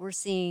with what we're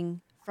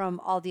seeing from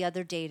all the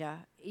other data,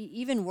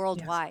 even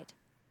worldwide.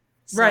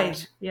 Yes.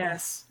 Right.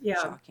 Yes. Yeah.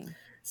 Shocking.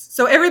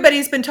 So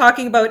everybody's been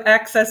talking about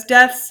excess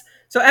deaths.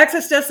 So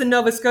excess deaths in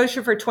Nova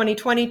Scotia for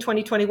 2020,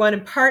 2021,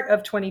 and part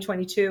of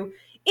 2022.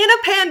 In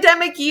a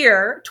pandemic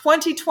year,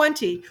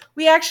 2020,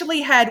 we actually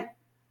had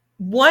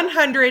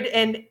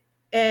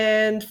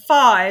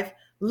 105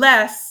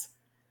 less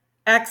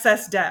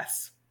excess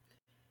deaths.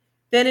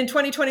 Then in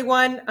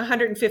 2021,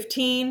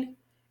 115.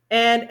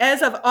 And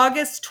as of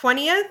August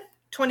 20th,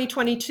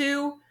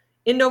 2022,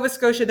 in Nova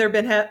Scotia, there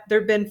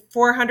have been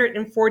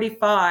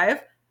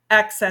 445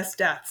 excess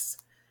deaths.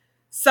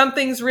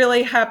 Something's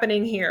really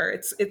happening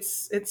here.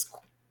 It's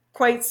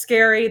quite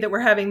scary that we're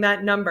having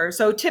that number.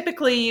 So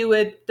typically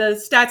the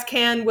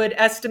StatsCan would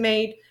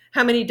estimate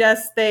how many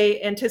deaths they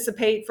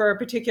anticipate for a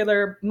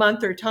particular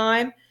month or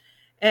time.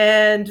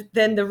 And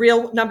then the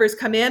real numbers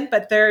come in,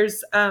 but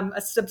there's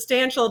a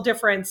substantial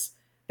difference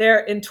there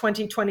in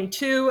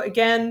 2022.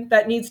 Again,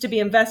 that needs to be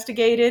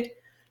investigated.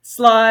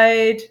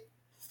 Slide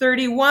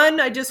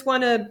 31, I just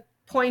want to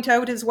point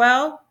out as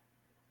well.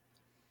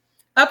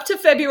 Up to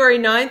February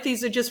 9th,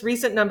 these are just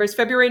recent numbers,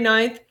 February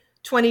 9th,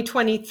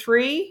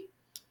 2023.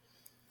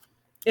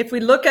 If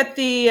we look at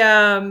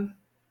the,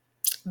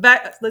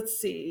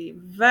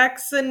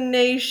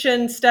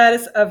 vaccination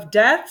status of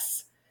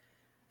deaths.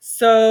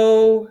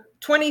 So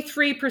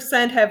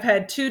 23% have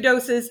had 2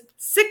 doses,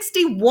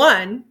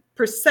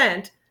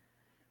 61%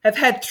 have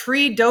had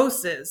 3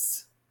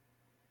 doses.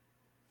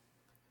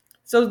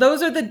 So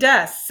those are the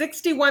deaths.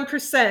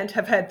 61%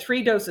 have had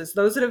 3 doses.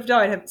 Those that have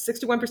died,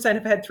 61%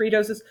 have had 3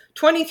 doses.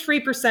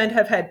 23%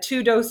 have had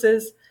 2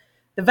 doses.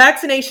 The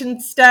vaccination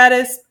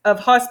status of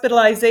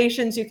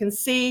hospitalizations, you can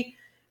see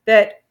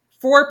that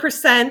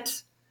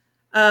 4%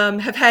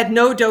 have had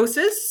no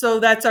doses. So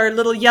that's our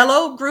little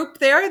yellow group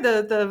there,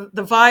 the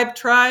Vibe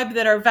tribe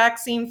that are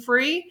vaccine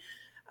free.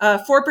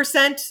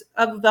 4%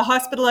 of the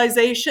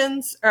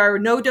hospitalizations are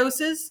no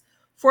doses.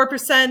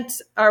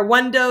 4% are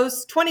 1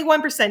 dose,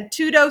 21%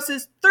 2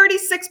 doses,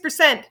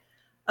 36%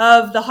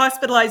 of the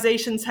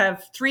hospitalizations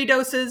have 3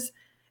 doses,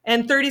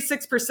 and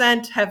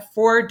 36% have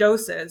 4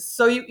 doses.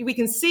 So we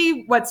can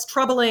see what's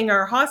troubling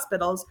our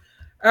hospitals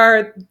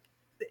are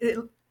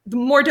the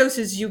more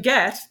doses you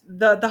get,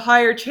 the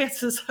higher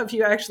chances of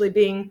you actually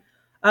being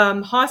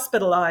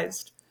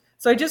hospitalized.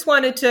 So I just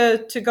wanted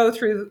to go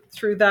through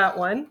that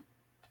one.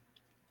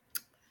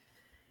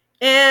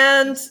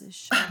 And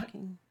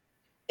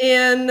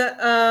in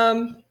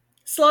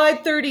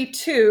slide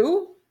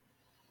 32,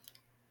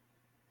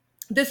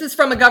 this is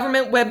from a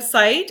government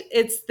website.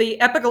 It's the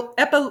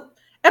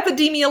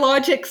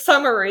epidemiologic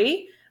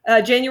summary,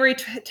 January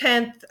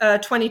 10th,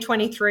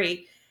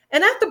 2023.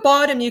 And at the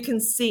bottom, you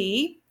can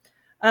see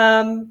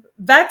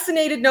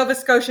vaccinated Nova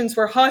Scotians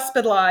were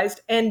hospitalized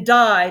and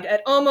died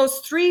at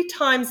almost 3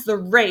 times the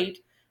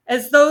rate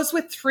as those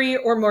with 3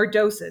 or more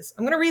doses.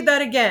 I'm going to read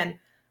that again.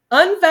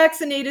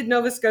 Unvaccinated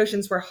Nova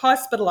Scotians were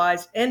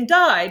hospitalized and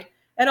died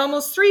at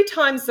almost 3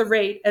 times the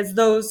rate as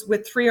those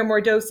with 3 or more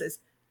doses.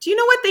 Do you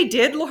know what they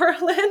did, Laura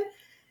Lynn?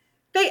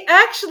 They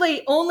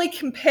actually only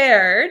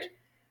compared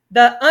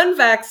the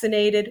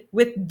unvaccinated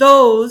with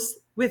those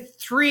with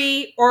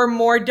 3 or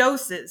more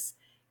doses.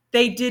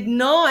 They did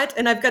not,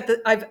 and I've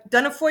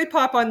done a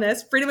FOIPOP on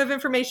this, Freedom of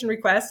Information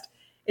request.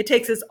 It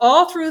takes us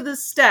all through the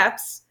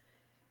steps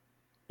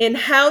in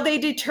how they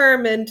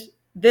determined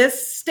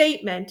this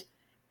statement.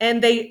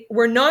 And they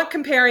were not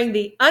comparing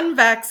the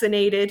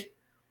unvaccinated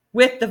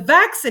with the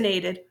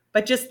vaccinated,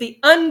 but just the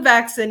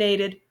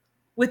unvaccinated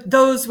with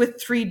those with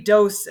 3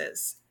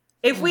 doses.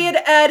 If we had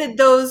added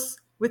those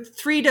with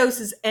 3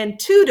 doses and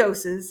 2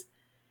 doses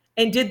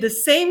and did the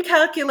same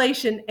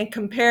calculation and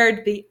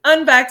compared the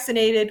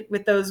unvaccinated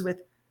with those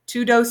with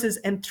 2 doses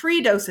and 3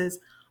 doses,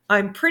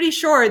 I'm pretty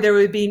sure there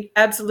would be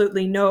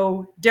absolutely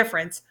no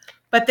difference.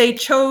 But they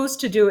chose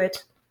to do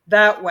it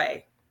that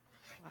way.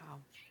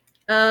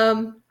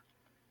 Wow.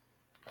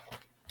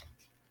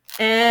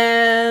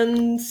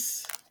 And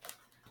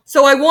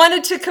so I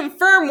wanted to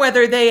confirm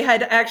whether they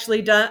had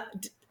actually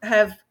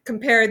have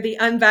compared the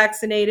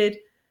unvaccinated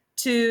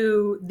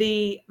to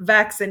the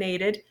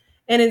vaccinated.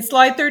 And in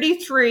slide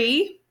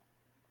 33,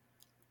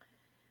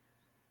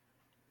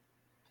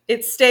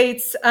 it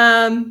states,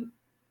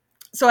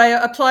 so I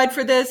applied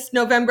for this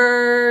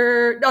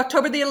October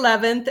the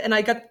 11th, and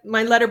I got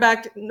my letter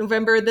back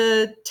November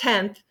the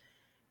 10th.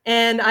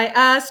 And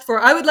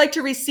I would like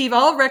to receive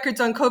all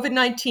records on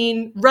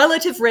COVID-19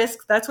 relative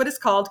risk, that's what it's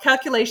called,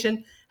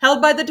 calculation,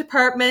 held by the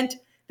department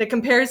that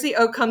compares the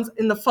outcomes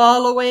in the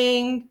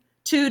following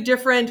two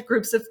different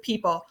groups of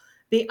people: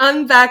 the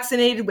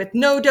unvaccinated with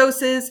no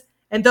doses,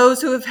 and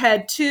those who have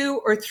had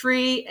 2 or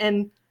 3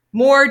 and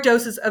more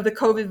doses of the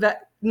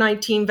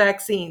COVID-19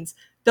 vaccines,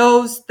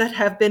 those that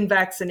have been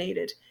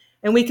vaccinated.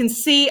 And we can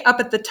see up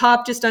at the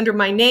top, just under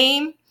my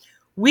name,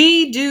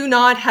 we do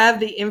not have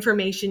the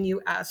information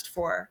you asked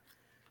for.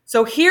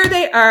 So here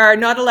they are,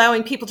 not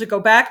allowing people to go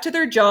back to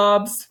their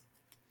jobs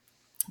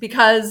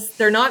because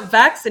they're not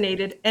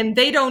vaccinated, and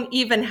they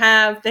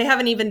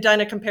haven't even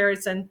done a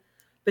comparison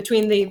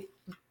between the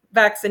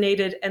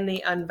vaccinated and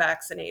the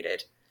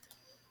unvaccinated.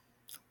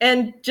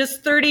 And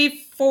just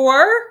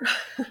 34,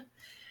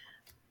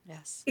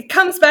 yes, it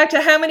comes back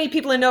to how many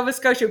people in Nova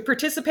Scotia who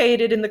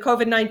participated in the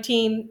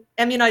COVID-19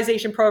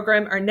 immunization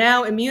program are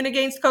now immune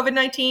against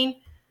COVID-19.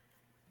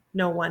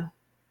 No one.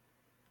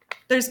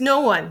 There's no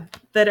one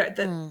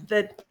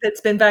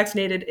that's been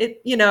vaccinated.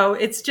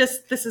 It's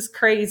just, this is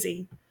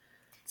crazy.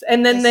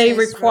 And then they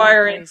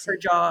require it for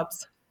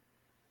jobs.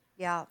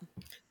 Yeah.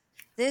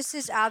 This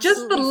is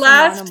absolutely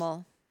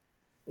phenomenal.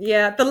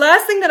 Yeah, the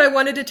last thing that I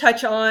wanted to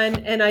touch on,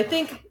 and I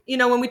think,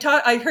 when we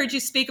talk, I heard you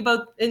speak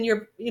about in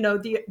your,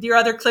 your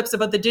other clips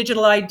about the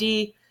digital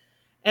ID.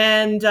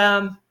 And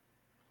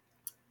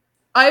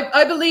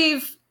I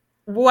believe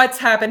what's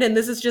happened, and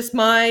this is just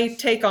my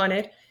take on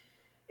it,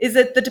 is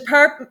that the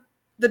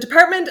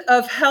Department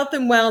of Health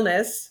and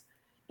Wellness,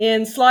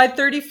 in slide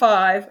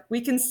 35, we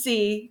can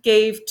see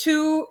gave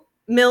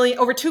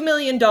over $2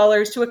 million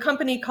to a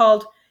company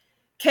called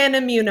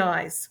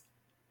Canimmunize.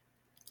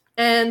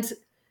 And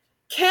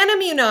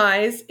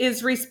Canimmunize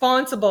is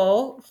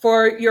responsible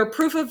for your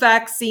proof of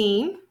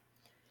vaccine.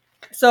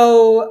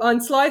 So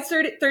on slide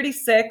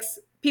 36,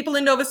 people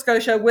in Nova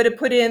Scotia would have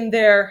put in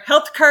their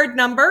health card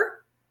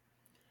number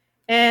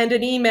and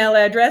an email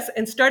address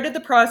and started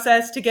the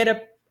process to get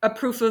a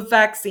proof of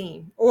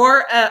vaccine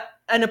or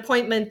an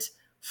appointment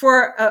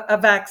for a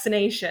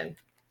vaccination.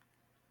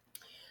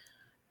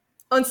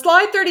 On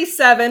slide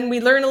 37,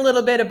 we learn a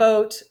little bit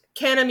about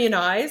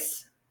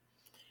Canimmunize.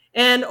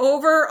 And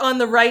over on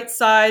the right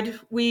side,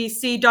 we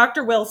see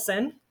Dr.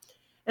 Wilson.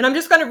 And I'm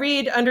just going to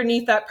read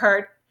underneath that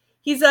part.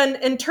 He's an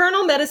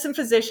internal medicine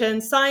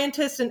physician,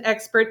 scientist, and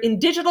expert in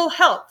digital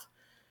health.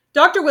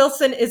 Dr.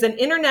 Wilson is an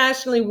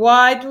internationally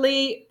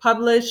widely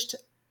published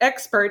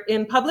expert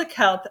in public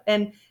health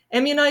and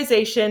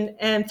immunization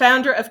and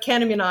founder of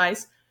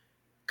Canimmunize,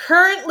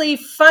 currently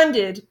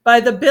funded by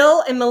the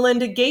Bill and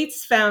Melinda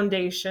Gates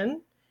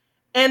Foundation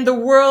and the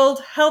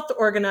World Health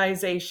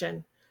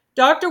Organization.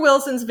 Dr.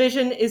 Wilson's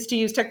vision is to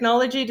use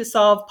technology to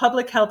solve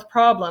public health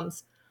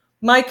problems.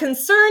 My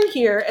concern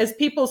here, as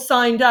people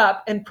signed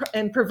up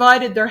and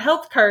provided their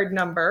health card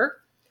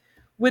number,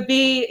 would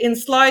be in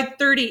slide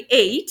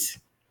 38,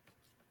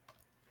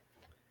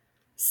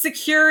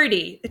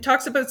 security. It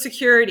talks about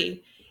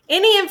security.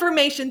 Any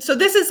information, so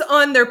this is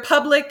on their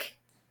public,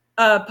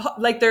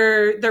 like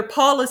their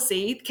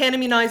policy,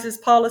 Canimmunize's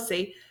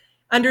policy,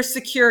 under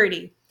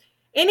security.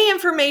 Any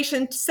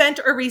information sent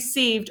or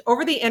received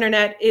over the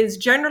internet is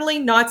generally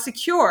not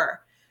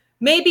secure,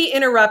 may be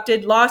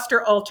interrupted, lost,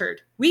 or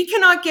altered. We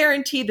cannot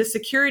guarantee the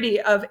security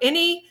of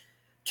any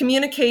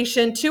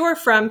communication to or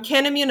from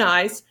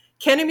Canimmunize.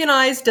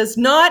 Canimmunize does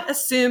not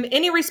assume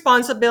any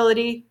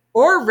responsibility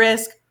or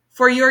risk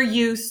for your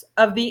use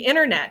of the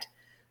internet.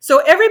 So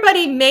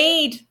everybody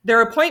made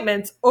their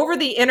appointments over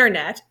the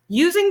internet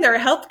using their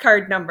health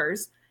card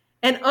numbers.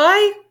 And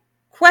I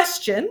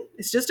question,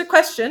 it's just a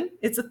question,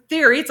 it's a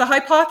theory, it's a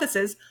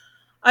hypothesis.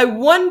 I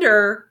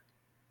wonder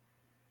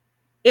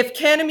if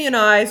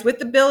Canimmunize, with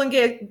the Bill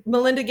and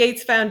Melinda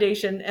Gates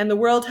Foundation and the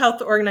World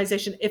Health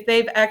Organization, if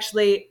they've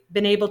actually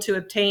been able to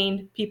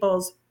obtain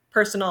people's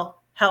personal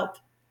health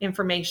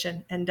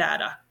information and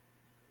data.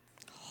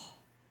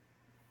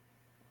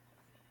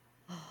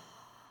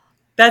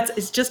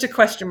 It's just a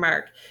question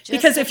mark.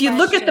 Because if you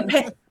look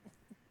at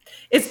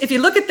if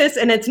you look at this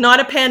and it's not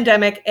a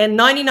pandemic and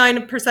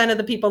 99% of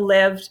the people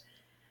lived,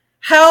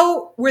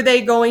 how were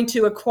they going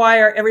to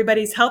acquire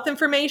everybody's health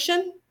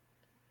information?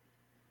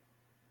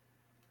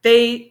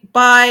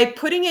 By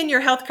putting in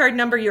your health card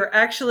number, you're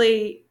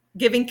actually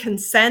giving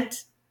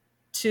consent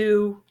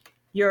to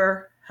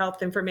your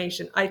health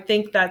information. I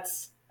think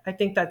that's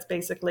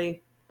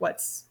basically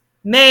what's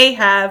may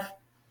have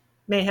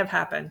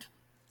happened.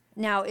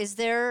 Now, is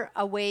there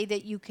a way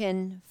that you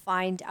can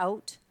find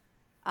out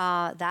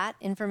that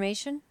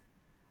information?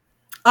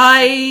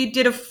 I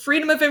did a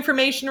Freedom of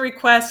Information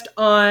request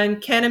on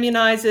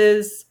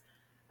Canimmunize's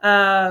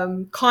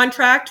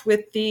contract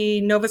with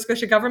the Nova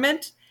Scotia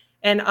government,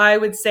 and I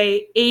would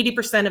say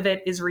 80% of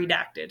it is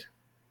redacted.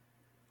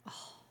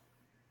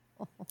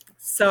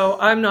 So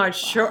I'm not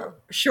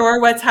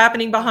sure what's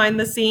happening behind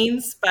the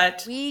scenes,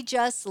 but we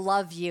just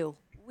love you.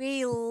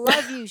 We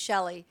love you,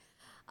 Shelley.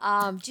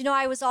 Do you know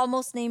I was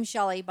almost named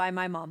Shelley by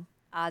my mom?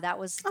 That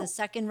was the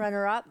second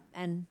runner-up,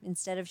 and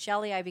instead of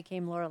Shelley, I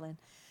became Laura Lynn.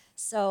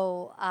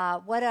 So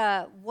what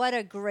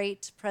a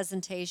great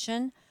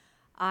presentation.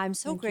 I'm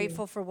so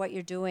grateful for what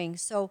you're doing.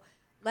 So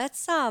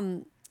let's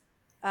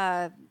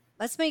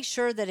make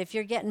sure that if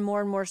you're getting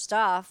more and more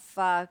stuff,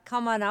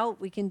 come on out.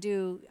 We can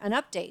do an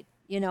update,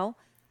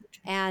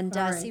 and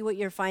see what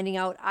you're finding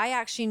out. I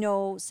actually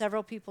know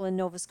several people in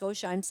Nova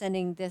Scotia I'm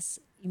sending this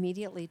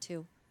immediately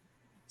to.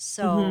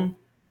 So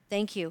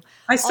thank you.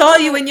 I saw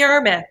you in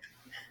Yarmouth.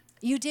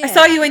 You did? I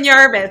saw you in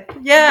Yarmouth.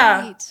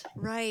 Yeah.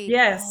 Right.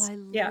 Yes. Oh,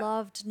 I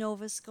loved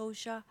Nova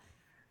Scotia.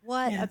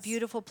 What a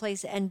beautiful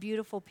place, and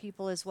beautiful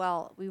people as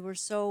well. We were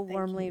so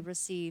warmly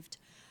received.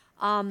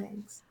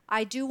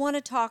 I do want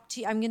to talk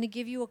to you. I'm going to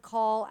give you a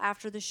call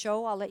after the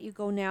show. I'll let you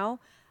go now.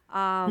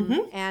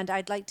 And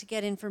I'd like to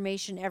get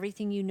information,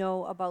 everything you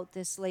know about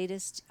this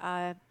latest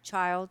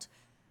child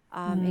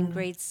in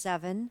grade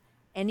 7,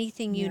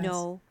 anything you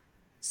know,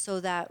 so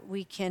that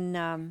we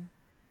can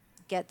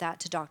get that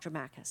to Dr.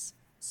 Makis.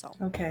 So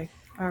okay,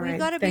 all right. We've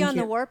got to be on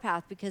the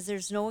warpath because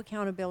there's no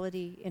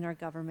accountability in our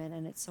government,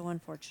 and it's so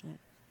unfortunate.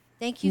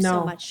 Thank you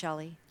so much,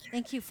 Shelley.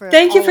 Thank you for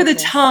the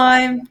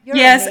time. You're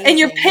yes, amazing. And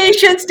your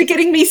patience to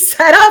getting me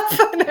set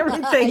up and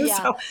everything.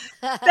 So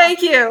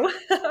thank you.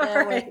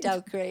 It worked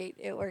out great.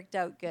 It worked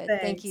out good.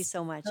 Thanks. Thank you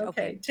so much.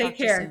 Okay, take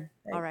care.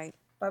 All right.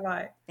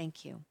 Bye-bye.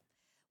 Thank you.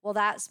 Well,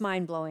 that's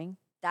mind-blowing.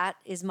 That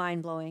is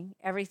mind-blowing.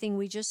 Everything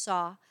we just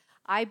saw.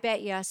 I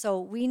bet you. So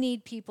we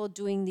need people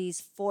doing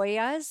these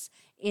FOIAs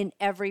in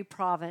every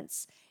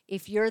province.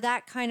 If you're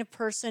that kind of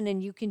person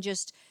and you can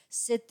just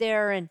sit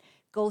there and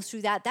go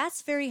through that,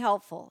 that's very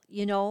helpful.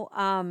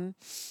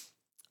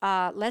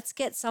 Let's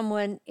get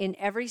someone in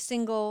every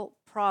single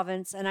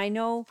province. And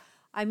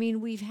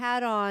we've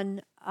had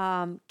on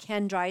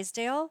Ken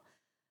Drysdale.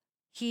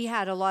 He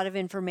had a lot of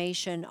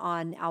information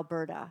on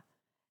Alberta.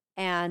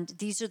 And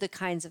these are the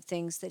kinds of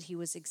things that he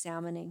was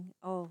examining.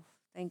 Oh,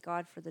 thank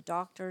God for the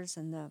doctors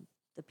and the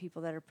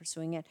people that are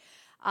pursuing it.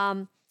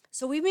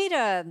 So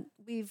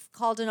we've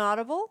called an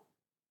audible.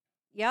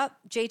 Yep,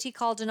 JT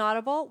called an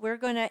audible. We're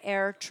going to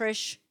air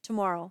Trish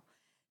tomorrow.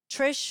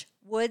 Trish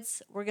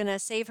Woods, we're going to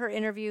save her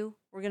interview.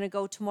 We're going to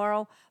go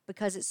tomorrow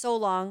because it's so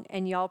long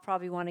and y'all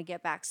probably want to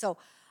get back. So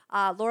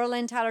Laura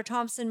Lynn Tyler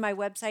Thompson, my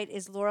website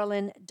is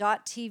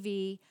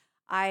lauralynn.tv.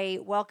 I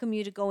welcome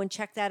you to go and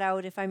check that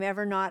out. If I'm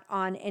ever not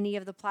on any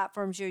of the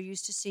platforms you're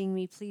used to seeing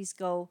me, please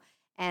go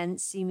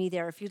and see me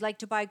there. If you'd like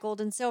to buy gold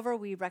and silver,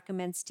 we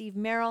recommend Steve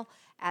Merrill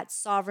at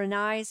Sovereign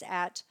Eyes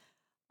at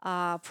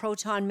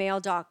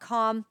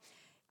protonmail.com.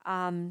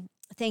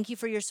 Thank you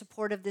for your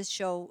support of this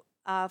show.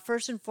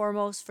 First and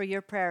foremost, for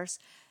your prayers.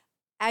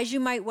 As you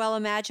might well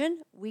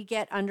imagine, we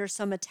get under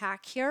some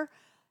attack here,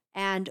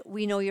 and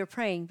we know you're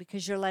praying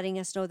because you're letting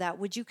us know that.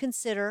 Would you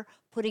consider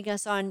putting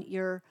us on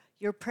your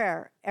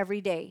prayer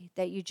every day,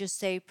 that you just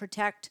say,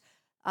 protect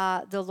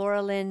the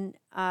Laura Lynn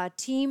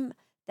team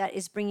that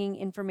is bringing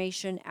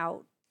information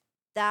out?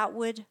 That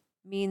would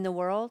mean the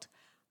world.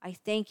 I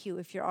thank you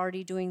if you're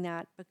already doing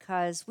that,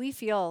 because we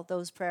feel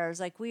those prayers.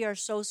 Like, we are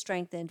so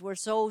strengthened. We're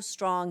so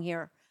strong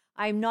here.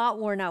 I'm not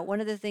worn out. One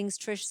of the things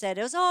Trish said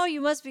was, oh,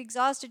 you must be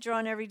exhausted. You're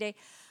on every day.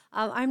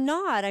 I'm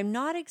not. I'm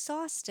not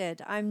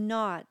exhausted. I'm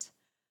not.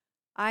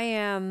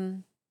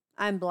 I'm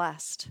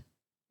blessed.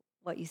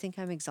 What, you think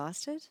I'm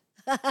exhausted?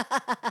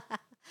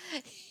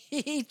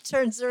 He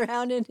turns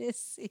around in his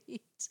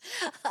seat.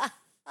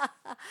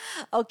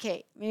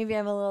 Okay, maybe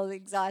I'm a little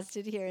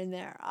exhausted here and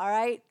there. All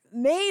right,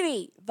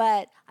 maybe,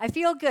 but I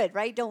feel good,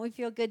 right? Don't we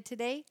feel good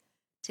today?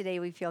 Today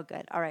we feel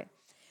good. All right.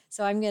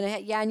 So I'm going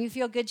to, and you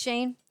feel good,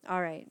 Shane?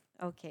 All right.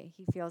 Okay,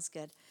 he feels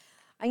good.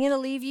 I'm going to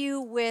leave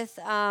you with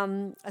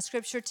a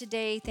scripture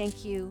today.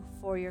 Thank you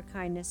for your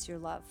kindness, your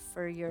love,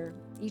 for your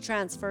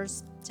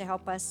e-transfers to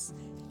help us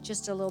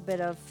just a little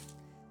bit of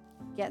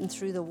getting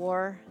through the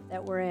war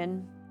that we're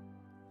in.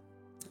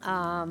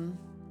 All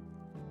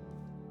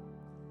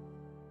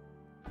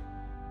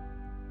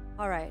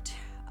right.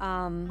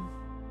 1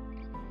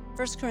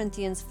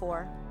 Corinthians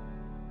 4.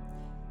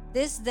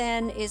 This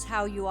then is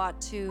how you ought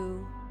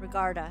to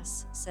regard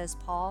us, says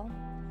Paul,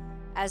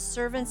 as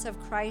servants of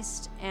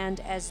Christ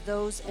and as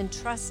those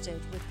entrusted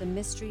with the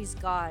mysteries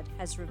God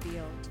has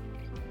revealed.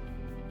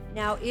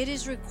 Now it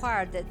is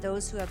required that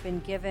those who have been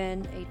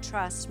given a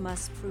trust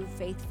must prove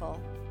faithful.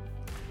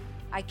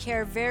 I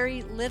care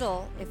very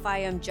little if I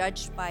am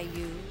judged by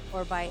you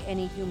or by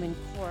any human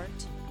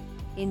court.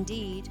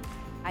 Indeed,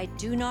 I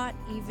do not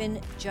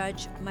even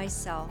judge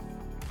myself.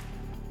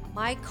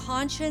 My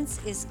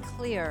conscience is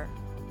clear,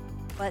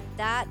 but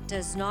that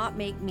does not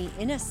make me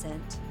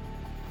innocent.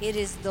 It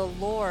is the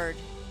Lord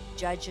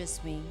judges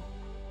me.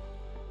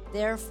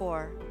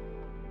 Therefore,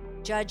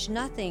 judge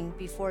nothing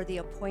before the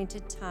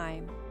appointed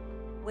time,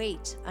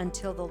 Wait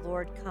until the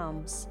Lord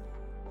comes.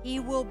 He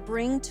will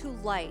bring to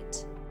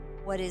light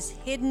what is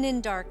hidden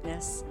in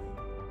darkness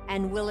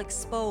and will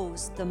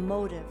expose the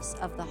motives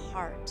of the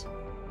heart.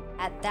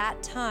 At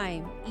that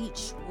time,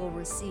 each will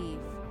receive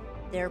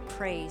their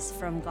praise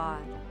from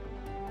God.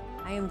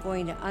 I am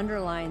going to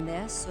underline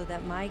this so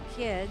that my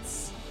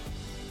kids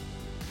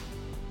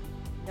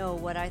know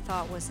what I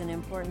thought was an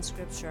important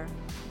scripture.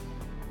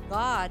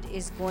 God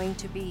is going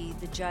to be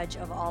the judge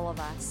of all of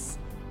us.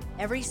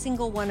 Every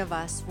single one of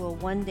us will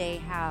one day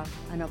have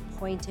an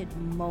appointed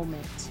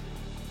moment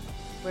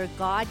where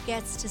God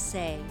gets to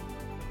say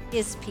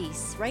his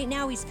piece. Right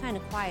now he's kind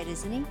of quiet,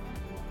 isn't he?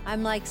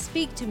 I'm like,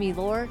 speak to me,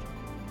 Lord.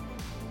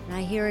 And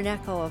I hear an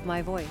echo of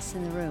my voice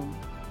in the room.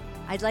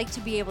 I'd like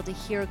to be able to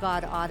hear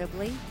God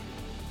audibly,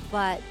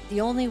 but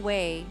the only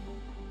way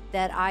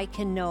that I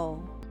can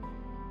know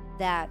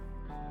that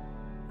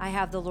I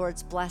have the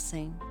Lord's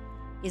blessing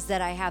is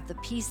that I have the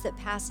peace that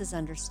passes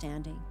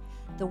understanding.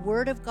 The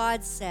Word of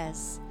God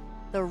says,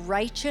 the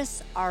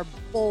righteous are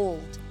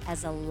bold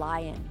as a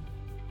lion.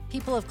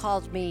 People have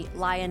called me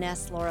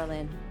Lioness Laura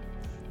Lynn,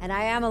 and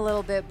I am a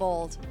little bit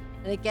bold,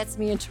 and it gets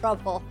me in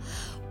trouble.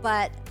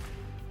 But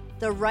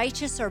the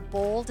righteous are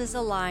bold as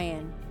a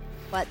lion,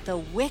 but the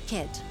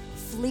wicked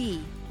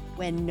flee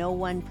when no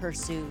one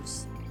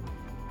pursues.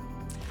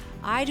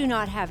 I do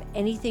not have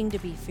anything to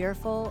be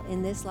fearful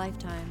in this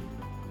lifetime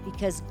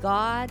because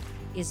God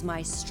is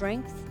my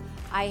strength.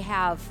 I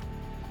have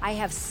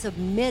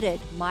submitted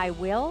my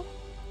will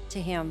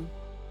to Him.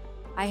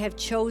 I have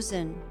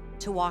chosen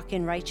to walk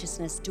in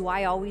righteousness. Do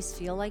I always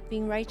feel like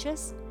being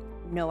righteous?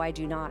 No, I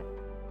do not.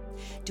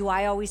 Do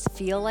I always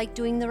feel like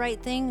doing the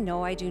right thing?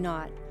 No, I do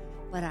not.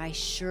 But I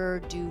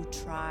sure do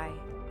try.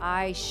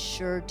 I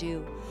sure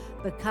do.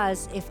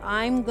 Because if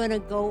I'm going to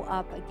go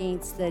up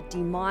against the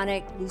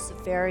demonic,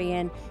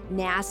 Luciferian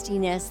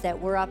nastiness that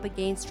we're up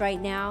against right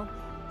now,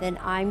 then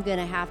I'm going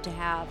to have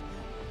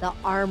the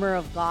armor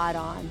of God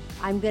on.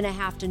 I'm going to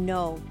have to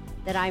know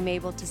that I'm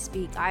able to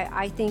speak.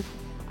 I think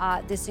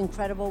this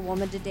incredible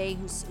woman today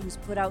who's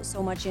put out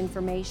so much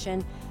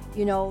information,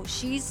 you know,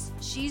 she's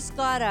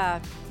got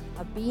a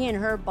bee in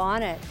her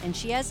bonnet, and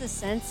she has a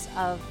sense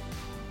of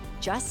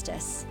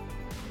justice,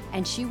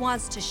 and she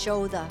wants to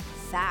show the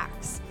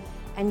facts.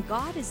 And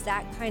God is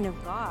that kind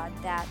of God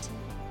that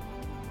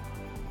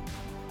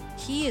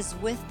He is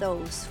with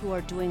those who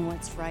are doing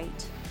what's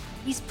right.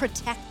 He's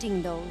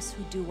protecting those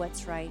who do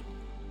what's right.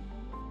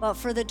 But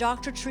for the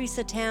Dr.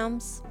 Teresa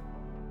Tams,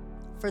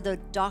 for the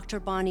Dr.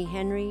 Bonnie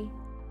Henry,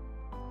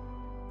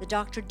 the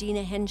Dr.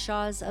 Dina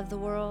Henshaws of the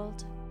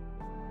world,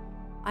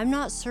 I'm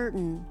not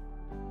certain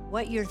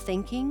what you're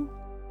thinking.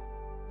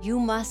 You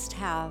must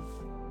have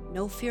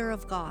no fear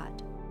of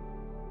God,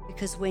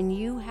 because when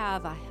you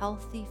have a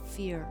healthy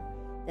fear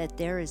that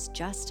there is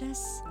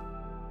justice,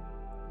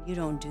 you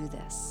don't do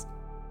this,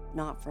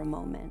 not for a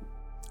moment.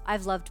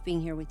 I've loved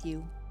being here with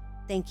you.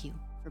 Thank you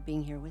for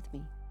being here with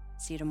me.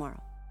 See you tomorrow.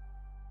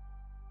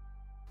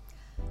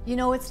 You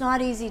know, it's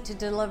not easy to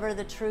deliver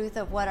the truth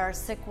of what our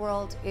sick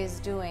world is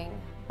doing,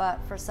 but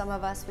for some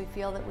of us, we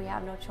feel that we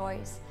have no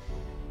choice.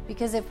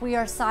 Because if we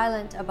are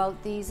silent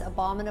about these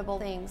abominable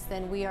things,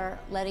 then we are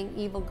letting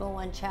evil go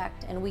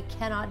unchecked, and we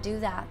cannot do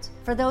that.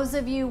 For those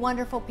of you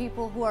wonderful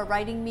people who are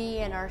writing me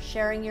and are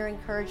sharing your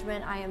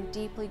encouragement, I am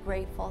deeply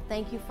grateful.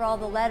 Thank you for all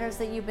the letters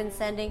that you've been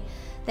sending.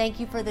 Thank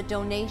you for the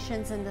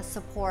donations and the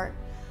support.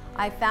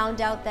 I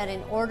found out that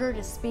in order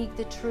to speak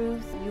the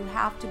truth, you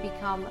have to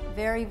become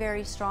very,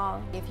 very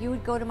strong. If you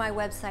would go to my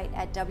website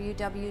at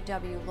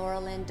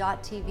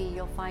www.lauralynn.tv,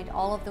 you'll find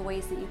all of the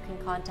ways that you can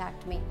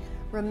contact me.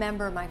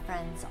 Remember, my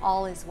friends,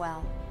 all is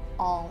well.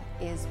 All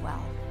is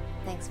well.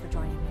 Thanks for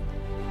joining me.